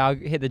 yeah, I'll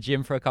hit the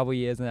gym for a couple of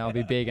years and then I'll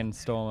be big and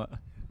storm it.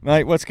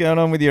 Mate, what's going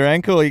on with your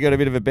ankle? You got a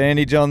bit of a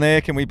bandage on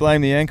there. Can we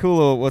blame the ankle,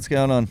 or what's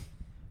going on?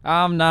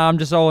 No, I'm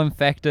just all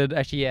infected.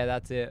 Actually, yeah,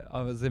 that's it.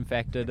 I was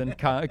infected and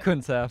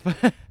couldn't surf.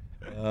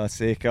 Oh,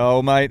 sick.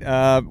 Oh, mate,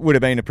 would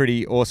have been a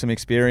pretty awesome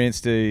experience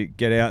to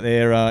get out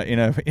there in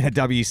a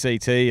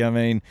WCT. I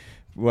mean,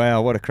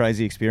 wow, what a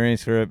crazy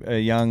experience for a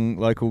young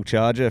local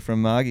charger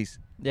from Margies.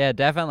 Yeah,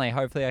 definitely.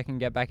 Hopefully I can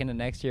get back into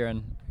next year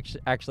and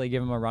actually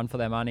give them a run for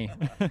their money.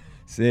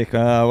 Sick.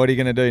 What are you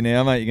going to do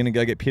now, mate? You're going to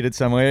go get pitted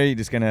somewhere? Or are you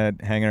just going to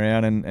hang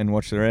around and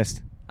watch the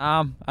rest?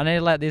 I need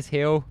to let this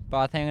heal, but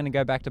I think I'm going to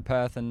go back to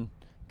Perth and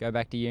go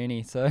back to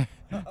uni. So,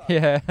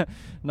 yeah,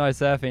 no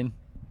surfing.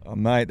 Oh,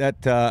 mate,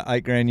 that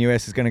 $8,000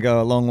 US is going to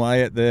go a long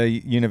way at the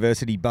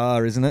university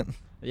bar, isn't it?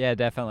 Yeah,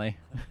 definitely.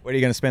 What are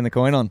you going to spend the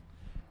coin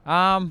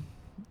on?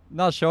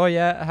 Not sure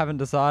yet. I haven't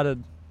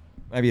decided.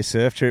 Maybe a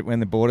surf trip when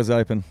the borders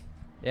open.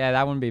 Yeah,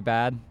 that wouldn't be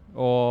bad.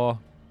 Or,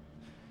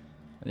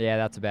 yeah,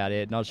 that's about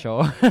it. Not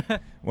sure.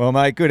 Well,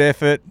 mate, good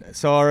effort.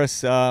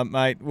 Cyrus,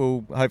 mate,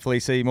 we'll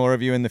hopefully see more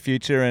of you in the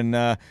future, and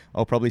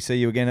I'll probably see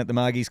you again at the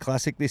Margies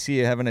Classic this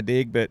year having a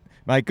dig. But,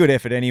 mate, good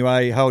effort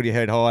anyway. Hold your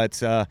head high.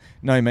 It's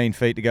no mean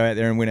feat to go out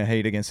there and win a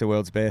heat against the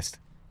world's best.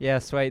 Yeah,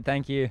 sweet.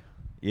 Thank you.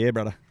 Yeah,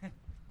 brother.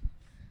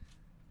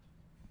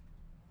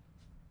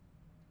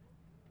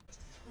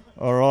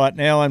 All right,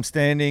 now I'm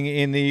standing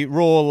in the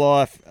Raw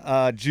Life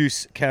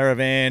Juice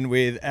Caravan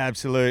with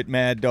absolute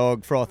mad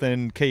dog,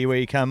 frothing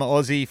Kiwi come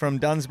Aussie from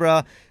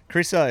Dunsborough.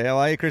 Chriso, how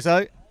are you,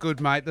 Chriso? Good,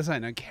 mate. This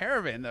ain't no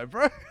caravan, though,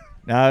 bro.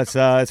 No,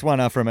 it's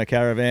one up from a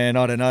caravan.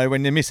 I don't know.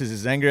 When the missus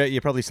is angry at you,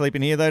 you're probably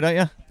sleeping here, though, don't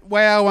you?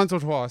 Wow, once or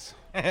twice.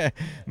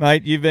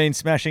 Mate, you've been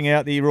smashing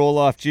out the Raw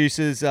Life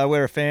juices.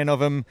 We're a fan of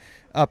them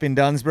up in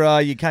Dunsborough.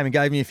 You came and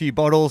gave me a few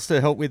bottles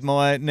to help with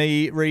my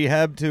knee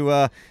rehab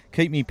to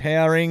keep me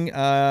powering.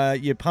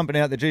 You're pumping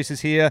out the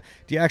juices here.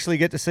 Do you actually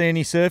get to see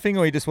any surfing, or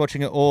are you just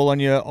watching it all on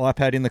your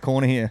iPad in the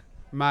corner here?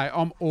 Mate,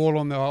 I'm all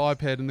on the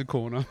iPad in the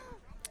corner.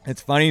 It's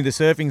funny, the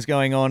surfing's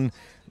going on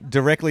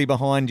directly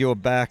behind your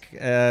back,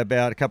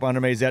 about a couple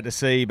hundred metres out to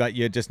sea, but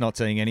you're just not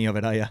seeing any of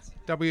it, are you?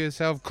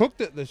 WSL cooked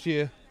it this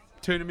year,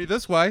 turning me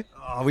this way.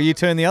 Oh, well, you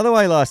turned the other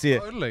way last year.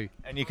 Totally.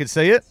 And you could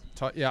see it?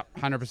 Yeah,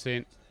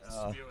 100%.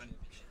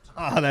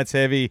 Oh, that's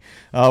heavy.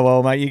 Oh,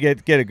 well, mate, you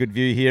get a good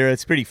view here.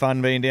 It's pretty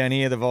fun being down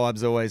here. The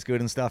vibe's always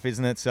good and stuff,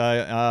 isn't it?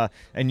 So,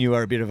 and you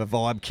are a bit of a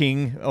vibe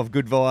king of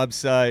good vibes,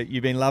 so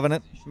you've been loving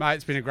it? Mate,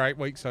 it's been a great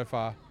week so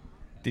far.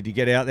 Did you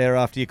get out there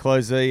after you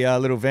closed the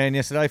little van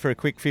yesterday for a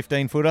quick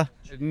 15-footer?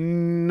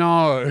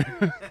 No.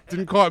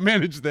 Didn't quite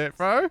manage that,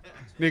 bro.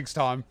 Next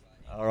time.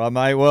 All right,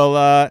 mate.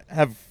 Well,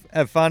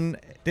 have fun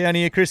down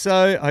here,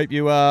 Chriso. I hope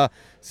you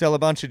sell a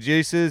bunch of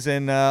juices,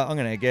 and I'm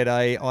going to get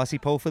a icy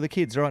pole for the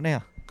kids right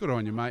now. Good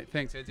on you, mate.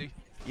 Thanks, Adzy.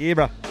 Yeah,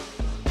 bro.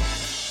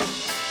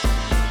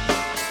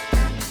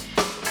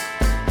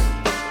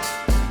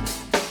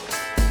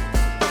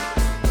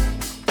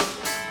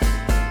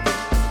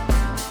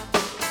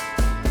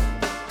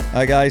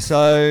 Okay,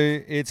 so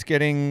it's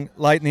getting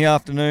late in the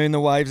afternoon. The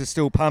waves are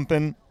still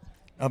pumping.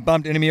 I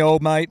bumped into my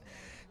old mate,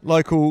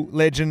 local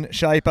legend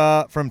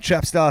Shaper from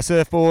Chapstar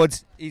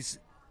Surfboards. He's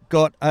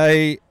got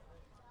a...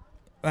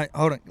 Wait,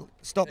 hold on.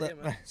 Stop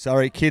that.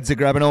 Sorry, kids are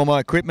grabbing all my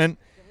equipment.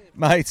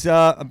 Mates,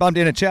 I bumped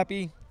into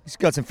Chappy. He's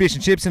got some fish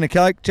and chips and a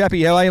Coke.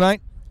 Chappy, how are you, mate?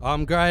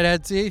 I'm great,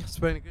 Adzy. It's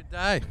been a good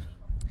day.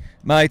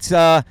 Mates,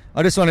 I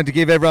just wanted to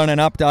give everyone an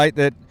update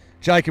that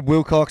Jacob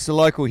Wilcox, the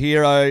local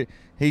hero,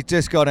 he's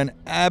just got an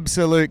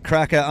absolute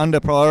cracker under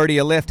priority,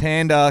 a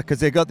left-hander, because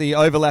they've got the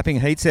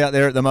overlapping heats out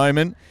there at the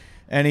moment,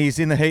 and he's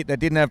in the heat that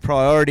didn't have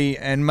priority,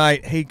 and,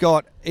 mate, he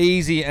got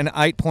easy an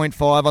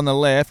 8.5 on the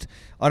left.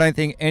 I don't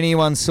think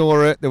anyone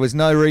saw it. There was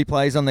no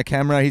replays on the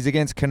camera. He's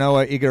against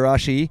Kanoa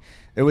Igarashi.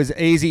 It was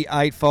easy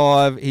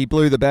 8.5. He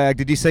blew the bag.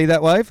 Did you see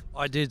that wave?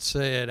 I did see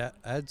it,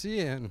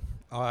 Adzy, and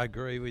I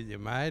agree with you,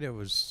 mate. It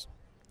was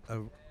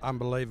an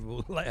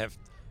unbelievable left.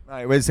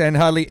 It was, and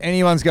hardly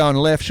anyone's going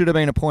left. Should have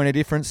been a point of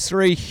difference.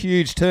 3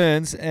 huge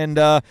turns, and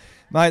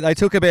mate, they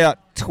took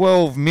about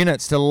 12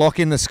 minutes to lock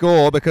in the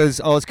score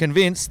because I was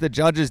convinced the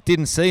judges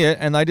didn't see it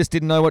and they just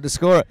didn't know what to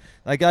score it.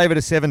 They gave it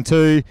a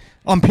 7-2.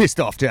 I'm pissed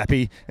off,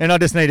 Chappy, and I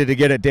just needed to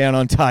get it down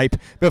on tape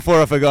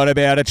before I forgot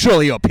about it.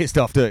 Surely you're pissed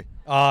off too.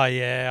 Oh,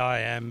 yeah, I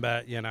am,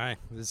 but, you know,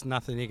 there's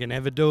nothing you can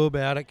ever do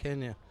about it,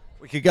 can you?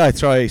 We could go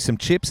throw some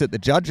chips at the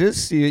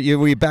judges.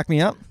 Will you back me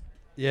up?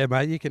 Yeah,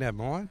 mate, you can have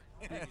mine.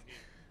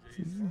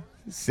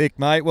 Sick,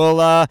 mate.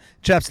 Well,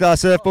 Chapstar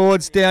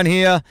Surfboards down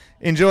here,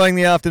 enjoying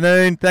the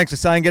afternoon. Thanks for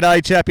saying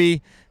g'day,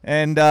 Chappy,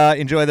 and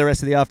enjoy the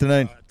rest of the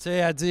afternoon. See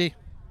you, Adzy.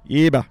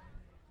 Yeah.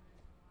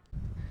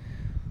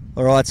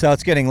 All right, so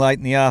it's getting late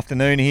in the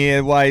afternoon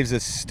here. Waves are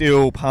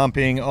still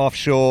pumping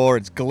offshore.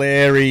 It's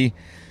glary.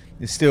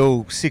 There's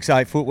still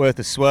 6-8 foot worth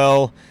of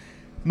swell.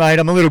 Mate,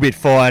 I'm a little bit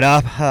fired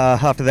up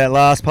after that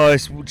last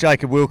post.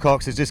 Jacob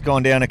Wilcox has just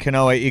gone down to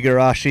Kanoa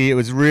Igarashi. It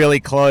was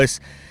really close,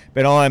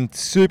 but I'm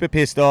super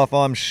pissed off.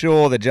 I'm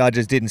sure the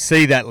judges didn't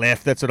see that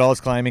left. That's what I was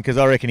claiming, because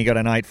I reckon he got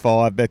an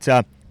 8.5.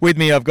 But with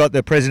me, I've got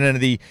the president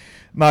of the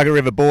Margaret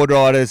River Board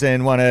Riders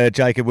and one of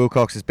Jacob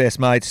Wilcox's best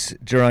mates,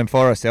 Jerome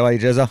Forrest. How are you,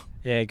 Jezza?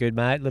 Yeah, good,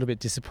 mate. A little bit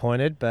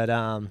disappointed, but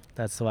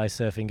that's the way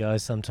surfing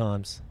goes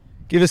sometimes.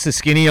 Give us a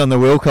skinny on the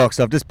Wilcox.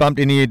 I've just bumped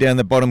into you down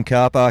the bottom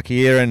car park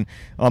here, and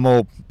I'm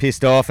all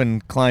pissed off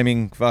and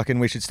claiming fucking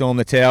we should storm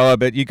the tower,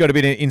 but you've got a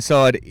bit of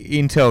inside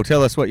intel.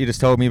 Tell us what you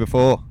just told me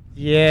before.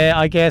 Yeah,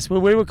 I guess we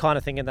were kind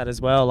of thinking that as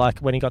well. Like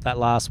when he got that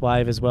last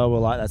wave as well, we're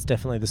like, that's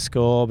definitely the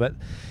score.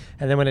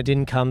 And then when it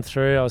didn't come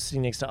through, I was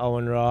sitting next to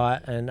Owen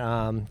Wright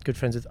and good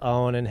friends with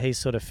Owen, and he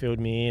sort of filled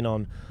me in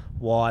on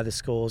why the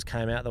scores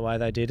came out the way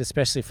they did,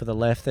 especially for the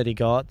left that he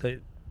got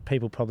that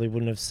people probably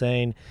wouldn't have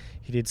seen.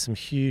 He did some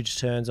huge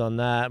turns on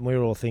that, and we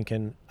were all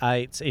thinking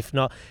 8s. If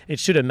not, it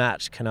should have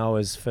matched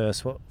Kanoa's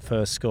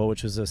first score,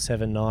 which was a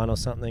 7.9 or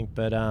something.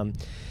 But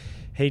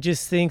he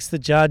just thinks the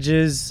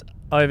judges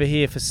over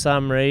here, for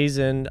some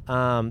reason,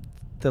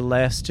 the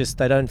lefts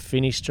they don't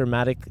finish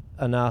dramatic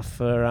enough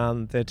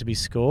for there to be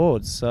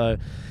scored. So,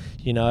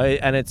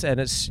 and it's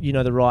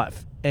the right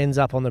ends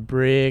up on the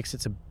bricks.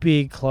 It's a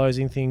big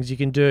closing things. You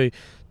can do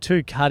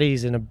 2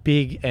 cutties in a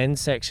big end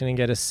section and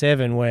get a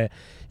 7, where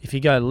if you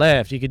go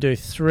left, you could do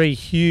 3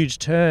 huge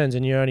turns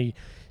and you're only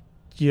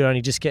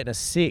just getting a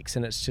 6,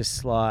 and it's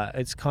just like,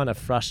 it's kind of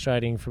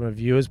frustrating from a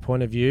viewer's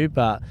point of view,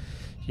 but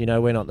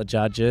we're not the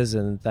judges,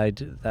 and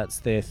that's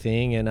their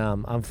thing, and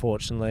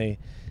unfortunately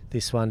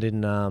this one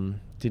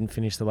didn't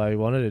finish the way we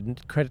wanted it.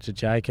 And credit to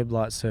Jacob,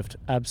 surfed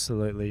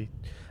absolutely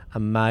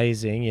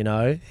amazing.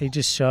 He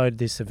just showed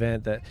this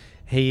event that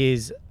he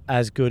is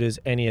as good as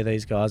any of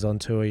these guys on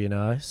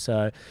tour,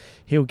 so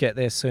he'll get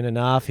there soon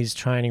enough. He's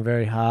training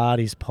very hard,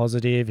 he's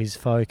positive, he's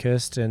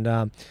focused,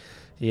 and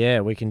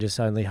we can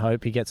just only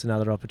hope he gets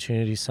another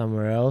opportunity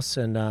somewhere else,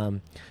 and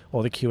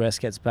or the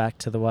QS gets back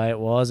to the way it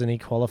was and he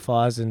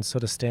qualifies and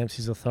sort of stamps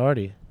his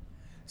authority.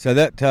 So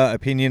that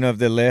opinion of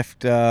the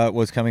left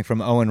was coming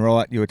from Owen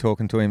Wright. You were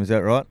talking to him, is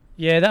that right?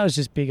 Yeah, that was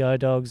just Big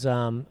O-Dog's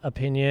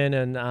opinion,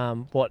 and I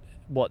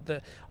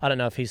don't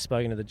know if he's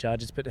spoken to the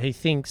judges, but he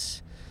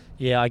thinks,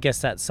 I guess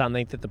that's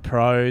something that the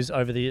pros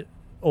over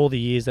all the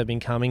years they've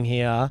been coming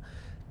here,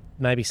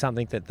 maybe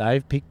something that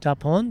they've picked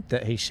up on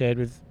that he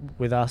shared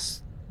with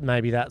us.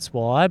 Maybe that's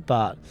why.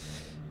 But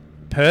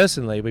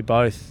personally, we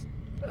both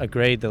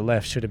agreed the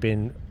left should have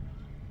been,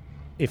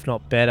 if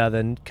not better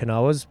than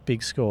Kanoa's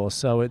big score.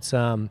 So it's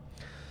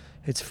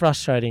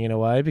frustrating in a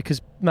way because,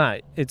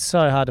 mate, it's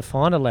so hard to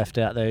find a left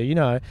out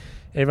there.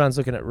 Everyone's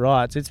looking at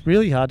rights. It's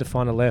really hard to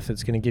find a left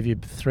that's going to give you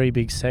 3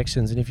 big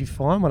sections, and if you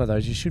find one of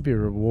those, you should be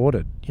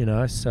rewarded.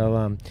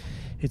 So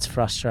it's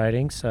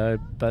frustrating. So,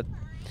 but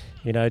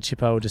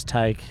Chippo will just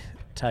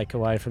take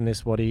away from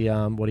this what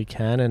he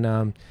can,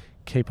 and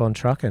keep on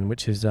trucking,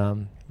 which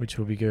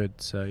will be good.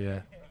 So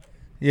yeah.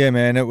 Yeah,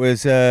 man, it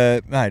was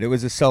mate. It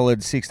was a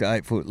solid 6 to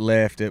 8 foot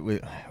left. It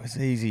was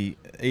easy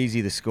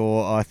the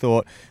score. I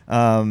thought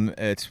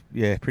it's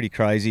pretty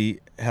crazy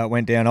how it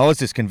went down. I was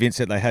just convinced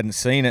that they hadn't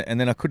seen it, and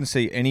then I couldn't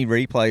see any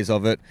replays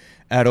of it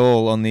at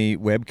all on the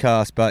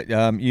webcast. But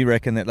you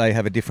reckon that they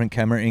have a different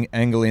camera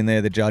angle in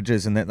there, the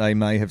judges, and that they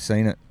may have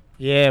seen it?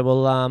 Yeah,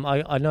 well,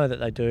 I know that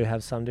they do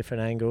have some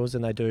different angles,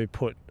 and they do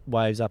put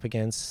waves up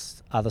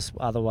against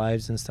other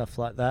waves and stuff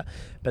like that.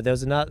 But there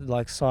was another,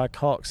 like Cy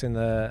Cox in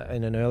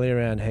an earlier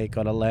round, he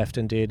got a left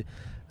and did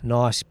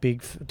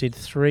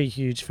 3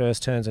 huge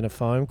first turns and a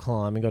foam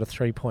climb and got a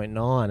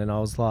 3.9, and I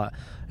was like,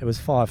 it was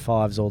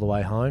 5.5s all the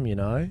way home.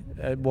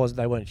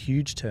 They weren't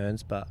huge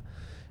turns, but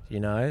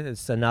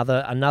it's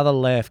another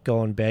left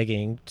gone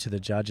begging to the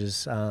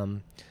judges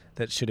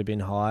that should have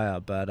been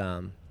higher, but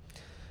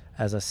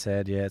as I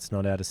said, it's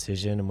not our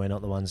decision, and we're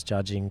not the ones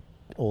judging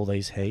all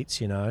these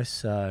heats,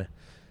 so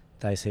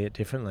they see it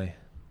differently.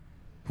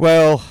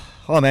 Well,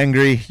 I'm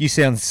angry. You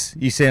sound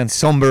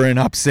sombre and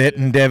upset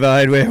and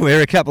devoed.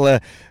 We're a couple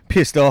of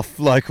pissed off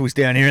locals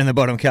down here in the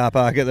bottom car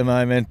park at the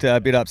moment. A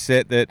bit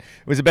upset that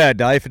it was a bad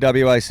day for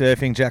WA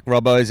surfing. Jack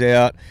Robbo's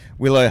out.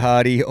 Willow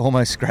Hardy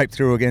almost scraped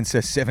through against a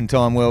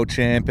 7-time world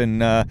champ,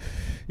 and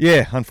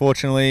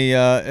unfortunately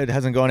it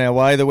hasn't gone our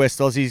way, the West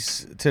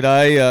Aussies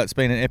today. It's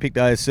been an epic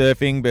day of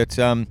surfing, but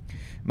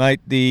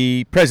mate,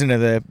 the president of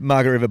the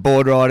Margaret River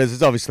Board Riders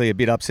is obviously a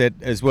bit upset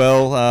as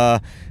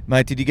well.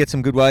 Mate, did you get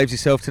some good waves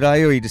yourself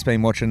today, or you just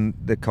been watching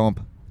the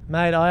comp?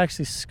 Mate, I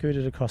actually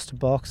scooted across the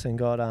box and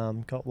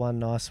got one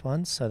nice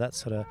one, so that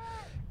sort of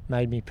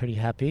made me pretty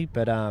happy.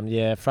 But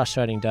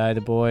frustrating day.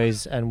 The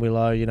boys and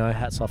Willow,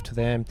 hats off to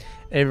them.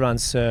 Everyone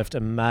surfed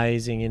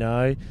amazing,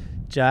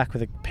 Jack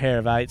with a pair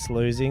of 8s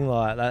losing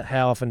like that.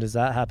 How often does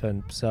that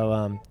happen?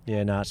 So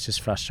it's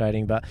just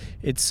frustrating. But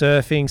it's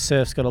surfing.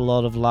 Surf's got a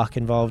lot of luck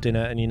involved in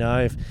it, and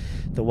if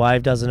the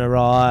wave doesn't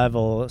arrive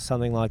or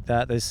something like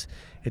that,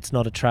 it's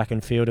not a track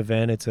and field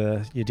event.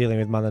 You're dealing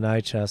with Mother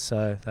Nature,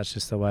 so that's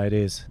just the way it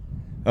is.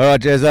 All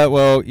right, Jezza.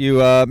 Well, you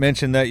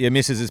mentioned that your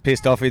missus is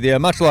pissed off with you,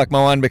 much like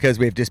mine, because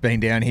we've just been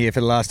down here for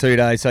the last 2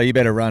 days, so you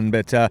better run.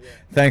 But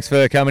thanks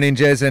for coming in,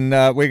 Jez, and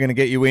we're going to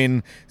get you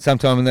in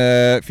sometime in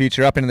the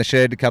future, up in the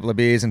shed, a couple of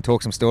beers and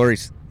talk some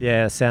stories.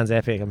 Yeah, sounds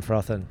epic. I'm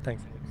frothing.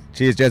 Thanks.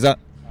 Cheers, Jezza.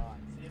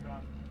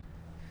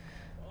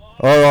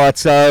 All right,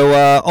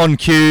 so on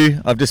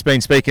cue, I've just been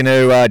speaking to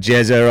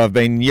Jezza. I've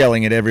been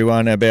yelling at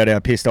everyone about how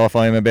pissed off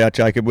I am about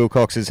Jacob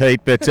Wilcox's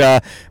heat. But,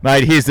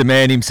 mate, here's the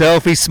man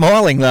himself. He's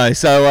smiling, though,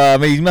 so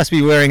he must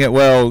be wearing it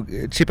well.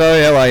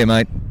 Chippo, how are you,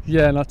 mate?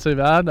 Yeah, not too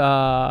bad.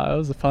 It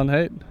was a fun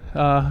heat.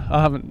 I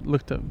haven't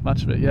looked at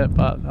much of it yet,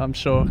 but I'm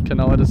sure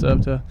Kanoa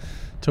deserved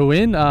to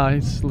win.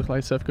 He's looked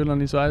like he surfed good on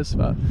his waves.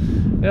 But,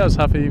 yeah, I was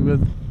happy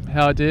with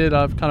how I did.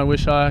 I kind of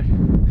wish I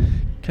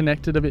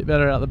connected a bit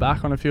better out the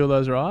back on a few of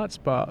those rights,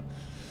 but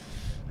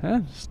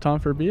yeah, it's time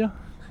for a beer.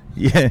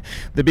 Yeah,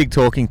 the big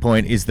talking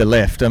point is the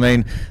left. I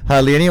mean,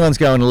 hardly anyone's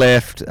going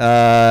left.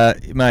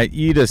 Mate,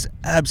 you just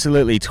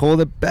absolutely tore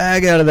the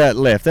bag out of that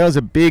left. That was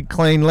a big,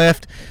 clean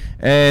left,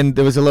 and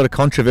there was a lot of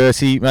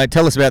controversy. Mate,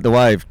 tell us about the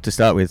wave to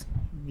start with.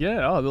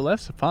 Yeah, the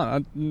left's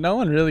fun. No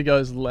one really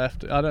goes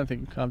left. I don't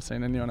think I've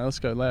seen anyone else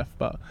go left,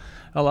 but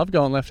I love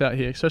going left out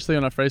here, especially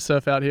when I free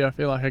surf out here. I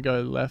feel like I go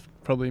left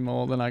probably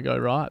more than I go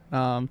right.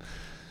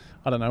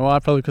 I don't know why,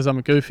 probably because I'm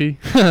a goofy.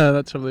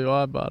 That's probably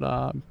why,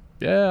 but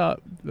yeah,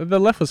 the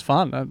left was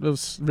fun. It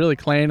was really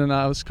clean, and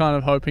I was kind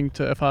of hoping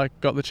to, if I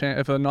got the chance,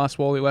 if a nice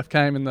wally left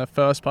came in the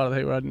first part of the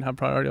heat where I didn't have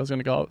priority, I was going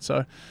to go it.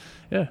 So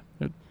yeah,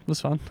 it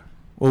was fun.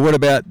 Well, what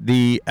about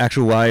the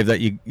actual wave that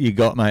you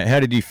got, mate? How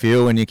did you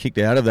feel when you kicked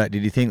out of that?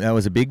 Did you think that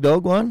was a big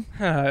dog one?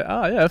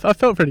 Yeah, I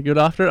felt pretty good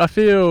after it. I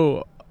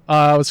feel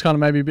I was kind of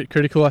maybe a bit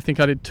critical. I think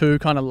I did 2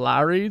 kind of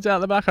Larrys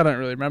out the back. I don't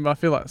really remember. I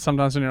feel like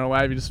sometimes when you're on a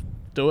wave, you just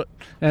do it.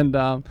 And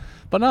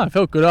but no, I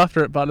felt good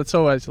after it. But it's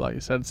always, like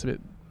you said, it's a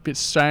bit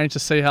strange to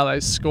see how they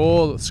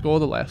score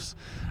the lefts.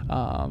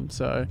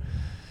 So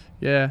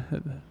yeah,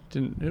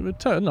 it was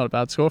not a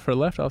bad score for a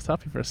left. I was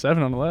happy for a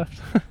 7 on the left.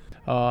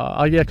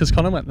 Yeah, because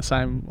Connor went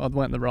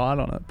the right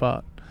on it,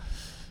 but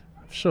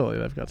surely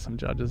they've got some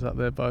judges up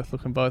there both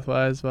looking both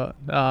ways. But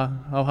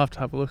I'll have to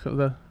have a look at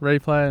the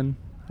replay and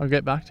I'll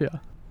get back to you.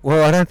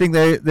 Well, I don't think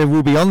they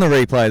will be on the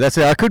replay. That's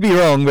it. I could be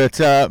wrong, but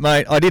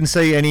mate, I didn't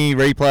see any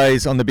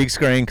replays on the big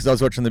screen because I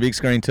was watching the big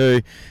screen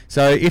too.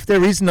 So if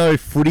there is no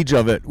footage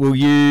of it, will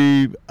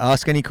you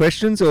ask any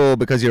questions, or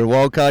because you're a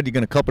wild card, you're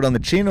going to cop it on the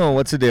chin, or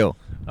what's the deal?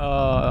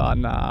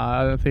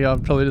 Nah, I think I'll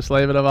probably just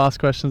leave it. I've asked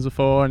questions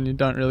before and you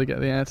don't really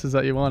get the answers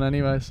that you want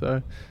anyway,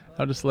 so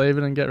I'll just leave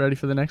it and get ready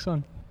for the next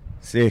one.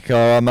 Sick.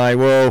 All right, mate.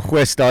 Well,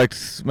 we're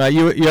stoked. Mate,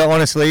 you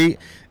honestly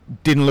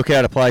didn't look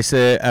out of place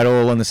there at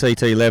all on the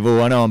CT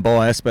level. I know I'm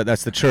biased, but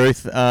that's the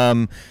truth.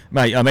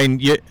 Mate, I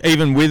mean,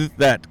 even with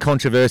that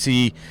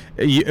controversy,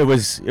 it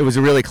was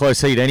a really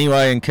close heat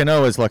anyway, and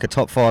Kanoa's like a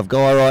top 5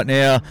 guy right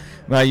now.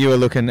 Mate, you were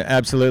looking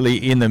absolutely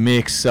in the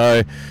mix,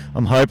 so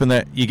I'm hoping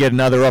that you get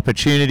another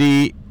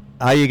opportunity.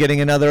 Are you getting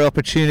another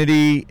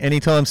opportunity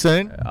anytime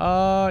soon?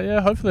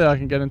 Yeah, hopefully I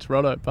can get into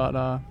Roto,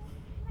 but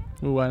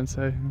we'll wait and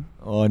see.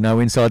 Oh, no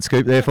inside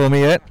scoop there for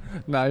me yet?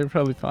 No, you'll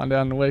probably find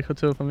out in a week or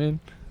 2 if I'm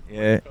in.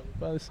 Yeah.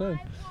 Probably soon.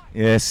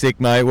 Yeah, sick,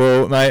 mate.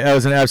 Well, mate, that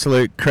was an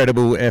absolute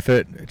credible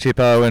effort,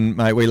 Chippo, and,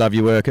 mate, we love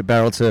your work at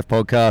Barrel Surf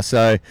Podcast,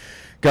 so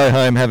go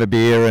home, have a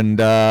beer, and,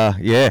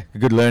 yeah, a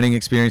good learning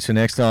experience for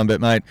next time. But,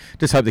 mate,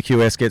 just hope the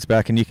QS gets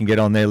back and you can get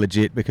on there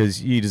legit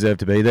because you deserve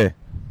to be there.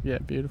 Yeah,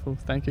 beautiful.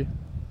 Thank you.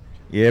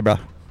 Yeah, bro.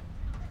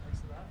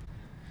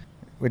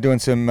 We're doing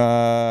some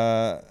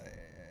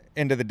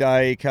end of the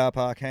day car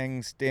park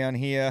hangs down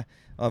here.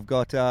 I've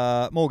got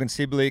Morgan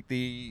Siblick,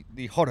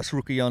 the hottest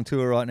rookie on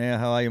tour right now.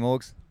 How are you,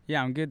 Morgs?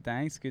 Yeah, I'm good,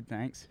 thanks. Good,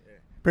 thanks.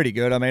 Pretty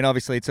good. I mean,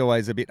 obviously it's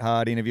always a bit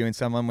hard interviewing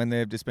someone when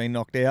they've just been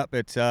knocked out,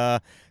 but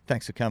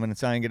thanks for coming and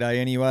saying good day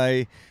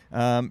anyway.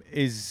 I'm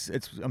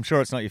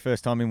sure it's not your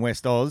first time in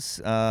West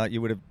Oz.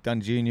 You would have done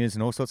juniors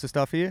and all sorts of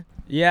stuff here?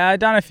 Yeah, I've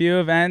done a few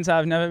events.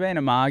 I've never been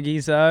to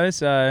Margs though,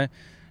 so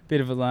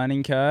bit of a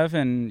learning curve,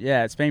 and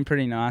yeah, it's been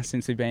pretty nice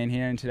since we've been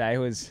here, and today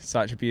was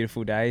such a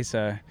beautiful day,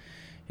 so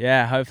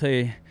yeah,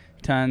 hopefully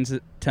turns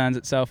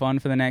itself on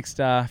for the next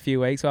few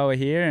weeks while we're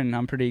here, and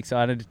I'm pretty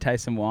excited to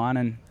taste some wine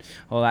and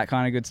all that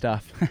kind of good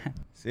stuff.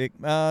 Sick.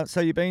 So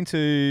you've been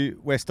to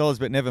West Oz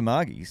but never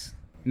Margs?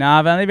 No,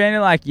 I've only been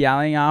to like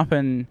Yelling Up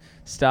and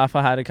stuff.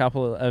 I had a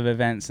couple of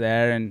events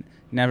there and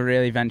never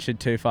really ventured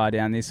too far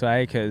down this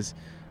way because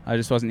I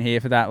just wasn't here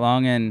for that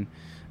long, and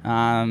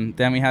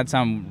then we had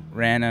some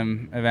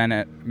random event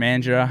at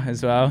Mandurah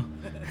as well.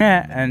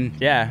 And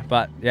yeah,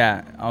 but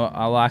yeah,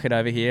 I like it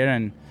over here,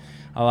 and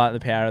I like the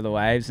power of the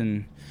waves,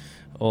 and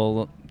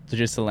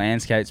just the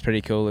landscape's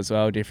pretty cool as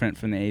well, different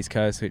from the East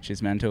Coast, which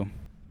is mental.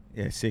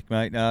 Yeah, sick,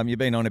 mate. You've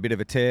been on a bit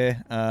of a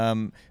tear.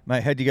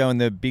 Mate, how'd you go in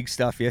the big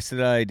stuff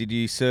yesterday? Did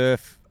you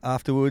surf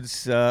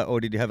afterwards, or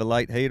did you have a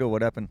late heat, or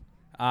what happened?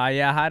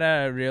 Yeah, I had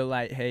a real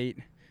late heat,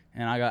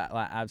 and I got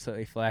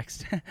absolutely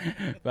flexed,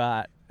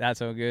 but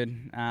that's all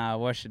good.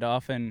 Washed it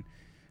off and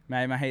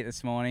made my heat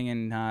this morning,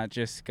 and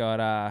just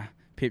got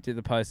pipped at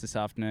the post this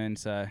afternoon.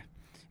 So,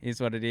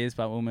 is what it is.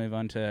 But we'll move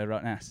on to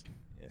Rottnest.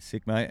 Yeah,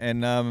 sick, mate.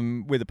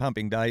 And with a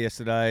pumping day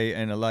yesterday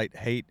and a late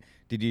heat,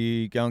 did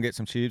you go and get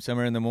some tubes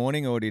somewhere in the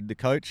morning, or did the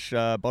coach,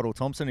 Bottle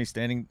Thompson, who's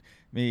standing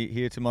me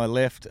here to my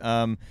left,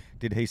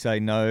 did he say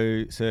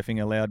no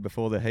surfing allowed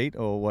before the heat,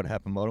 or what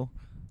happened, Bottle?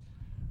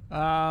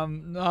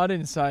 No, I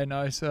didn't say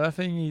no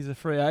surfing. He's a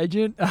free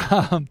agent.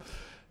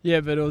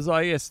 Yeah, but it was,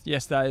 I guess,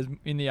 yesterday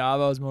in the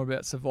Arvo was more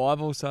about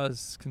survival, so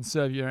it's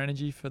conserve your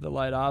energy for the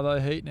late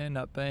Arvo heat, and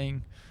ended up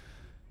being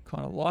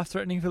kind of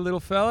life-threatening for the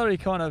little fella. He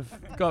kind of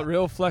got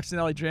real flexed and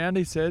nearly drowned,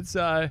 he said,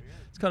 so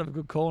it's kind of a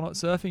good call not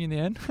surfing in the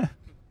end.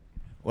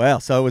 Wow,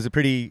 so it was a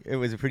pretty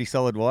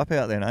solid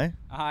wipeout then, eh?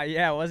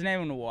 Yeah, it wasn't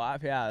even a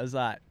wipeout. It was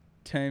like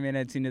 2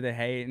 minutes into the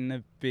heat, and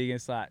the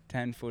biggest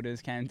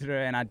 10-footers came through,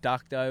 and I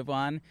ducked over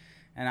one,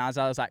 and as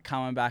I was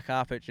coming back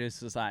up, it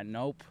just was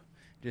nope.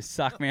 Just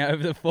sucked me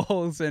over the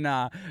falls, and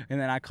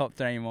then I copped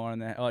 2 more on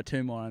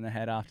the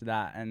head after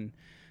that, and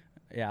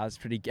yeah, I was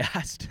pretty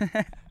gassed.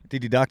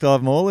 Did you duck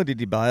dive them all, or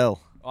did you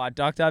bail? I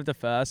duck dived the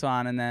first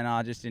one, and then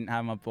I just didn't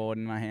have my board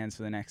in my hands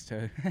for the next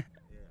 2.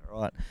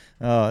 Right.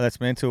 Oh,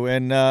 that's mental.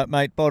 And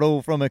mate,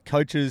 Bottle, from a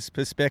coach's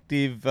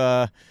perspective,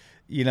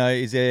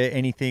 is there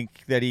anything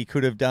that he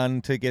could have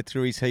done to get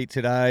through his heat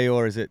today,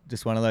 or is it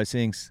just one of those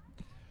things?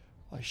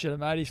 I should have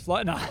made his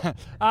flight. No,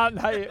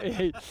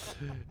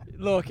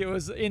 look, it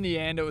was, in the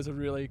end, it was a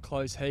really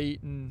close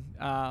heat, and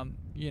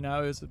it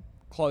was a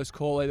close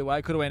call either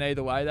way. Could have went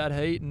either way, that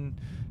heat,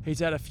 and he's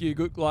had a few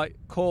good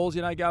calls,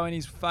 go in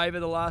his favour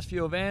the last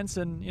few events,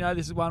 and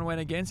this is one went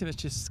against him. It's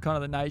just kind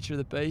of the nature of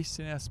the beast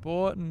in our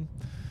sport, and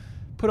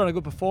put on a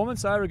good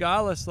performance. So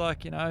regardless,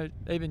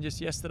 even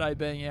just yesterday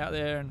being out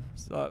there, and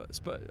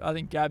I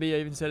think Gabby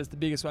even said it's the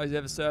biggest wave he's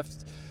ever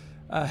surfed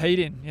heat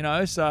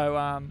in,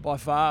 so by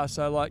far.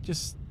 So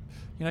just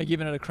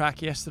giving it a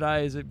crack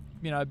yesterday is a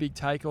big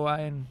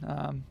takeaway,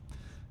 and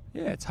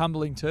it's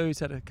humbling too. He's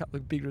had a couple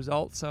of big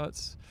results, so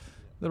it's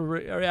a little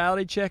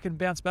reality check and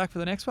bounce back for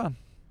the next one.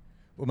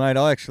 Well, mate,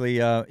 I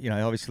actually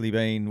obviously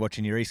been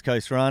watching your East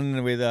Coast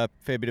run with a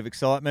fair bit of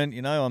excitement.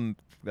 I'm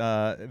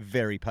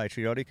very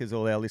patriotic, as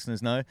all our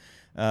listeners know,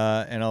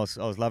 and I was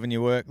loving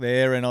your work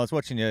there, and I was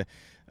watching you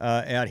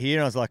out here,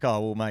 and I was like, oh,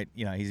 well, mate,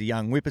 he's a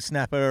young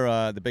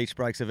whippersnapper. The beach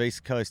breaks of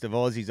East Coast of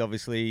Oz, he's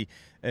obviously,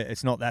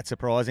 it's not that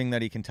surprising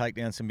that he can take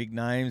down some big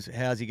names.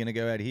 How's he going to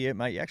go out here?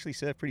 Mate, you actually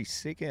surf pretty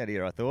sick out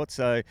here, I thought,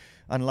 so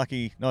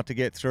unlucky not to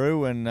get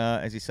through, and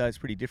as you say, it's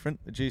pretty different,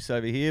 the juice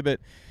over here,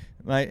 but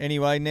mate,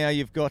 anyway, now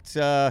you've got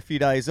a few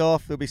days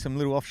off. There'll be some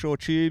little offshore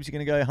tubes. You're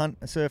going to go hunt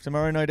and surf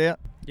tomorrow, no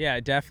doubt? Yeah,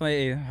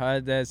 definitely.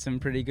 Heard there's some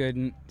pretty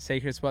good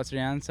secret spots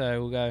around,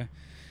 so we'll go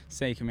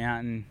seek them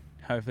out and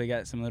hopefully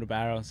get some little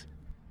barrels.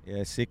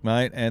 Yeah, sick,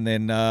 mate. And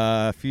then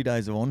a few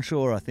days of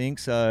onshore, I think,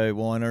 so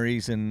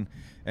wineries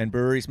and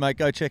breweries. Mate,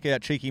 go check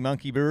out Cheeky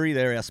Monkey Brewery.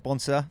 They're our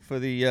sponsor for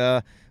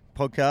the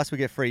podcast. We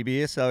get free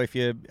beer, so if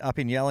you're up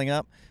in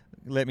Yellingup,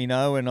 let me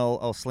know and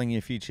I'll sling you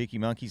a few cheeky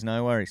monkeys,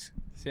 no worries.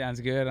 Sounds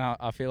good.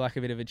 I feel like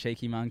a bit of a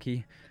cheeky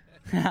monkey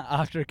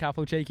after a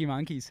couple cheeky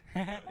monkeys.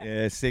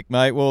 Yeah, sick,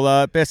 mate.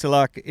 Well, best of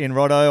luck in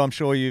Rotto. I'm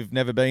sure you've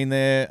never been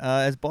there.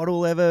 Has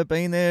Bottle ever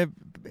been there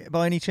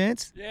by any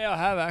chance? Yeah, I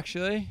have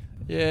actually.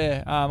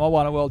 Yeah, I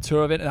won a world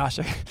tour event. I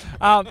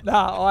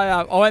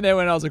went there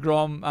when I was a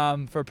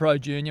Grom for a pro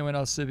junior when I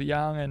was super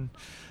young,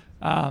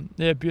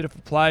 and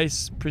beautiful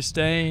place,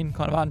 pristine,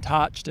 kind of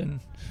untouched,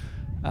 and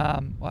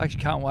I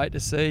actually can't wait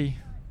to see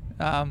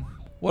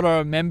what I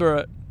remember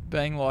it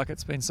being like.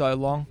 It's been so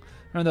long.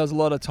 I remember there was a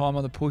lot of time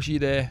on the pushy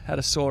there. Had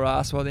a sore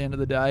ass by the end of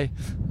the day,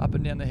 up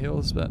and down the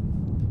hills, but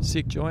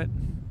sick joint.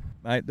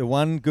 Mate, the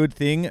one good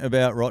thing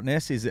about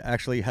Rottnest is it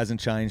actually hasn't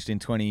changed in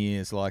 20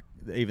 years. Like,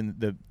 even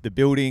the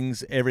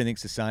buildings,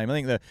 everything's the same. I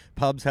think the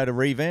pubs had a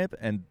revamp,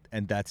 and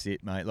that's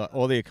it, mate. Like,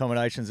 all the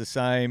accommodations the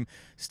same,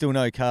 still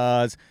no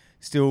cars,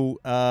 still,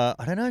 I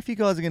don't know if you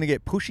guys are going to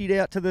get pushied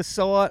out to the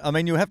site. I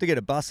mean, you'll have to get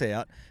a bus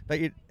out, but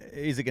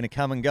is it going to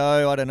come and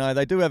go? I don't know.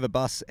 They do have a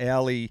bus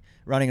hourly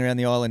running around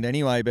the island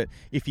anyway, but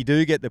if you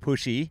do get the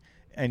pushy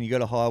and you got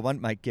to hire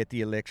one, mate, get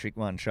the electric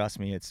one. Trust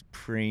me, it's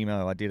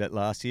primo. I did it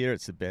last year.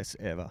 It's the best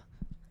ever.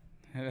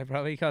 It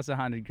probably costs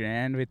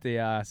 $100,000 with the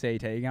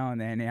CT going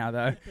there now,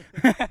 though.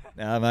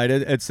 No, mate,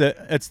 it's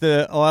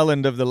the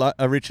island of the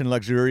rich and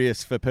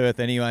luxurious for Perth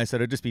anyway, so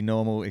it'll just be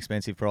normal,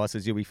 expensive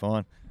prices. You'll be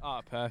fine.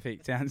 Oh,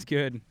 perfect. Sounds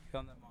good.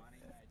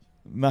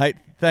 Mate,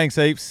 thanks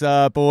heaps,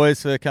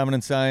 boys, for coming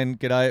and saying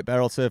g'day at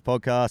Barrel Surf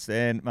Podcast,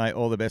 and, mate,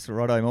 all the best for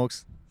Rotto,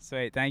 Morgs.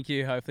 Sweet. Thank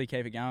you. Hopefully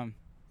keep it going.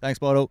 Thanks,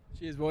 Bottle.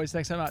 Cheers, boys.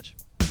 Thanks so much.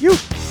 You.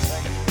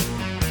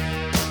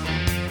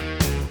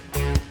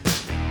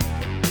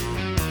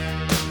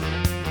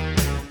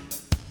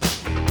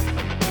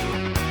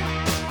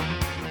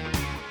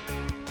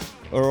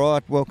 All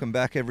right, welcome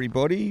back,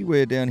 everybody.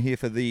 We're down here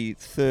for the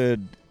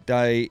third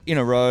day in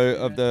a row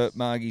of the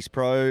Margs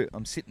Pro.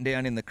 I'm sitting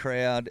down in the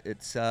crowd.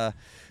 It's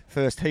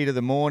first heat of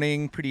the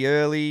morning, pretty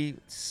early.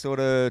 It's sort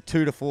of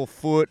 2 to 4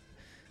 foot,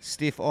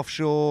 stiff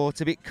offshore.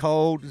 It's a bit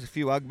cold. There's a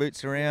few Ugg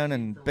boots around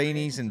and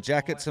beanies and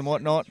jackets and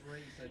whatnot.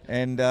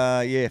 And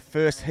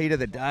first heat of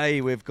the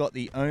day. We've got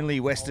the only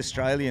West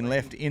Australian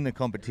left in the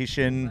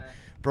competition,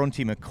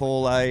 Bronte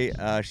Macaulay.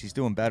 She's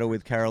doing battle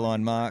with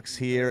Caroline Marks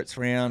here. It's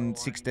round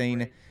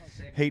 16,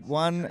 heat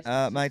 1.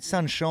 Mate,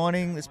 sun's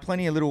shining. There's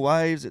plenty of little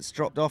waves. It's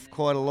dropped off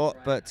quite a lot,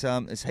 but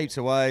there's heaps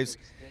of waves.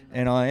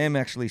 And I am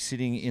actually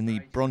sitting in the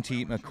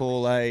Bronte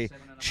Macaulay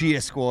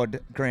cheer squad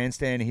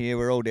grandstand here.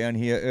 We're all down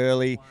here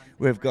early.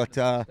 We've got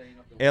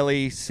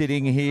Elly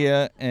sitting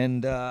here,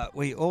 and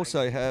we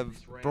also have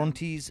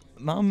Bronte's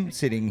mum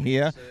sitting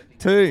here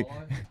too.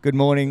 Good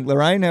morning,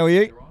 Lorraine. How are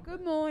you?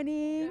 Good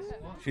morning.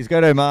 She's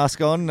got her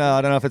mask on. I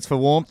don't know if it's for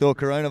warmth or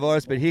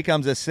coronavirus, but here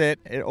comes a set.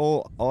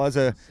 All eyes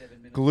are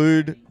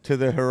glued to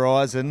the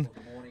horizon.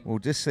 We'll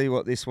just see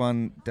what this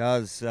one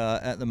does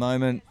at the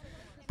moment.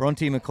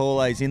 Bronte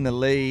Macaulay's in the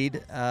lead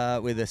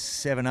with a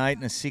 7-8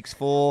 and a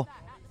 6-4,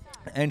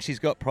 and she's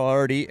got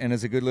priority, and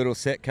there's a good little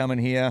set coming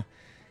here.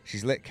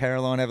 She's let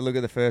Caroline have a look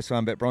at the first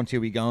one, but Bronte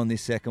will be going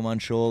this second one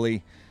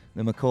surely.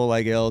 The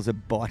Macaulay girls are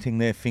biting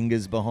their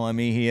fingers behind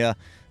me here.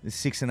 There's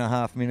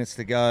 6.5 minutes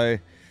to go.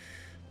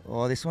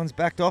 Oh, this one's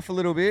backed off a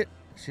little bit.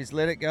 She's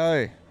let it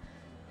go.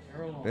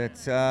 But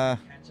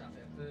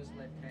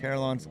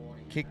Caroline's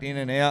kicked in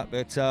and out.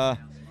 But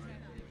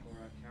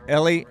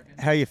Elly,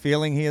 how you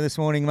feeling here this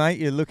morning, mate?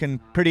 You're looking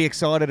pretty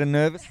excited and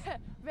nervous.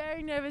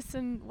 Very nervous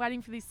and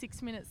waiting for these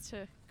 6 minutes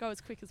to go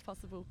as quick as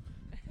possible.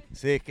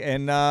 Sick.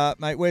 And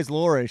mate, where's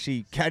Laura? Is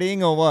she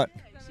caddying or what?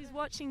 She's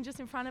watching just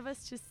in front of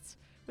us, just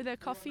with her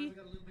coffee.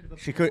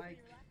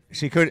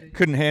 She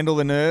couldn't handle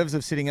the nerves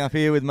of sitting up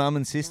here with mum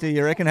and sister.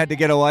 You reckon had to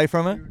get away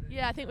from her?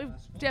 Yeah, I think we're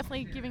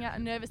definitely giving out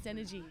a nervous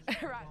energy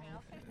right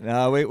now.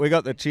 No, we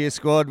got the cheer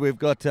squad. We've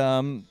got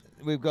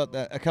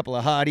a couple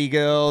of Hardy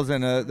girls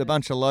and the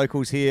bunch of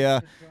locals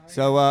here.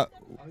 So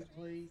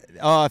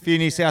a few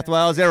New South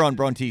Wales. They're on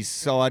Bronte's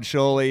side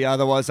surely.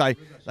 Otherwise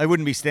they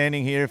wouldn't be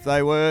standing here if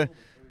they were.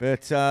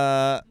 But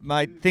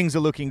mate, things are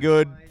looking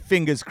good.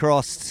 Fingers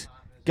crossed.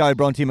 Go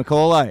Bronte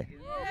Macaulay.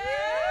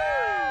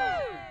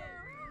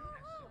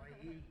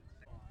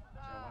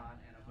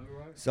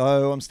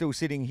 So I'm still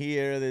sitting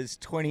here. There's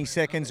 20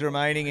 seconds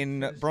remaining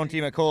in Bronte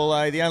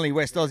Macaulay, the only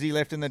West Aussie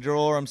left in the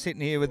draw. I'm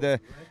sitting here with the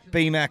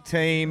BMAC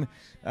team.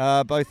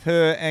 Both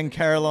her and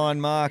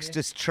Caroline Marks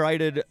just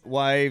traded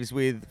waves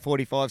with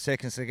 45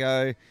 seconds to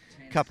go.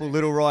 Couple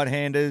little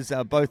right-handers,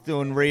 both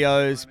doing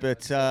Rios,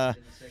 but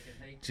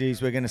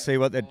geez, we're going to see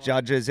what the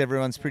judges.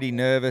 Everyone's pretty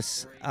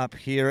nervous up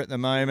here at the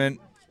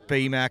moment.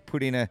 BMAC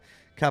put in a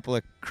couple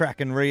of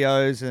cracking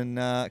Rios, and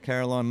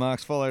Caroline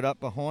Marks followed up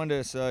behind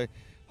her. So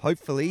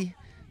hopefully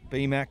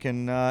BMAC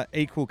can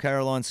equal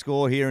Caroline's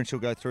score here, and she'll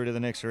go through to the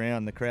next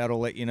round. The crowd will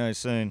let you know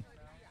soon.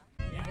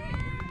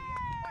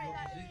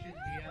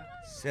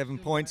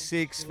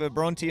 7.6 for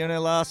Bronte on her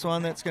last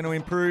one. That's going to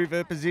improve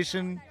her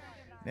position.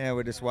 Now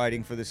we're just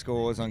waiting for the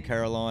scores on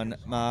Caroline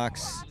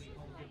Marks.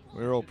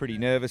 We're all pretty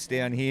nervous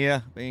down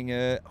here, being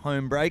a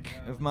home break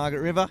of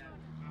Margaret River.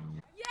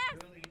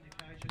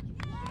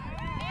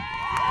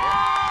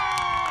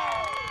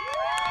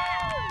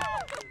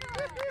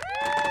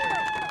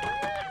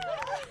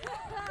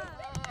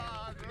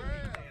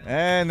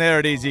 And there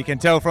it is. You can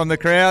tell from the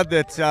crowd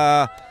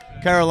that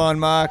Caroline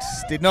Marks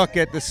did not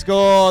get the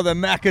score. The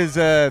Maccas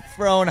are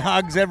throwing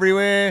hugs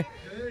everywhere.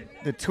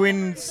 The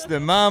twins, the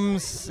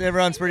mums,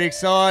 everyone's pretty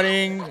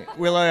exciting.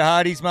 Willow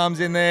Hardy's mum's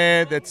in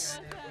there. That's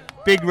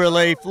big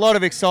relief. A lot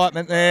of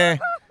excitement there.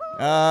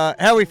 How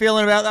are we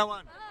feeling about that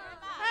one?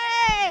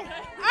 Hey!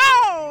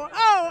 Oh,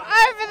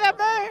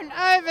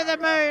 over the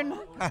moon.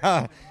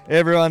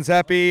 Everyone's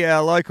happy.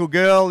 Our local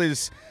girl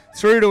is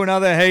through to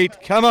another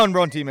heat. Come on,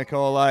 Bronte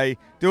Macaulay.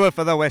 Do it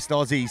for the West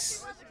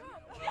Aussies.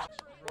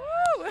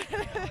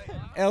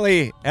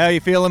 Elly, how you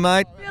feeling,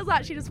 mate? Feels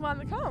like she just won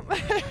the comp.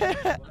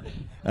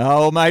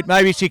 Oh, mate,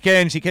 maybe she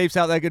can. She keeps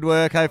up that good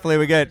work. Hopefully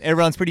we get.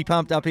 Everyone's pretty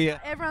pumped up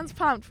here. Everyone's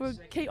pumped. We'll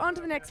keep on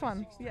to the next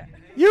one. Yeah.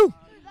 You.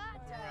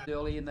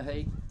 Early in the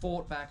heat,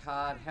 fought back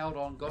hard, held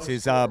on. Got This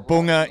is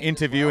Bunga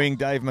interviewing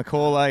Dave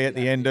Macaulay at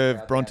the end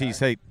of Bronte's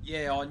heat.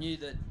 Yeah, I knew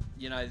that,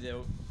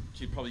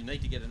 she'd probably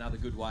need to get another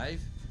good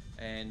wave.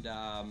 And,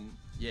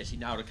 she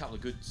nailed a couple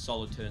of good,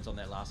 solid turns on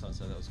that last one,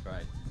 so that was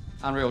great.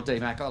 Unreal,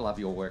 D-Mac. I love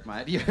your work,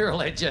 mate. You're a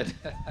legend.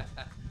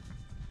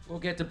 We'll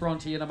get to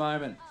Bronte in a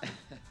moment.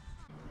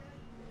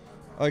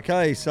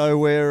 Okay, so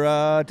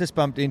we're just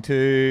bumped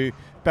into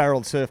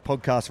Barreled Surf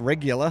Podcast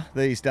regular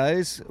these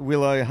days.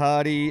 Willow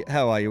Hardy.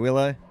 How are you,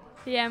 Willow?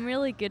 Yeah, I'm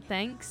really good,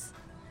 thanks.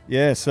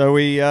 Yeah, so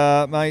we,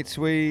 mates,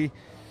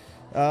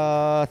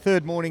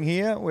 third morning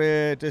here.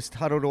 We're just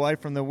huddled away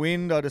from the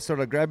wind. I just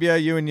sort of grab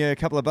you and your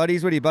couple of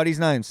buddies. What are your buddies'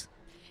 names?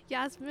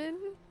 Yasmin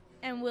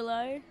and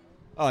Willow.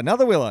 Oh,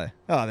 another Willow.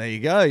 Oh, there you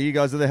go. You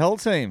guys are the hell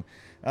team.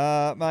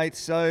 Mate,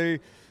 so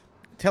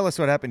tell us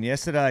what happened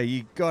yesterday.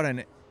 You got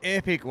an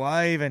epic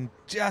wave and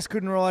just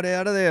couldn't ride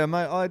out of there.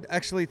 Mate, I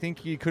actually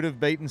think you could have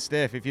beaten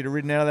Steph if you'd have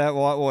ridden out of that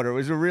whitewater. It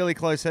was a really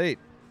close heat.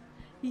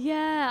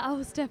 Yeah, I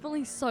was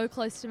definitely so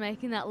close to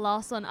making that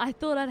last one. I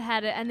thought I'd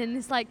had it, and then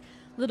this like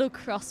little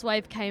cross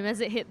wave came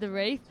as it hit the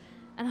reef,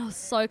 and I was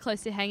so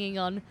close to hanging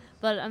on.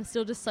 But I'm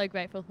still just so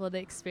grateful for the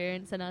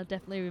experience, and I'll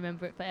definitely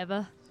remember it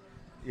forever.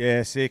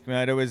 Yeah, sick,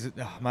 mate. It was,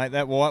 mate,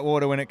 that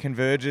whitewater when it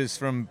converges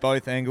from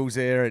both angles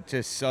there, it's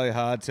just so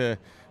hard to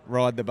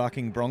ride the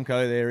bucking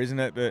bronco there, isn't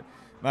it? But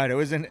mate,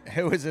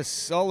 it was a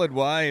solid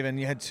wave, and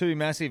you had two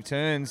massive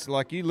turns.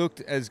 Like, you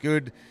looked as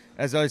good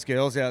as those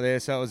girls out there,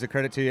 so it was a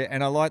credit to you.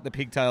 And I like the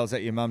pigtails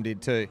that your mum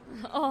did too.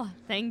 Oh,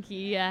 thank you.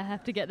 Yeah, I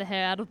have to get the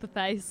hair out of the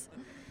face.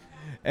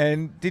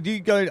 And did you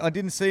go, I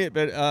didn't see it,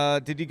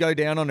 but did you go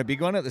down on a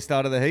big one at the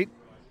start of the heat?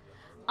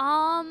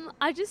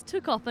 I just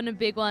took off on a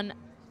big one.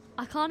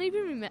 I can't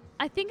even remember.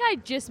 I think I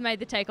just made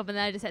the takeoff and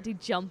then I just had to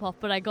jump off,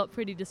 but I got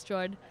pretty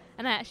destroyed.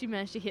 And I actually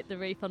managed to hit the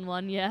reef on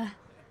one, yeah.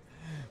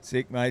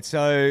 Sick, mate.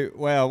 So,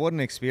 wow, what an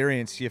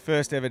experience. Your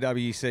first ever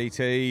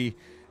WCT,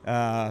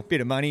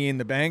 bit of money in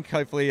the bank,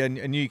 hopefully a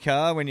new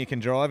car when you can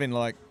drive in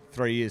like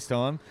 3 years'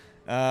 time.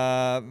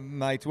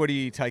 Mate, what are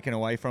you taking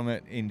away from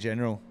it in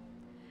general?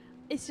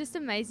 It's just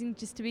amazing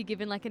just to be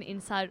given like an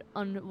insight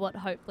on what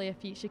hopefully a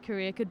future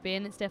career could be,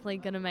 and it's definitely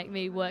going to make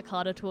me work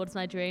harder towards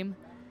my dream.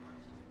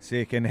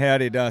 Sick. And how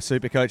did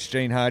Supercoach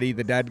Gene Hardy,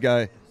 the dad,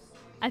 go?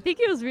 I think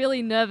he was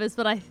really nervous,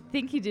 but I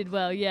think he did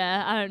well,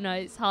 yeah. I don't know.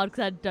 It's hard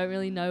because I don't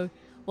really know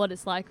what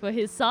it's like for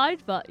his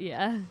side, but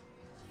yeah.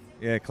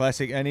 Yeah,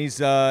 classic. And he's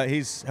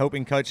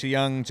helping coach a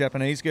young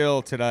Japanese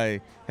girl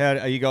today. How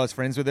are you guys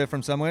friends with her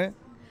from somewhere?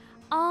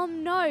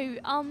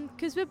 No,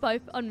 because we're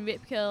both on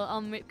Ripka.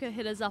 Ripka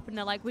hit us up and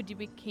they're like, would you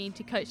be keen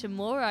to coach them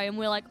more? And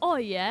we're like, oh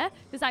yeah.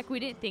 Because like we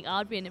didn't think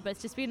I'd be in it, but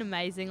it's just been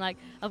amazing. Like,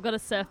 I've got a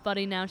surf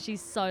buddy now.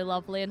 She's so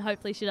lovely, and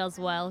hopefully she does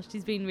well.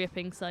 She's been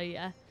ripping, so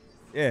yeah.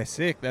 Yeah,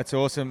 sick. That's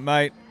awesome,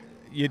 mate.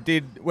 You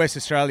did West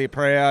Australia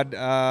proud.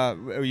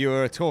 You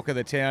were a talk of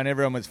the town.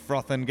 Everyone was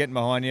frothing, getting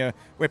behind you.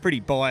 We're pretty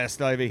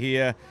biased over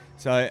here.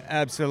 So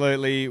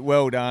absolutely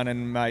well done.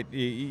 And, mate,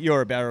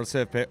 you're a Barrel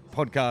Surf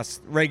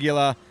podcast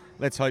regular.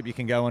 Let's hope you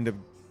can go on to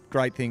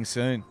great things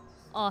soon.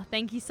 Oh,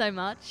 thank you so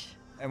much.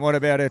 And what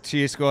about her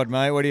cheer squad,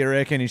 mate? What do you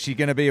reckon? Is she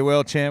going to be a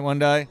world champ one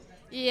day?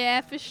 Yeah,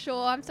 for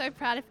sure. I'm so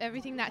proud of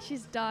everything that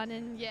she's done,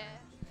 and yeah.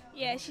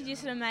 Yeah, she's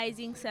just an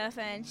amazing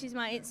surfer, and she's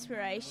my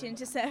inspiration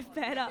to surf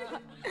better.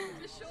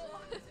 For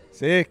sure.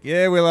 Sick.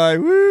 Yeah, Willow.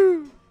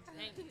 Woo!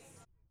 Thanks.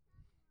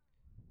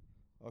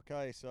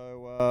 Okay,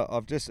 so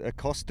I've just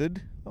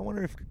accosted. I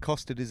wonder if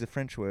accosted is a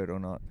French word or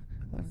not.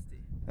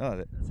 Oh,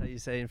 that's how you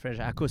say in French,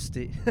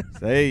 accosté.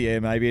 See, yeah,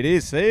 maybe it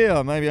is. See,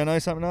 or maybe I know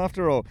something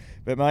after all.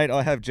 But, mate,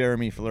 I have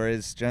Jeremy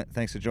Flores.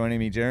 Thanks for joining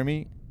me,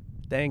 Jeremy.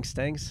 Thanks.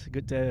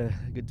 Good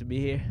to be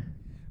here.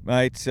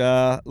 Mate,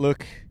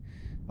 look,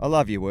 I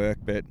love your work,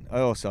 but I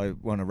also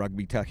want to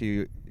rugby tackle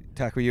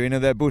you into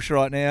that bush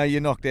right now.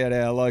 You knocked out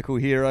our local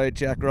hero,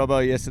 Jack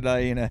Robbo,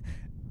 yesterday in a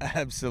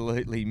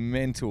absolutely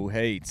mental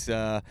heat.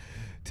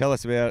 Tell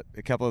us about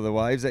a couple of the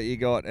waves that you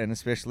got, and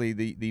especially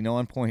the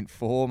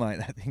 9.4, mate.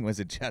 That thing was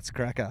a Jats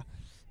cracker.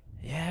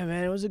 Yeah,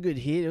 man, it was a good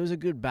hit. It was a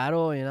good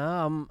battle, you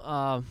know.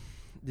 I'm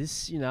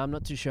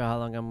not too sure how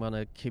long I'm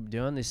gonna keep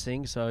doing this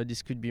thing, so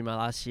this could be my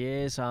last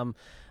year. So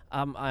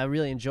I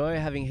really enjoy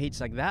having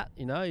heats like that.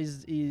 You know,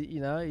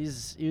 he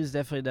was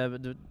definitely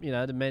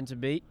the man to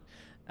beat.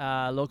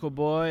 Local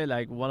boy,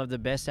 like one of the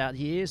best out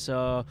here.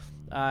 So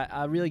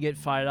I really get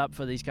fired up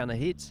for these kind of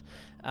hits.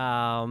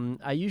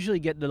 I usually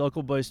get the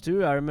local boys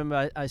too. I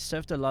remember I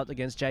surfed a lot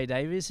against Jay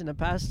Davis in the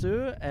past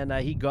too, and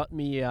he got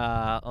me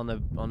on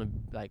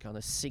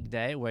a sick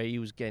day where he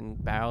was getting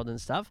barreled and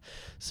stuff.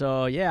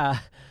 So yeah,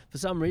 for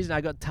some reason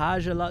I got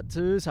Taj a lot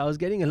too. So I was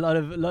getting a lot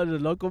of the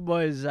local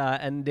boys,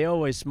 and they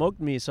always smoked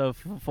me. So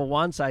for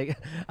once I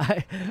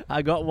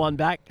got one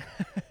back.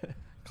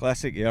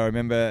 Classic. Yeah, I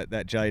remember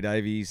that Jay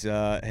Davies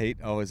heat.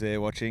 I was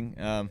there watching.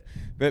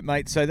 But,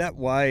 mate, so that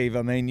wave,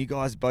 I mean, you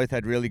guys both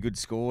had really good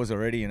scores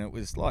already, and it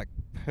was like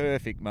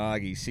perfect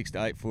Margie, 6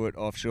 to 8 foot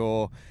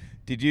offshore.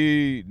 Did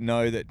you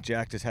know that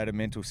Jack just had a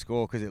mental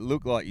score? Because it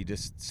looked like you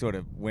just sort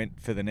of went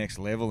for the next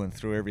level and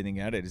threw everything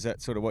at it. Is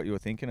that sort of what you were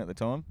thinking at the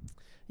time?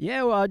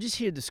 Yeah, well, I just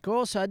heard the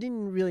score, so I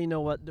didn't really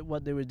know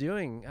what they were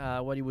doing,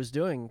 what he was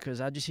doing,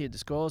 because I just heard the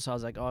score, so I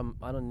was like,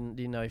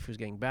 didn't know if he was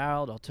getting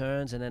barreled or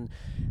turns, and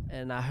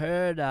I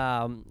heard,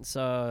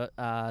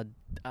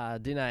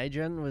 Dina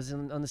Adrian was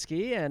on the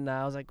ski, and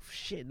I was like,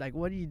 shit, like,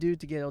 what do you do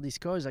to get all these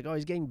scores? Like, oh,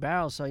 he's getting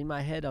barreled, so in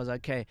my head, I was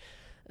like, okay,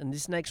 and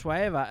this next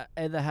wave, I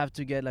either have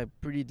to get like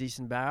pretty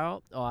decent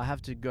barrel, or I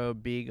have to go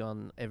big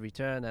on every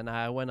turn, and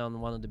I went on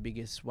one of the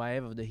biggest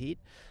wave of the heat.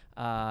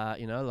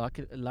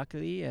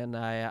 Luckily, and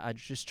I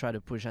just tried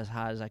to push as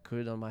hard as I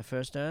could on my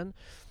first turn,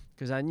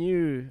 because I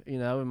knew,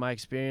 in my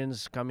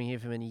experience coming here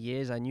for many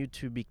years, I knew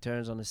 2 big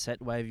turns on a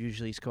set wave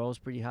usually scores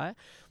pretty high.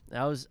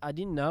 I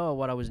didn't know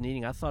what I was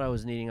needing. I thought I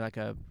was needing like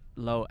a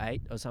low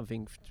 8 or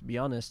something, to be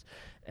honest,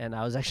 and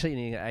I was actually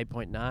needing an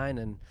 8.9,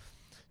 and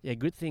yeah,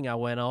 good thing I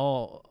went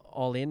all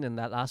all in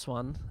that last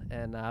one,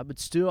 and but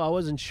still I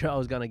wasn't sure I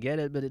was gonna get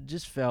it, but it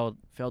just felt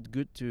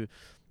good to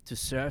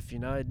surf. You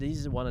know,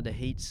 these are one of the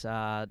heats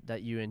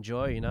that you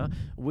enjoy. You know,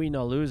 win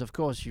or lose, of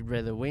course you'd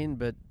rather win,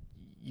 but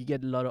you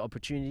get a lot of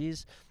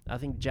opportunities. I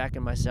think Jack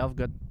and myself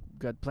got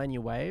plenty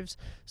of waves,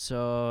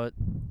 so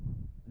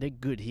they're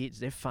good heats,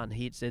 they're fun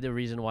heats. They're the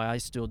reason why I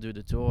still do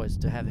the tour, is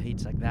to have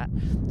heats like that,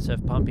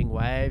 surf pumping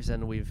waves,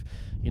 and we've,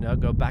 you know,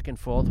 go back and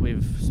forth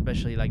with,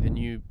 especially like the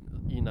new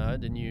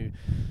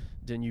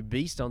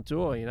beast on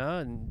tour, you know,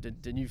 and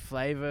the new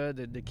flavor,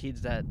 the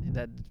kids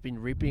that's been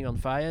ripping on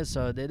fire.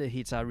 So they're the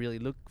hits I really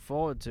look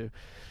forward to.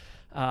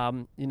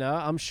 You know,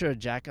 I'm sure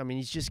Jack, I mean,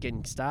 he's just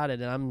getting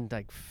started, and I'm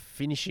like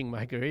finishing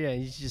my career.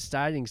 He's just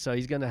starting, so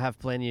he's gonna have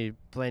plenty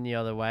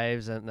other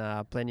waves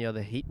and plenty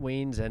other heat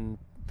wins, and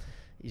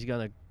he's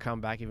gonna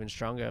come back even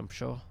stronger, I'm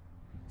sure.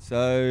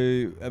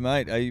 So,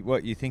 mate,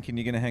 what you thinking?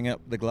 You're going to hang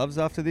up the gloves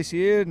after this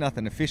year?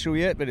 Nothing official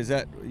yet, but is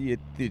that you're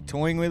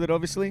toying with it,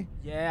 obviously?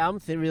 Yeah, I'm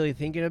really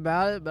thinking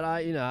about it, but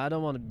I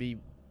don't want to be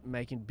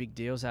making big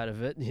deals out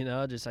of it. You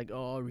know, just like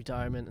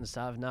retirement and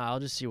stuff. No, I'll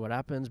just see what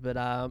happens. But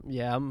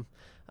yeah, I'm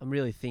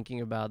really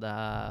thinking about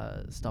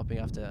stopping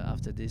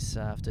after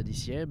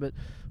this year. But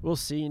we'll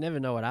see. You never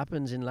know what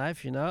happens in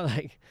life. You know,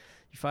 like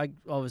if I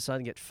all of a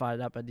sudden get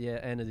fired up at the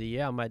end of the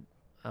year,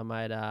 I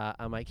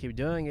might keep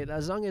doing it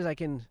as long as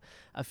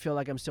I feel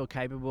like I'm still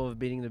capable of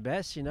beating the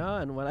best, you know.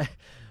 And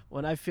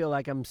when I feel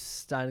like I'm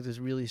starting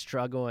to really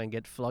struggle and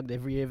get flogged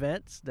every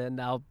event, then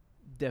I'll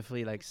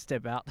definitely like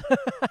step out.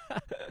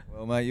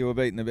 Well, mate, you were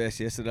beating the best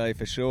yesterday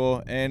for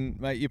sure, and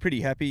mate, you're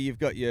pretty happy. You've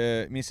got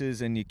your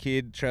missus and your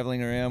kid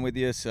travelling around with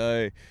you,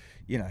 so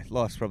you know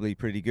life's probably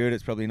pretty good.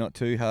 It's probably not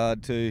too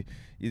hard the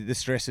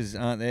stresses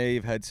aren't there.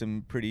 You've had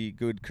some pretty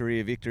good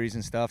career victories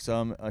and stuff,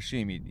 so I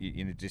assume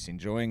you're just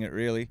enjoying it,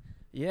 really.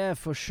 Yeah,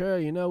 for sure.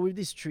 You know, with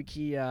this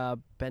tricky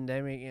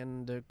pandemic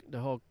and the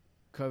whole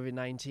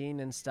COVID-19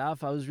 and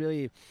stuff, I was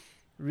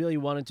really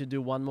wanted to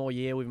do one more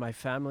year with my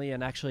family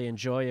and actually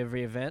enjoy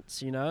every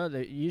event. You know,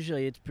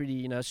 usually it's pretty,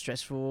 you know,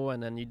 stressful,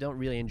 and then you don't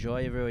really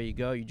enjoy everywhere you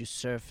go. You just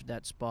surf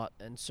that spot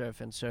and surf.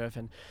 And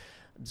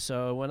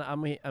so when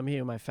I'm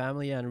here with my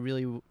family, and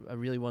I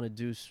really want to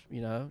do,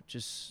 you know,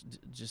 just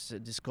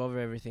discover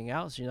everything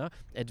else, you know,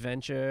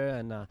 adventure,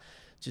 and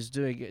just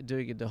doing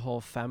it the whole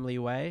family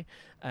way,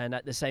 and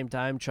at the same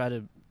time try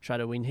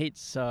to win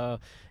hits. So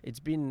it's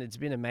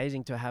been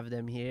amazing to have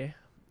them here.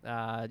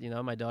 You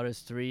know, my daughter's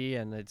 3,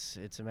 and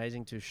it's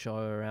amazing to show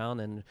her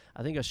around. And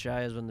I think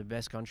Australia is one of the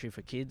best countries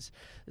for kids.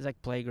 There's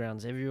like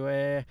playgrounds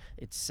everywhere.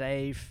 It's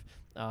safe.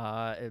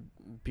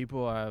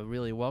 People are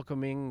really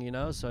welcoming, you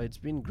know. So it's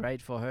been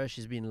great for her.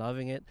 She's been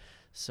loving it.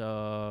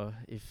 So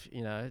if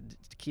you know,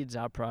 the kids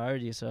are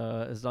priority.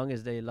 So as long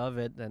as they love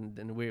it,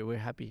 then we're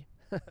happy.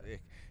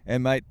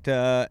 And mate,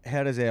 how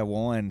does our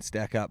wine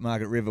stack up?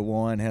 Margaret River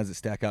wine, how's it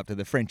stack up to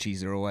the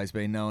Frenchies? Are always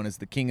been known as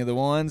the king of the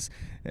wines.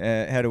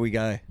 How do we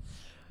go?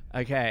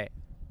 Okay,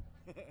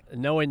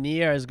 nowhere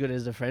near as good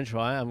as the French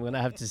wine. I'm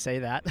gonna have to say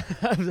that,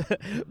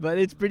 but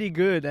it's pretty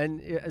good.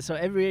 And so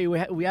every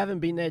year we haven't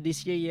been there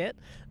this year yet,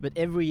 but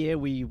every year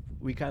we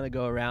kind of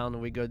go around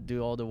and we go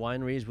do all the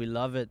wineries. We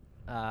love it.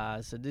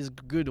 So there's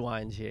good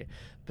wines here,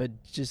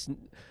 but just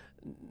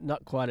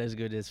not quite as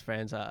good as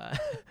France.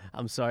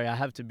 I'm sorry, I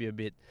have to be a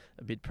bit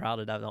proud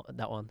of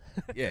that one.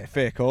 Yeah,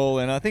 fair call.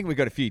 And I think we've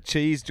got a few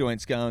cheese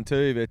joints going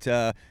too,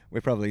 but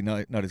we're probably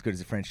not as good as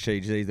the French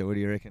cheese either. What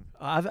do you reckon?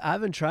 I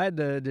haven't tried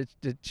the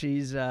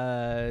cheese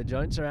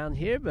joints around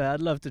here, but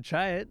I'd love to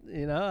try it.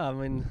 You know, I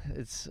mean,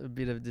 it's a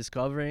bit of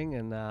discovering,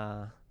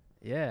 and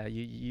yeah,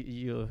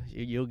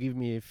 you'll give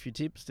me a few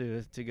tips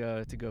to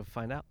go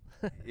find out.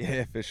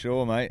 Yeah, for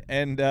sure, mate.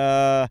 And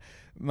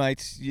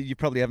mate, you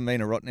probably haven't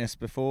been a Rottnest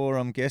before,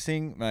 I'm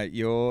guessing. Mate,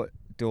 your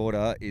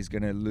daughter is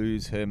going to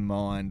lose her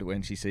mind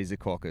when she sees the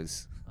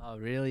quokkas. Oh,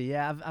 really?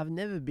 Yeah, I've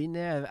never been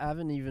there. I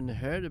haven't even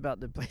heard about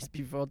the place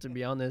before, to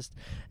be honest.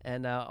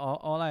 And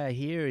all I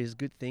hear is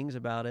good things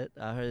about it.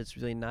 I heard it's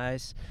really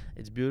nice.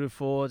 It's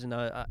beautiful. You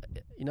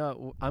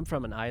know, I'm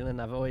from an island.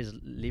 I've always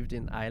lived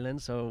in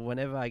islands. So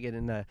whenever I get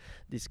in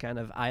this kind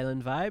of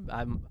island vibe,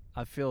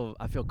 I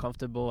feel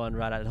comfortable and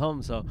right at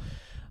home. So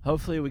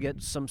hopefully we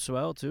get some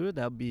swell too.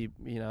 That'd be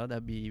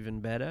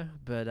even better.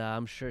 But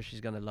I'm sure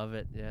she's gonna love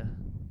it. Yeah.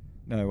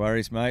 No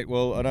worries, mate.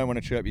 Well, I don't want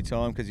to chew up your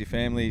time because your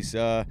family's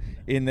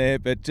in there,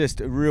 but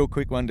just a real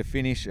quick one to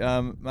finish.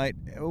 Mate,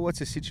 what's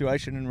the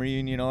situation in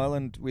Reunion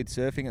Island with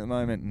surfing at the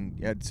moment? And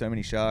you had so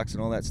many sharks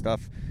and all that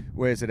stuff.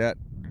 Where's it at?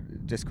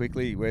 Just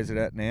quickly, where's it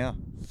at now?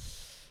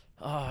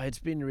 Oh, it's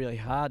been really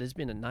hard. It's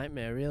been a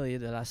nightmare, really,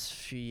 the last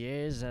few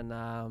years.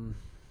 And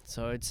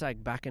so it's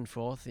like back and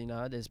forth, you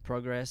know. There's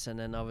progress, and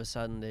then all of a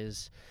sudden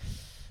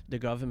the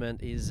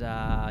government is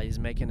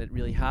making it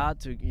really hard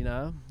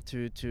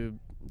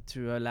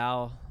to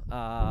allow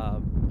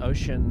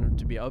ocean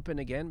to be open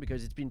again,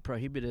 because it's been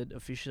prohibited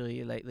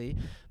officially lately,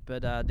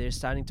 but they're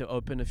starting to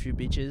open a few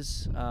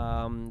beaches.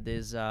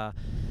 There's a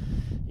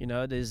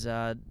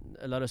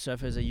lot of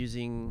surfers are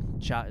using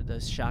the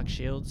shark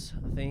shields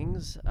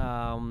things.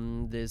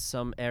 There's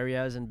some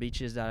areas and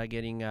beaches that are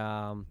getting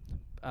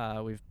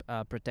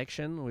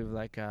protection, with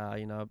like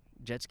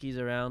jet skis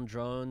around,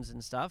 drones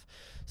and stuff.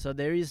 So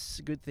there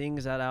is good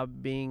things that are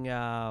being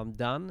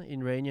done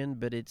in Réunion,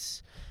 but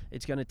it's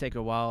gonna take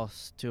a while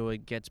till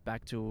it gets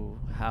back to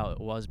how it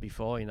was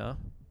before.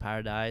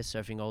 Paradise,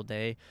 surfing all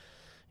day.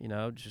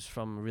 Just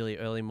from really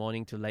early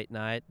morning to late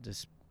night.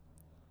 Just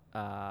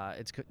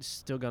it's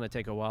still gonna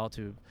take a while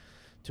to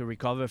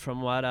recover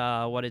from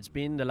what it's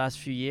been the last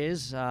few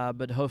years,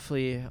 but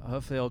hopefully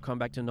it'll come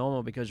back to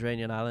normal, because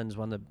Réunion Island is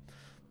one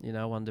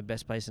of the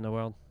best places in the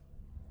world.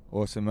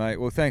 Awesome, mate.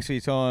 Well, thanks for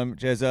your time,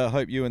 Jezza.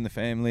 Hope you and the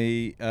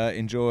family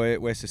enjoy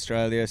West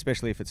Australia,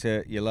 especially if it's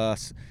your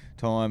last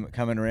time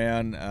coming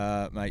around.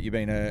 Mate, you've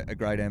been a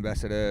great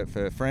ambassador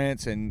for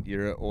France, and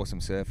you're an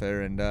awesome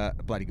surfer and a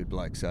bloody good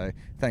bloke. So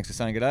thanks for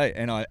saying good day.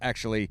 And I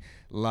actually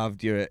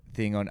loved your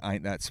thing on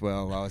Ain't That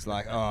Swell. I was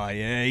like, oh,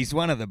 yeah, he's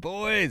one of the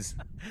boys.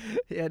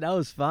 Yeah, that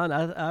was fun.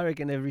 I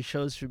reckon every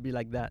show should be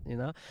like that,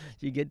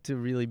 You get to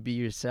really be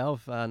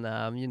yourself, and,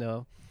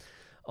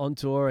 on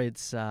tour,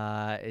 it's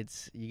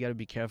you got to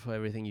be careful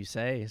everything you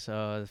say.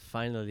 So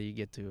finally, you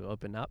get to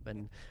open up,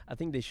 and I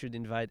think they should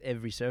invite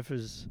every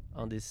surfers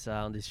on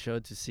this show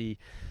to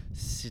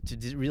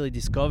really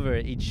discover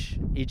each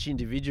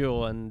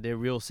individual and their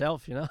real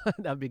self.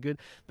 That'd be good.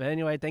 But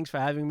anyway, thanks for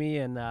having me,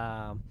 and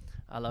I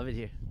love it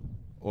here.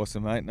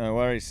 Awesome, mate. No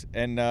worries.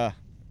 And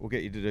we'll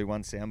get you to do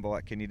one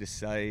soundbite. Can you just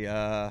say,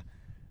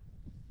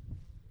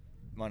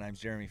 my name's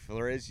Jeremy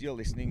Flores. You're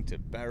listening to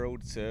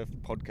Barreled Surf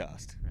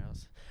Podcast.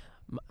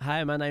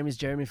 Hi, my name is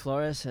Jeremy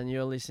Flores, and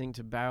you're listening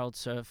to Barreled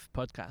Surf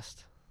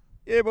Podcast.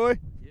 Yeah, boy.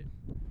 Yeah.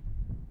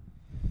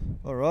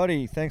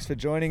 Alrighty, thanks for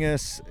joining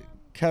us,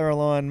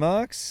 Caroline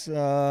Marks.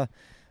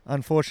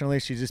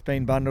 Unfortunately, she's just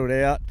been bundled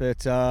out,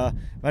 but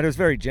mate, it was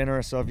very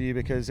generous of you,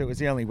 because it was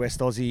the only West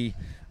Aussie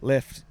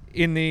left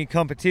in the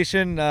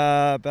competition,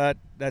 but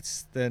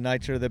that's the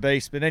nature of the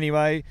beast. But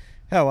anyway,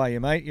 how are you,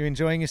 mate? You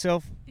enjoying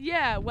yourself?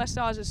 Yeah, West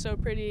Oz is so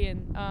pretty,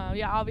 and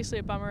obviously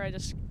a bummer. I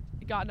just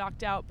got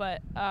knocked out,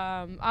 but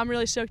I'm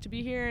really stoked to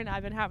be here, and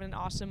I've been having an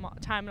awesome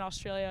time in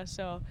Australia,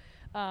 so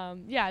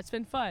it's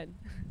been fun.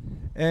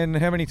 And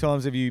how many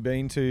times have you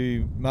been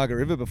to Margaret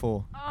River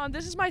before?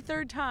 This is my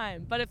third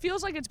time, but it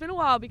feels like it's been a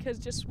while,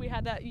 because we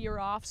had that year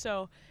off,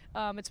 so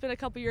it's been a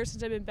couple years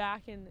since I've been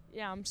back, and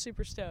I'm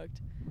super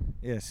stoked.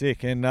 Yeah,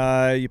 sick. And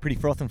you're pretty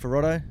frothing for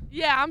Roto?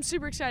 Yeah, I'm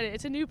super excited.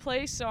 It's a new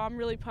place, so I'm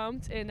really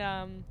pumped, and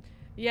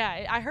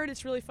I heard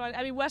it's really fun.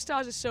 I mean, West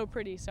Oz is so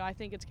pretty, so I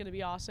think it's going to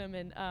be awesome,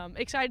 and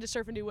excited to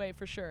surf a new wave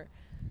for sure.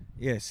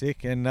 Yeah,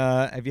 sick. And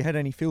have you had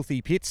any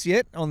filthy pits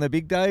yet on the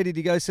big day? Did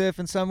you go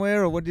surfing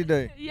somewhere, or what did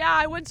you do? Yeah,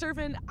 I went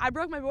surfing. I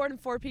broke my board in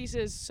 4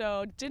 pieces,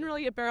 so didn't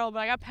really get barreled,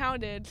 but I got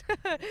pounded.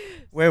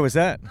 Where was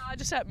that?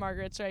 Just at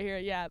Margaret's right here,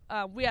 yeah.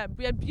 We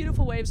had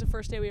beautiful waves the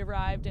first day we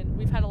arrived, and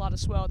we've had a lot of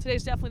swell.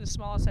 Today's definitely the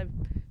smallest I've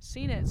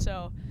seen it,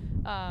 so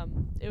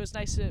it was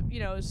nice to,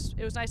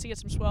 it was nice to get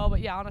some swell, but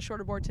yeah, on a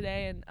shorter board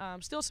today,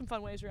 and still some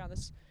fun waves around.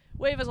 This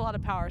wave has a lot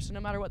of power, so no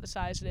matter what the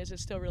size it is,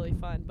 it's still really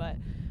fun, but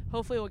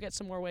hopefully we'll get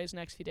some more waves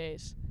next few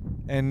days.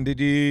 And did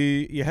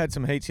you had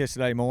some heats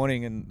yesterday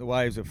morning, and the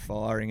waves were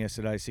firing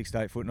yesterday, 6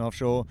 to 8 foot and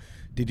offshore.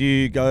 Did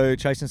you go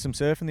chasing some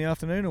surf in the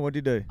afternoon, or what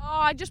did you do? Oh,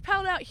 I just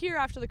paddled out here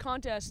after the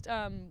contest,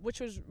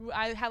 which was,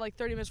 I had like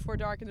 30 minutes before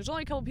dark, and there's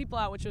only a couple people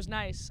out, which was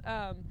nice.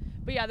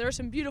 But yeah, there were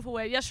some beautiful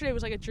waves. Yesterday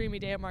was like a dreamy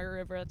day at Margaret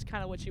River. That's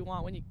kind of what you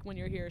want when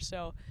you're here.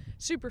 So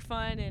super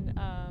fun, and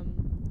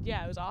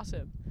it was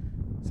awesome.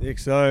 Sick.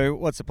 So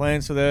what's the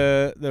plans for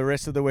the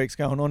rest of the weeks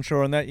going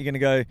onshore on that? You're going to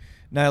go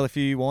nail a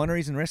few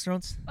wineries and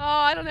restaurants? Oh,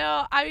 I don't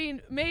know. I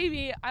mean,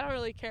 maybe. I don't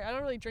really care. I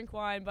don't really drink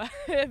wine, but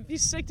it'd be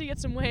sick to get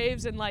some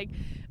waves and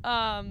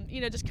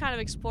just kind of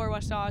explore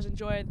West Oz,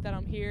 enjoy that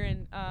I'm here,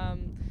 and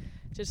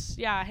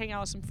hang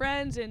out with some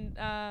friends and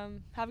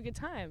have a good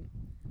time.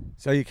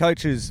 So your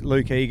coach is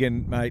Luke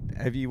Egan, mate.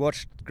 Have you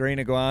watched Green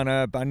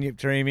Iguana, Bunyip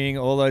Dreaming,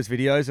 all those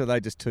videos, or are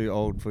they just too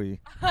old for you?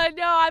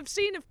 No, I've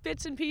seen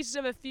bits and pieces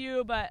of a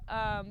few, but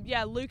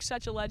Luke's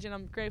such a legend.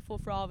 I'm grateful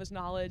for all of his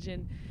knowledge,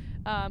 and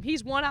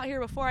he's won out here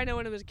before I know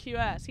when it was a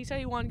QS. He said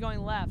he won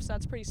going left, so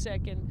that's pretty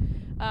sick,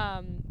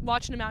 and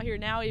watching him out here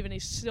now even,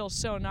 he's still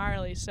so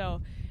gnarly,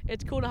 so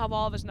it's cool to have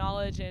all of his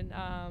knowledge, and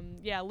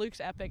Luke's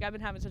epic. I've been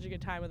having such a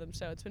good time with him,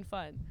 so it's been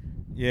fun.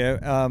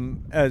 Yeah,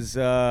 as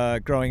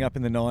growing up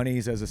in the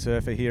 90s as a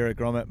surfer here at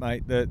Grommet,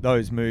 mate,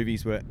 those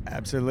movies were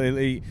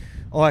absolutely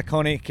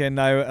iconic, and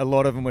a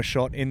lot of them were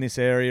shot in this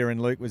area,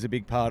 and Luke was a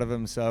big part of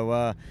them. So,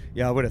 I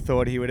would have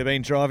thought he would have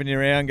been driving you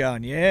around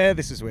going, yeah,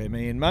 this is where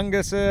me and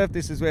Munga surf,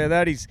 this is where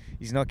that. He's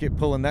not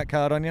pulling that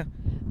card on you?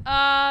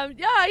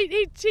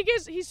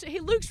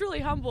 Luke's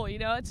really humble,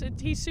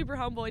 he's super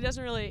humble. He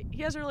doesn't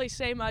really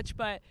say much,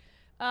 but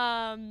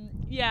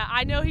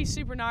I know he's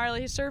super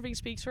gnarly. His surfing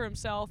speaks for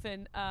himself,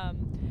 and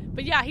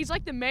But yeah, he's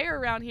like the mayor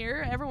around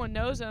here. Everyone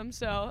knows him,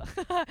 so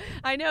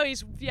I know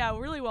he's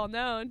really well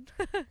known.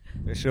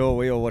 For sure,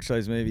 we all watch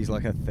those movies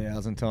like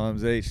 1,000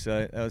 times each,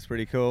 so that was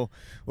pretty cool.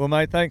 Well,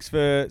 mate, thanks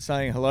for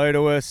saying hello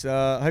to us.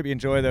 I hope you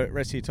enjoy the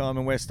rest of your time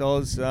in West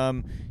Oz.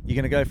 You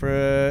going to go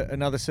for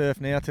another surf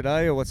now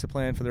today, or what's the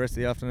plan for the rest of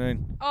the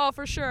afternoon? Oh,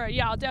 for sure.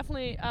 Yeah, I'll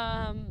definitely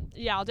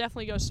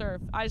go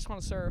surf. I just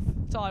want to surf.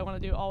 That's all I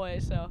want to do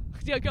always. So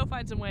go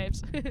find some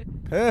waves.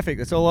 Perfect.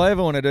 That's all I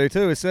ever want to do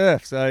too, is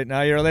surf. So,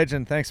 no, you're a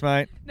legend. Thanks,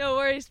 mate. No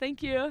worries.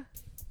 Thank you.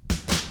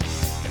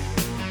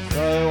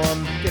 So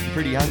I'm getting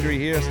pretty hungry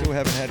here. I still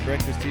haven't had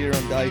breakfast here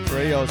on day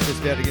 3. I was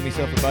just about to get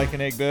myself a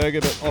bacon egg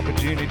burger, but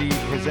opportunity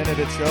presented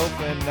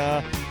itself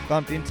and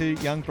bumped into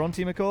young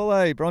Bronte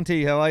Macaulay.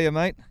 Bronte, how are you,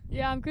 mate?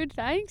 Yeah, I'm good,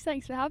 thanks.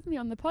 Thanks for having me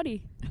on the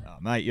potty. Oh,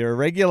 mate, you're a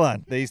regular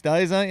these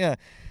days, aren't you?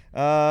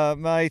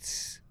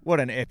 Mate, what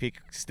an epic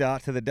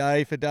start to the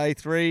day for day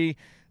 3.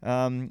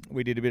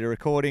 We did a bit of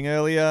recording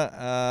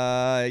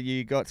earlier.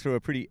 You got through a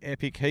pretty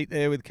epic heat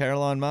there with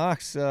Caroline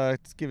Marks.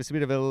 Give us a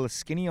bit of a little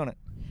skinny on it.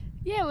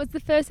 Yeah, it was the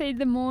first heat of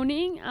the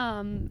morning,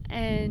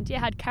 and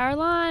had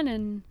Caroline,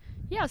 and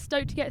I was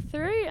stoked to get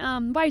through.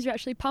 Waves were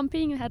actually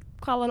pumping and had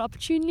quite a lot of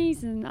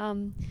opportunities,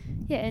 and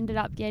ended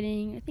up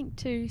getting, I think,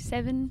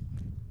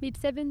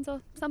 mid-sevens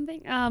or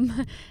something,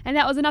 and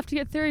that was enough to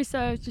get through, so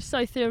I was just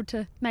so thrilled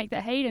to make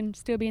that heat and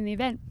still be in the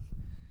event.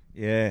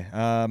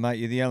 Yeah, mate,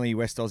 you're the only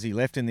West Aussie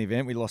left in the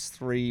event. We lost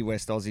 3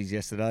 West Aussies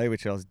yesterday,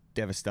 which I was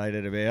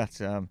devastated about.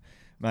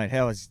 Mate,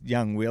 how was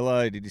young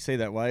Willow? Did you see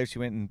that wave? She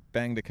went and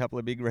banged a couple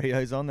of big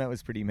Rios on. That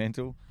was pretty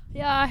mental.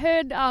 Yeah, I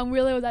heard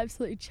Willow was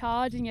absolutely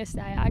charging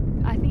yesterday. I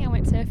think I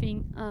went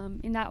surfing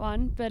in that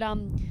one, but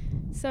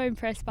so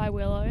impressed by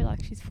Willow.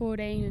 Like, she's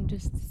 14 and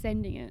just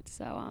sending it.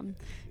 So,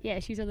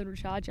 she's a little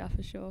charger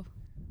for sure.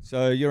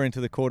 So you're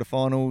into the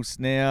quarterfinals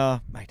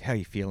now. Mate, how are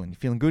you feeling? You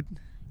feeling good?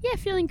 Yeah,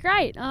 feeling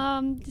great.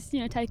 Just,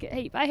 take it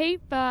heat by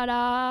heat. But,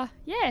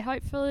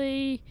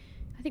 hopefully,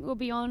 I think we'll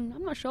be on,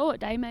 I'm not sure what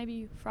day,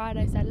 maybe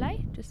Friday,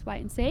 Saturday. Just wait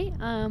and see.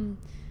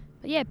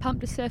 But pumped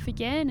to surf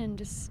again and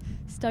just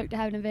stoked to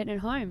have an event at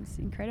home. It's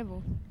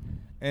incredible.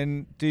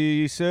 And do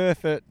you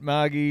surf at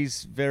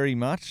Margies very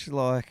much,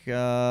 like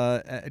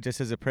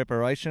just as a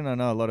preparation? I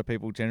know a lot of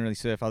people generally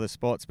surf other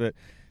spots, but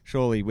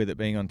surely with it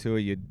being on tour,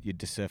 you'd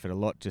just surf it a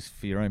lot just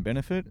for your own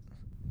benefit?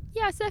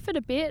 Yeah, I surf it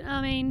a bit.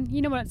 I mean,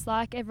 you know what it's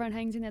like. Everyone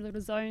hangs in their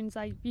little zones.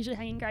 I usually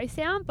hang in Grey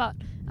Sound, but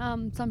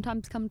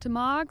sometimes come to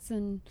Margs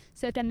and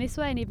surf down this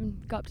way and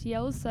even go up to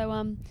Yells.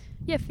 So,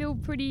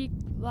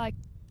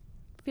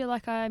 feel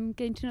like I'm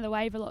getting to know the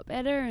wave a lot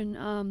better.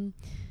 And,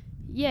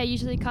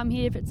 usually come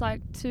here if it's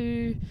like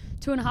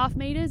 2.5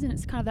 metres and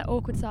it's kind of that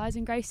awkward size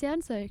in Grey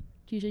Sound. So,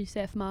 usually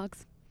surf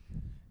Margs.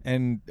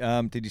 And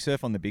did you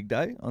surf on the big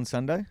day on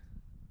Sunday?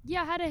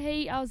 Yeah, I had a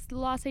heat. I was the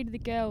last heat of the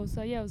girls,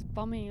 so I was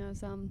bombing.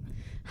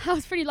 I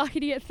was pretty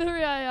lucky to get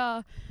through.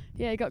 I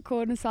got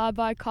caught in a side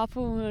by a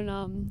couple,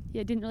 and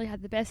didn't really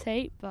have the best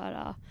heat,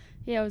 but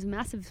it was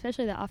massive,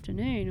 especially that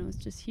afternoon. It was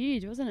just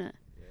huge, wasn't it?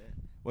 Yeah.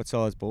 What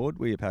size board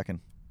were you packing?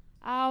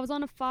 I was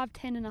on a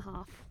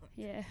 5'10.5".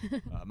 Yeah.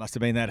 It must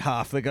have been that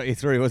half that got you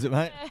through, was it,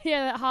 mate?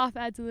 Yeah, that half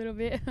adds a little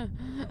bit.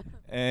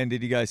 And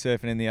did you go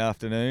surfing in the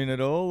afternoon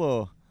at all,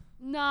 or?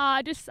 No,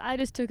 I just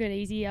took it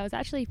easy. I was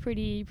actually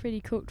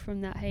pretty cooked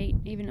from that heat,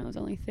 even though it was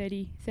only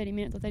 30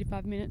 minutes or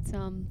 35 minutes.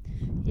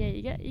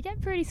 You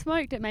get pretty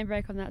smoked at main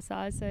break on that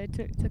size, so it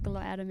took a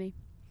lot out of me.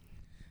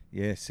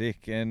 Yeah,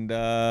 sick. And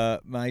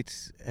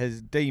mate,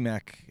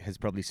 D-Mac has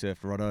probably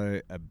surfed Roto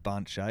a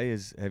bunch, eh?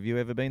 Have you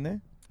ever been there?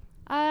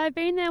 I've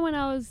been there when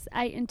I was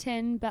 8 and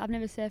 10, but I've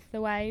never surfed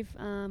the wave.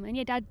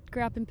 Dad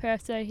grew up in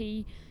Perth, so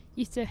he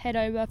used to head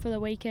over for the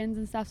weekends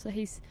and stuff, so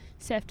he's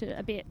surfed it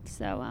a bit.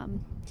 So,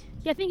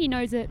 I think he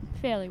knows it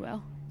fairly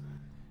well.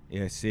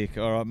 Yeah, sick.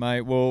 All right,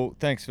 mate. Well,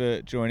 thanks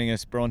for joining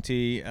us,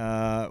 Bronte.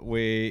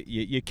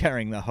 You're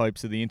carrying the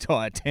hopes of the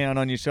entire town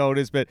on your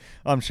shoulders, but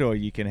I'm sure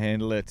you can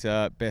handle it.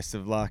 Best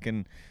of luck,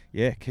 and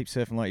keep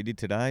surfing like you did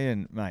today.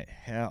 And mate,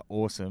 how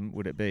awesome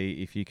would it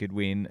be if you could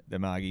win the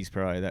Margies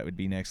Pro? That would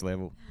be next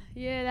level.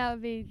 Yeah,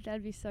 that'd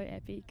be so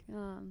epic.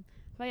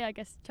 I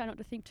guess try not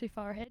to think too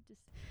far ahead.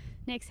 Just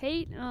next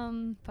heat.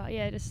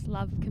 Just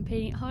love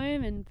competing at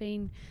home and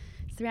being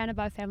surrounded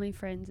by family and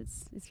friends.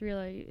 It's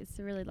really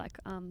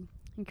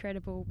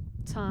incredible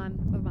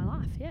time of my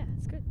life. Yeah,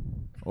 it's good.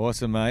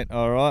 Awesome, mate.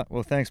 All right.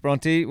 Well, thanks,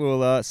 Bronte.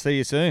 We'll see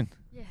you soon.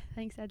 Yeah,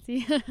 thanks, Adz.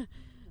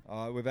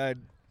 We've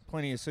had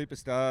plenty of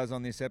superstars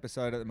on this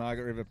episode at the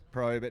Margaret River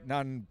Pro, but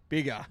none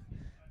bigger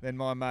than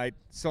my mate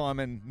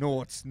Simon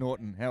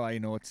Norton. How are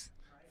you, Norts?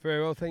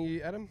 Very well, thank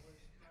you, Adam.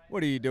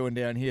 What are you doing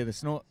down here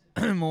this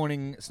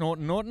morning,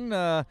 Snorton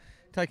Norton?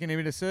 Taking a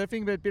bit of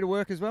surfing, but a bit of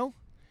work as well?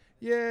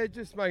 Yeah,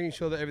 just making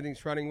sure that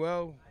everything's running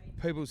well.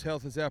 People's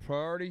health is our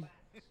priority.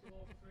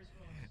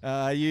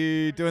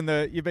 You've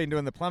been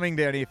doing the plumbing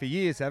down here for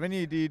years, haven't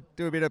you? Do you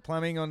do a bit of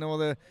plumbing on all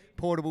the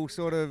portable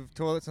sort of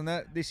toilets and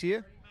that this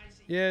year?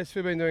 Yes,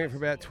 we've been doing it for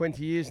about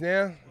 20 years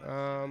now.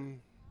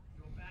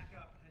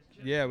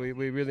 We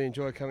really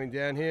enjoy coming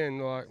down here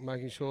and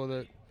making sure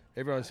that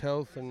everyone's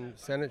health and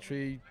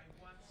sanitary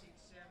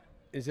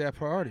is our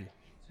priority.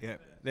 Yeah,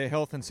 their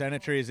health and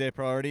sanitary is their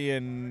priority,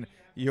 and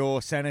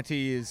your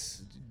sanity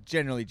is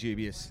generally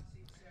dubious.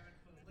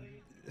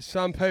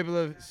 Some people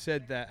have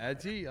said that,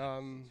 Adzi.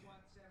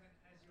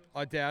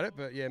 I doubt it,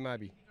 but yeah,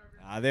 maybe.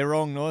 They're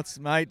wrong, Norths,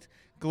 mate.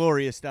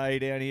 Glorious day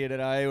down here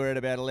today. We're at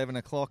about 11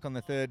 o'clock on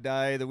the third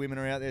day. The women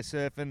are out there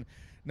surfing.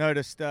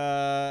 Noticed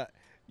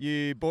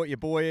you brought your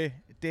boy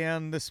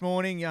down this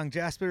morning, young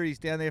Jasper. He's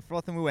down there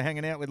frothing. We were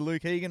hanging out with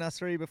Luke Egan, us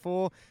three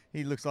before.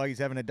 He looks like he's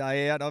having a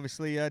day out.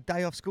 Obviously, a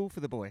day off school for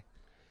the boy.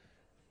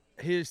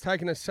 He has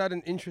taken a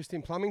sudden interest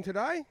in plumbing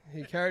today.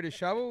 He carried a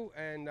shovel,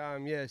 and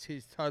yes,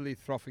 he's totally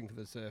frothing for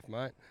the surf,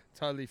 mate.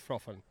 Totally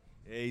frothing.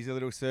 Yeah, he's a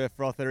little surf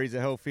frother. He's a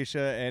hell fisher,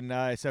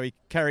 and so he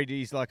carried.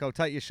 He's like, "I'll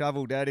take your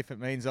shovel, Dad, if it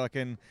means I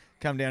can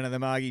come down to the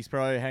Margs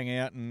Pro, hang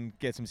out, and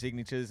get some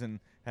signatures and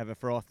have a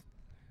froth."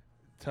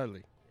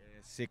 Totally.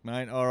 Yeah, sick,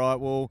 mate. All right,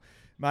 well,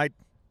 mate,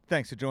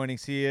 thanks for joining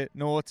us here.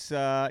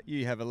 Norts,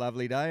 you have a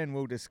lovely day, and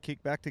we'll just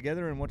kick back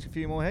together and watch a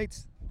few more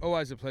heats.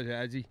 Always a pleasure,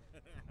 Adzi.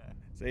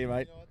 See you,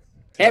 mate.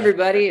 Hey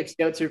everybody, it's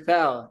Joe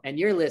Turpel, and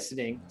you're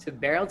listening to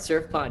Barreled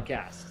Surf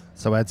Podcast.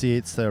 So Adzi,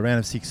 it's the round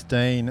of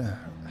 16,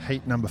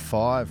 heat number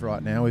 5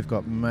 right now. We've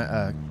got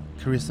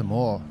Carissa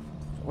Moore.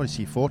 What is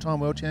she, 4-time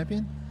world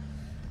champion?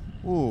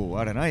 Oh,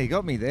 I don't know. You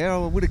got me there. I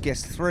would have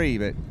guessed 3,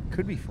 but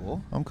could be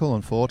 4. I'm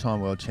calling 4-time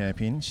world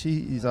champion. She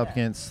is up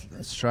against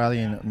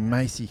Australian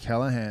Macy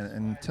Callahan,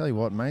 and tell you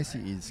what, Macy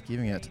is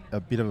giving it a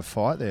bit of a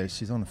fight there.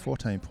 She's on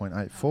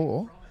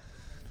 14.84.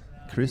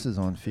 Chris is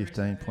on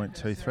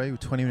 15.23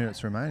 with 20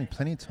 minutes remaining.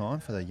 Plenty of time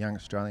for the young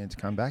Australian to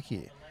come back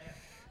here.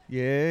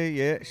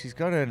 Yeah. She's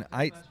got an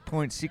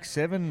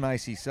 8.67,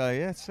 Macy. So,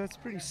 yeah, that's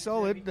pretty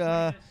solid.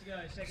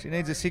 She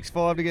needs a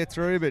 6.5 to get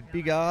through, but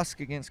big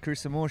ask against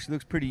Carissa Moore. She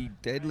looks pretty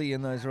deadly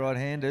in those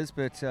right-handers.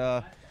 But,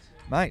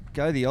 mate,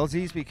 go the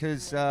Aussies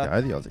because...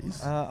 go the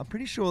Aussies. I'm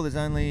pretty sure there's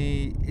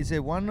only... Is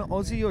there one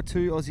Aussie or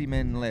 2 Aussie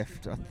men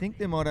left? I think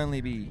there might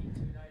only be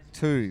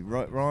 2,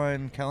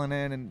 Ryan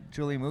Callanan and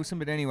Julian Wilson.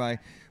 But anyway,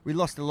 we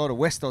lost a lot of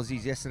West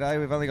Aussies yesterday.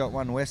 We've only got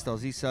one West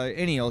Aussie, so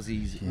any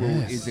Aussies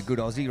is a good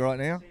Aussie right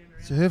now.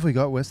 So who have we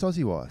got West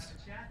Aussie-wise?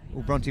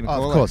 Well, Bronte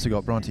Macaulay. Oh, of course we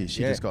got Bronte.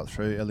 She just got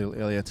through a little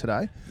earlier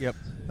today. Yep.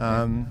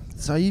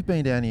 So you've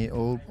been down here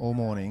all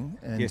morning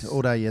and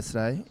all day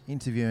yesterday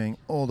interviewing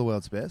all the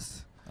world's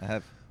best. I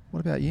have. What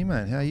about you,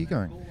 mate? How are you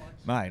going?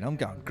 Mate, I'm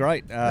going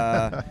great.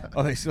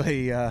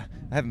 Obviously, I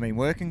haven't been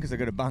working because I've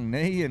got a bung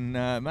knee, and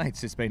mate,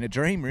 it's just been a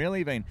dream,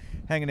 really. Been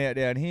hanging out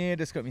down here,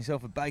 just got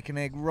myself a bacon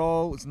egg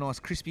roll. It's a nice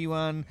crispy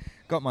one.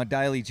 Got my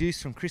daily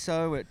juice from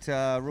Chriso at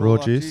Raw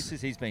Life Juice.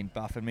 Juices. He's been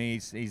buffing me.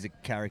 He's a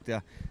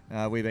character.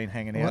 We've been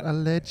hanging out. What a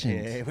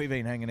legend. Yeah, we've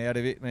been hanging out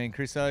a bit, me and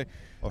Chriso.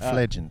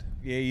 Legend.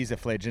 Yeah, he's a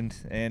legend.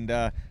 And,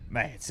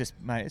 mate,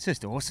 it's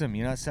just awesome.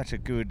 You know, it's such a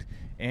good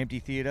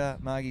amphitheatre,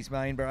 Margie's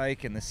main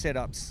break, and the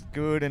setup's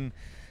good. And,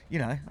 you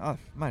know,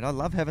 mate, I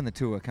love having the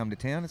tour come to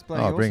town. It's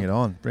bloody awesome. Bring it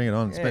on. Bring it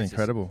on. It's been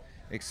incredible.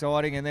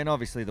 Exciting. And then,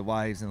 obviously, the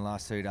waves in the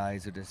last 2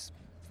 days are just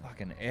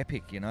fucking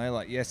epic, you know.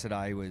 Like,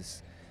 yesterday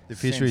was... The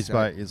fisheries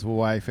boat is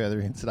way further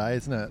in today,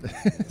 isn't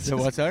it? So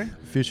what, sorry?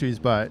 Fisheries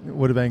boat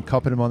would have been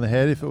copping him on the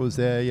head if it was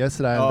there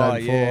yesterday and the day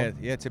before.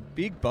 Yeah, it's a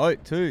big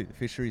boat too, the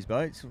fisheries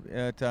boat.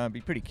 It'd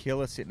be pretty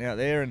killer sitting out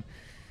there. And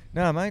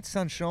no, mate,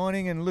 sun's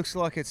shining and looks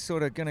like it's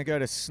sort of going to go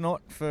to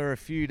snot for a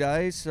few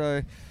days.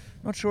 So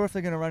not sure if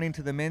they're going to run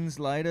into the men's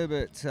later,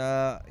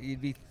 but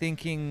you'd be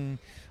thinking,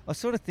 I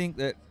sort of think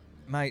that,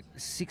 mate,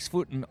 6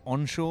 foot and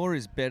onshore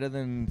is better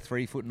than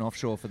 3 foot and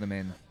offshore for the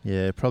men.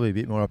 Yeah, probably a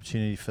bit more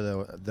opportunity for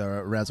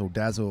the razzle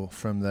dazzle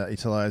from the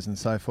Italos and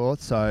so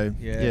forth. So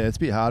yeah, it's a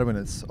bit harder when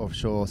it's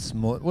offshore.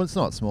 Small. Well, it's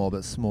not small,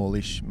 but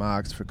smallish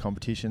marks for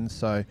competition.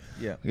 So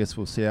yeah, I guess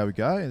we'll see how we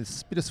go.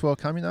 There's a bit of swell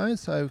coming though.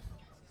 So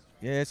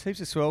yeah, it's heaps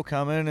of swell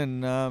coming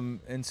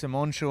and some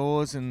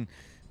onshores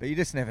But you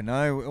just never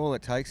know. All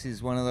it takes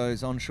is one of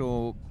those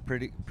onshore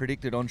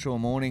predicted onshore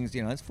mornings.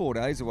 You know, it's 4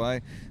 days away.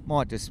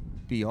 Might just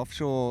be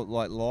offshore,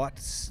 like light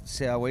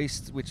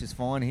southeast, which is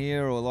fine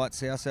here, or light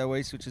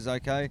south-southeast, which is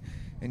okay.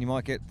 And you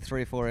might get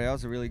 3 or 4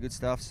 hours of really good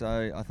stuff.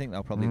 So I think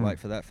they'll probably wait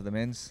for that for the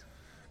men's.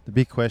 The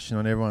big question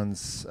on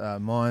everyone's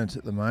mind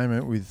at the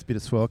moment with a bit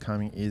of swell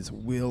coming is,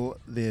 will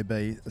there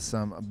be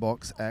some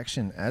box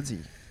action,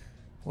 Adzi?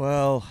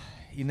 Well,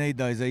 you need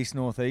those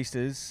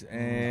east-northeasters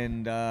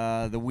and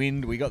the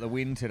wind. We got the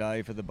wind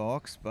today for the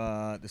box,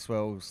 but the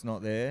swell's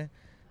not there.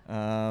 You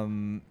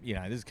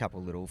know, there's a couple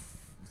of little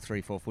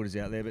 3-4 footers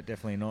out there, but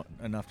definitely not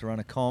enough to run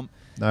a comp.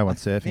 No one's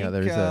surfing out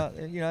there, is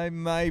there? You know,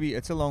 maybe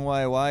it's a long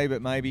way away,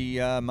 but maybe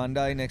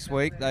Monday next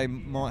week they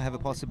might have a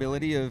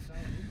possibility of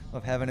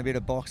having a bit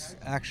of box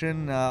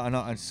action.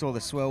 I saw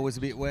the swell was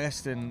a bit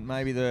west, and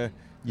maybe the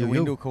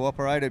wind will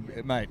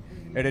cooperate. Mate,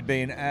 it'd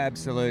be an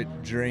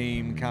absolute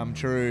dream come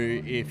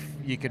true if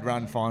you could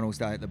run finals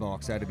day at the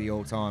box. That'd be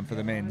all time for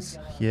the men's.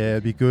 Yeah,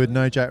 it'd be good.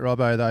 No Jake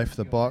Robbo though for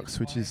the box,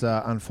 which is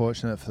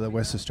unfortunate for the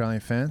West Australian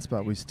fans,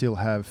 but we still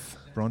have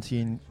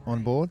Bronte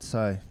on board,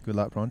 so good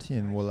luck Bronte,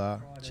 and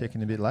we'll check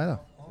in a bit later.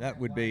 That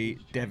would be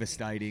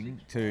devastating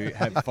to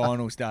have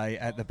finals day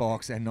at the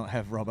box and not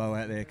have Robbo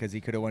out there, because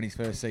he could have won his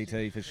first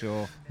CT for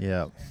sure.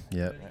 Yeah.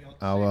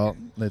 Oh well,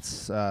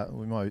 let's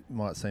we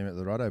might see him at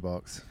the Roto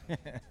box.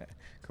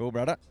 Cool,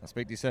 brother. I'll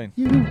speak to you soon.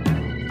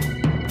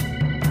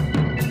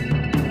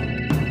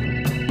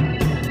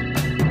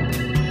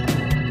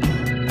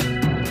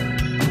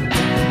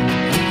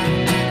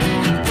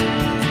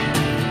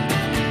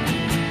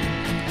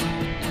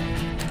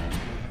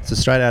 So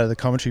straight out of the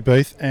commentary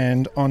booth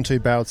and onto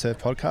Barrel Surf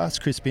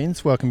Podcast. Chris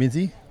Binns, welcome,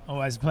 Binnsy.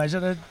 Always a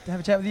pleasure to have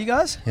a chat with you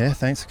guys. Yeah,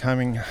 thanks for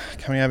coming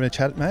over to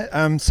chat, mate.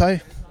 So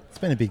it's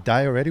been a big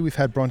day already. We've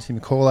had Bronte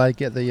Macaulay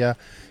get the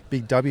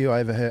big W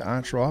over her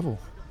arch rival.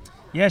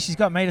 Yeah, she's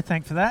got me to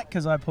thank for that,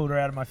 because I pulled her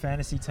out of my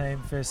fantasy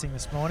team first thing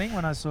this morning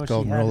when I saw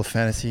Golden she had rule of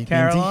fantasy,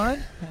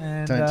 Caroline.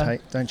 And,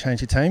 don't change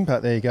your team,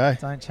 but there you go.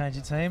 Don't change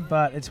your team,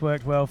 but it's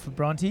worked well for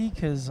Bronte,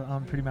 because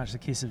I'm pretty much the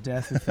kiss of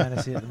death with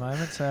fantasy at the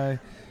moment. So,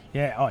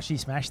 yeah, she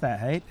smashed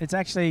that heat. It's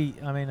actually,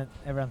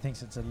 everyone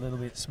thinks it's a little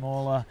bit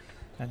smaller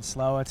and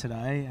slower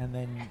today, and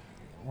then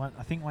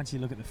I think once you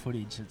look at the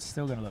footage, it's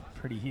still going to look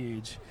pretty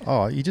huge.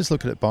 Oh, you just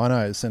look at it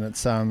binos, and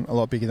it's a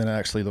lot bigger than it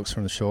actually looks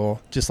from the shore.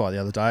 Just like the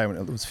other day when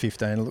it was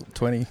 15, it looked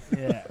 20.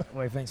 Yeah,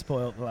 we've been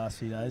spoiled the last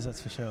few days,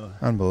 that's for sure.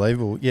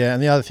 Unbelievable. Yeah,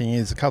 and the other thing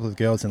is a couple of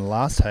girls in the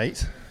last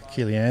heat,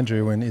 Keely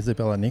Andrew and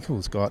Isabella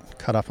Nichols, got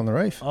cut up on the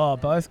reef. Oh,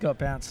 both got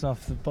bounced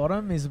off the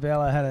bottom.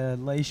 Isabella had a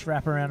leash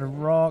wrap around a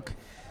rock.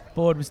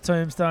 Board was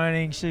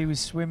tombstoning. She was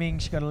swimming.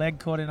 She got a leg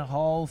caught in a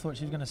hole. Thought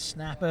she was going to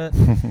snap it.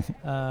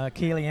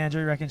 Keely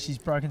Andrew reckons she's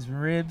broken some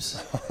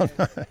ribs. Oh,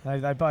 no.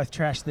 They both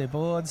trashed their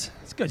boards.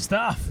 It's good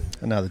stuff.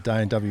 Another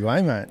day in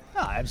WA, mate.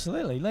 Oh,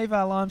 absolutely. Leave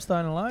our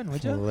limestone alone,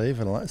 would you?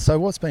 Leave it alone. So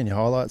what's been your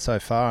highlight so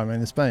far?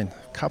 There's been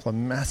a couple of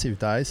massive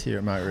days here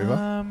at Margaret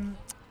River.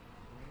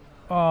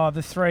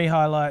 The three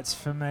highlights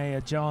for me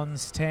are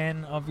John's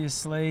 10,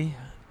 obviously.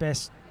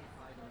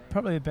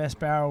 Probably the best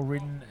barrel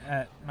ridden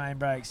at main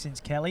break since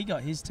Kelly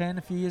got his 10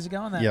 a few years ago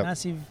on that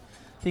massive,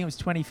 I think it was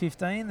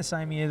 2015, the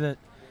same year that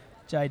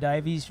Jay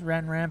Davies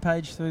ran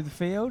Rampage through the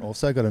field.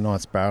 Also got a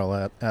nice barrel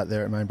out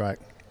there at main break.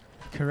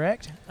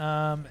 Correct.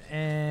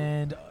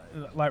 And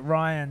like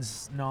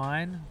Ryan's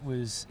 9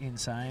 was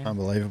insane.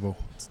 Unbelievable.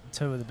 It's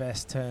two of the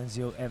best turns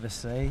you'll ever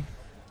see.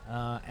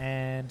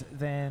 And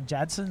then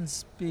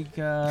Jadson's big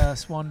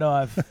swan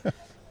dive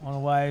on a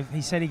wave.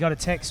 He said he got a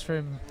text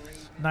from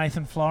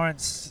Nathan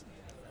Florence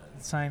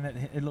saying that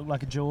it looked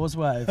like a Jaws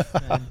wave,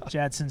 and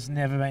Jadson's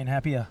never been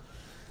happier.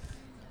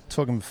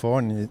 Talking before,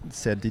 and you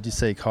said, did you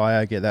see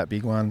Kaya get that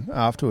big one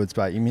afterwards,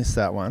 but you missed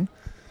that one?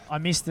 I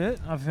missed it.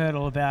 I've heard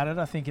all about it.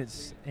 I think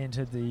it's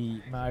entered the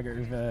Margaret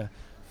River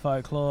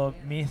folklore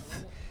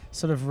myth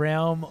sort of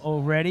realm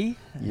already.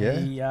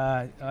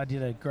 Yeah. I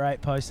did a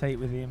great post heat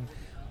with him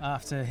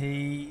after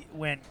he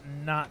went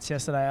nuts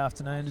yesterday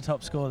afternoon to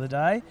top score of the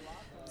day.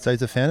 So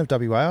he's a fan of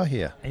WA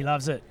here. He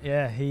loves it.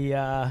 Yeah,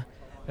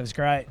 it was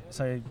great.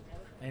 So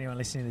anyone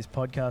listening to this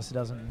podcast who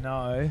doesn't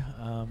know,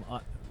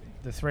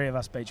 the three of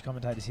us beach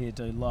commentators here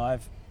do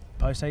live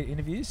post-heat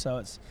interviews, so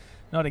it's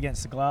not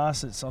against the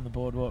glass, it's on the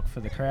boardwalk for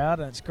the crowd,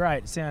 and it's great.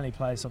 It's the only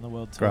place on the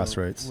world tour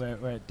Grassroots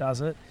where it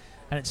does it,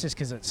 and it's just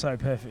because it's so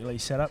perfectly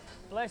set up.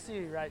 Bless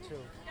you, Rachel.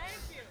 Thank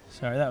you.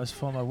 Sorry, that was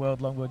former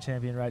world longboard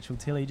champion Rachel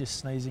Tilley just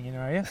sneezing in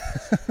her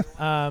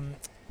ear.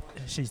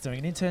 She's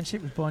doing an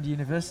internship with Bondi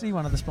University,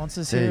 one of the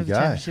sponsors here of the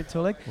Championship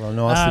Tour League. Well,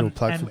 nice little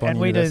plug for Bondi And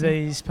we University.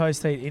 do these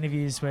post-heat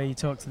interviews where you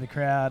talk to the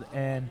crowd,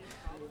 and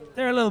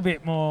they're a little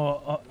bit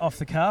more off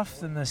the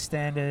cuff than the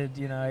standard,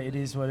 it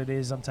is what it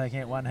is, I'm taking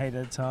it one heat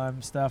at a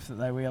time stuff that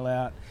they wheel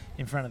out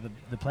in front of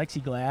the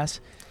plexiglass.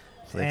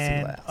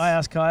 And I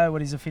asked Kaya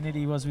what his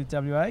affinity was with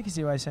WA, because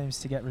he always seems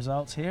to get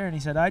results here, and he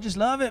said, I just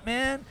love it,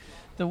 man.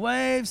 The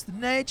waves, the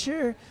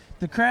nature,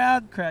 the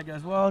crowd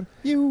goes wild.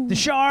 The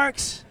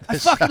sharks, I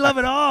fucking love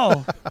it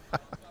all.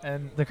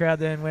 And the crowd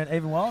then went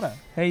even wilder.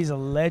 He's a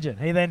legend.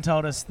 He then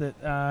told us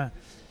that,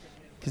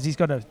 because he's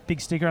got a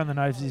big sticker on the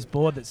nose of his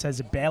board that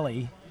says a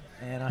belly,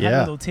 and I had a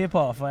little tip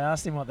off. I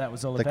asked him what that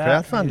was all about.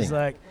 The crowdfunding. He's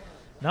like,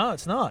 no,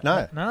 it's not.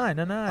 No.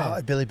 No.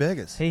 Oh, Billy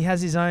Burgers. He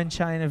has his own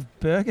chain of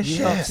burger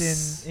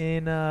shops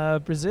in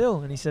Brazil,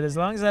 and he said, as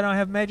long as I don't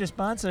have a major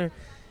sponsor,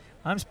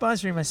 I'm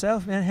sponsoring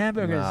myself, man.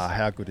 Hamburgers. Nah,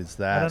 how good is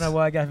that? I don't know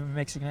why I gave him a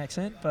Mexican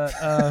accent, but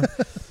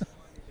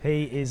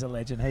he is a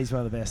legend. He's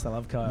one of the best. I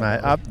love Kyle. Mate,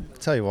 I'll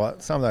tell you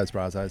what, some of those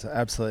brazos are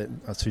absolutely,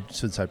 I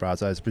should say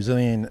brazos,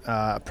 Brazilian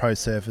pro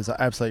surfers are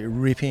absolutely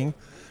ripping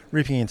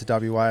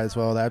into WA as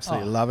well. They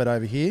absolutely love it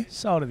over here.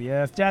 Soul of the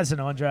earth. Jazz and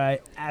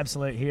Andre,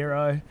 absolute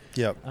hero.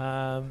 Yep.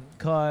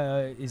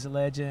 Kyle is a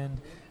legend.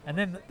 And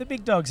then the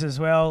big dogs as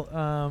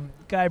well.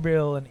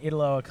 Gabriel and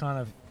Idolo are kind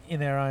of in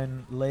their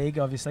own league,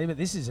 obviously, but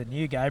this is a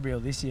new Gabriel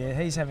this year.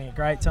 He's having a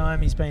great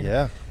time. He's been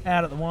out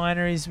at the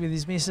wineries with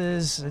his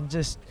missus and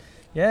just,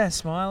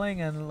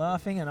 smiling and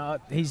laughing.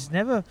 And he's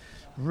never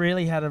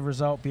really had a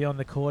result beyond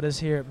the quarters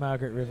here at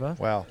Margaret River.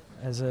 Wow.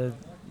 As a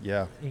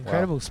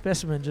incredible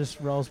specimen just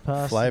rolls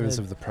past. Flavours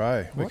of the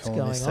pro. What's going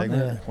on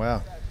there?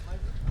 Wow.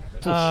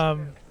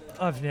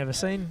 I've never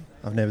seen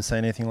I've never seen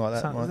anything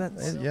like that.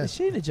 Is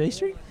she in a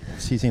G-string?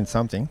 She's in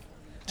something.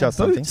 And Just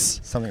something. boots.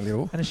 Something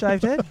little. And a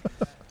shaved head.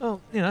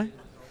 Well,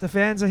 the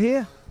fans are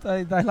here.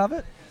 They love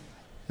it.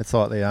 It's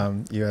like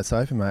the US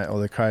Open, mate, or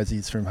the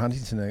crazies from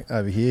Huntington are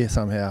over here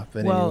somehow.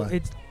 But Well,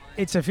 anyway.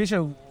 it's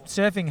official.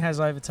 Surfing has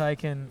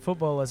overtaken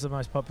football as the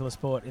most popular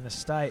sport in the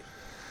state.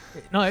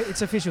 No,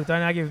 it's official.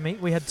 Don't argue with me.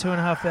 We had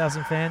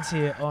 2,500 fans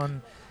here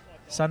on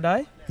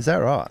Sunday. Is that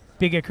right?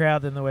 Bigger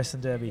crowd than the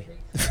Western Derby.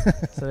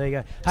 So there you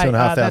go. Hey,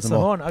 2,500 that's the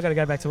more. horn. I got to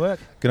go back to work.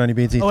 Good on you,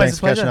 Beansy. Always Thanks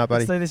a for catching pleasure. up,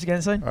 buddy. Let's do this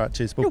again soon. All right,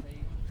 cheers, Book.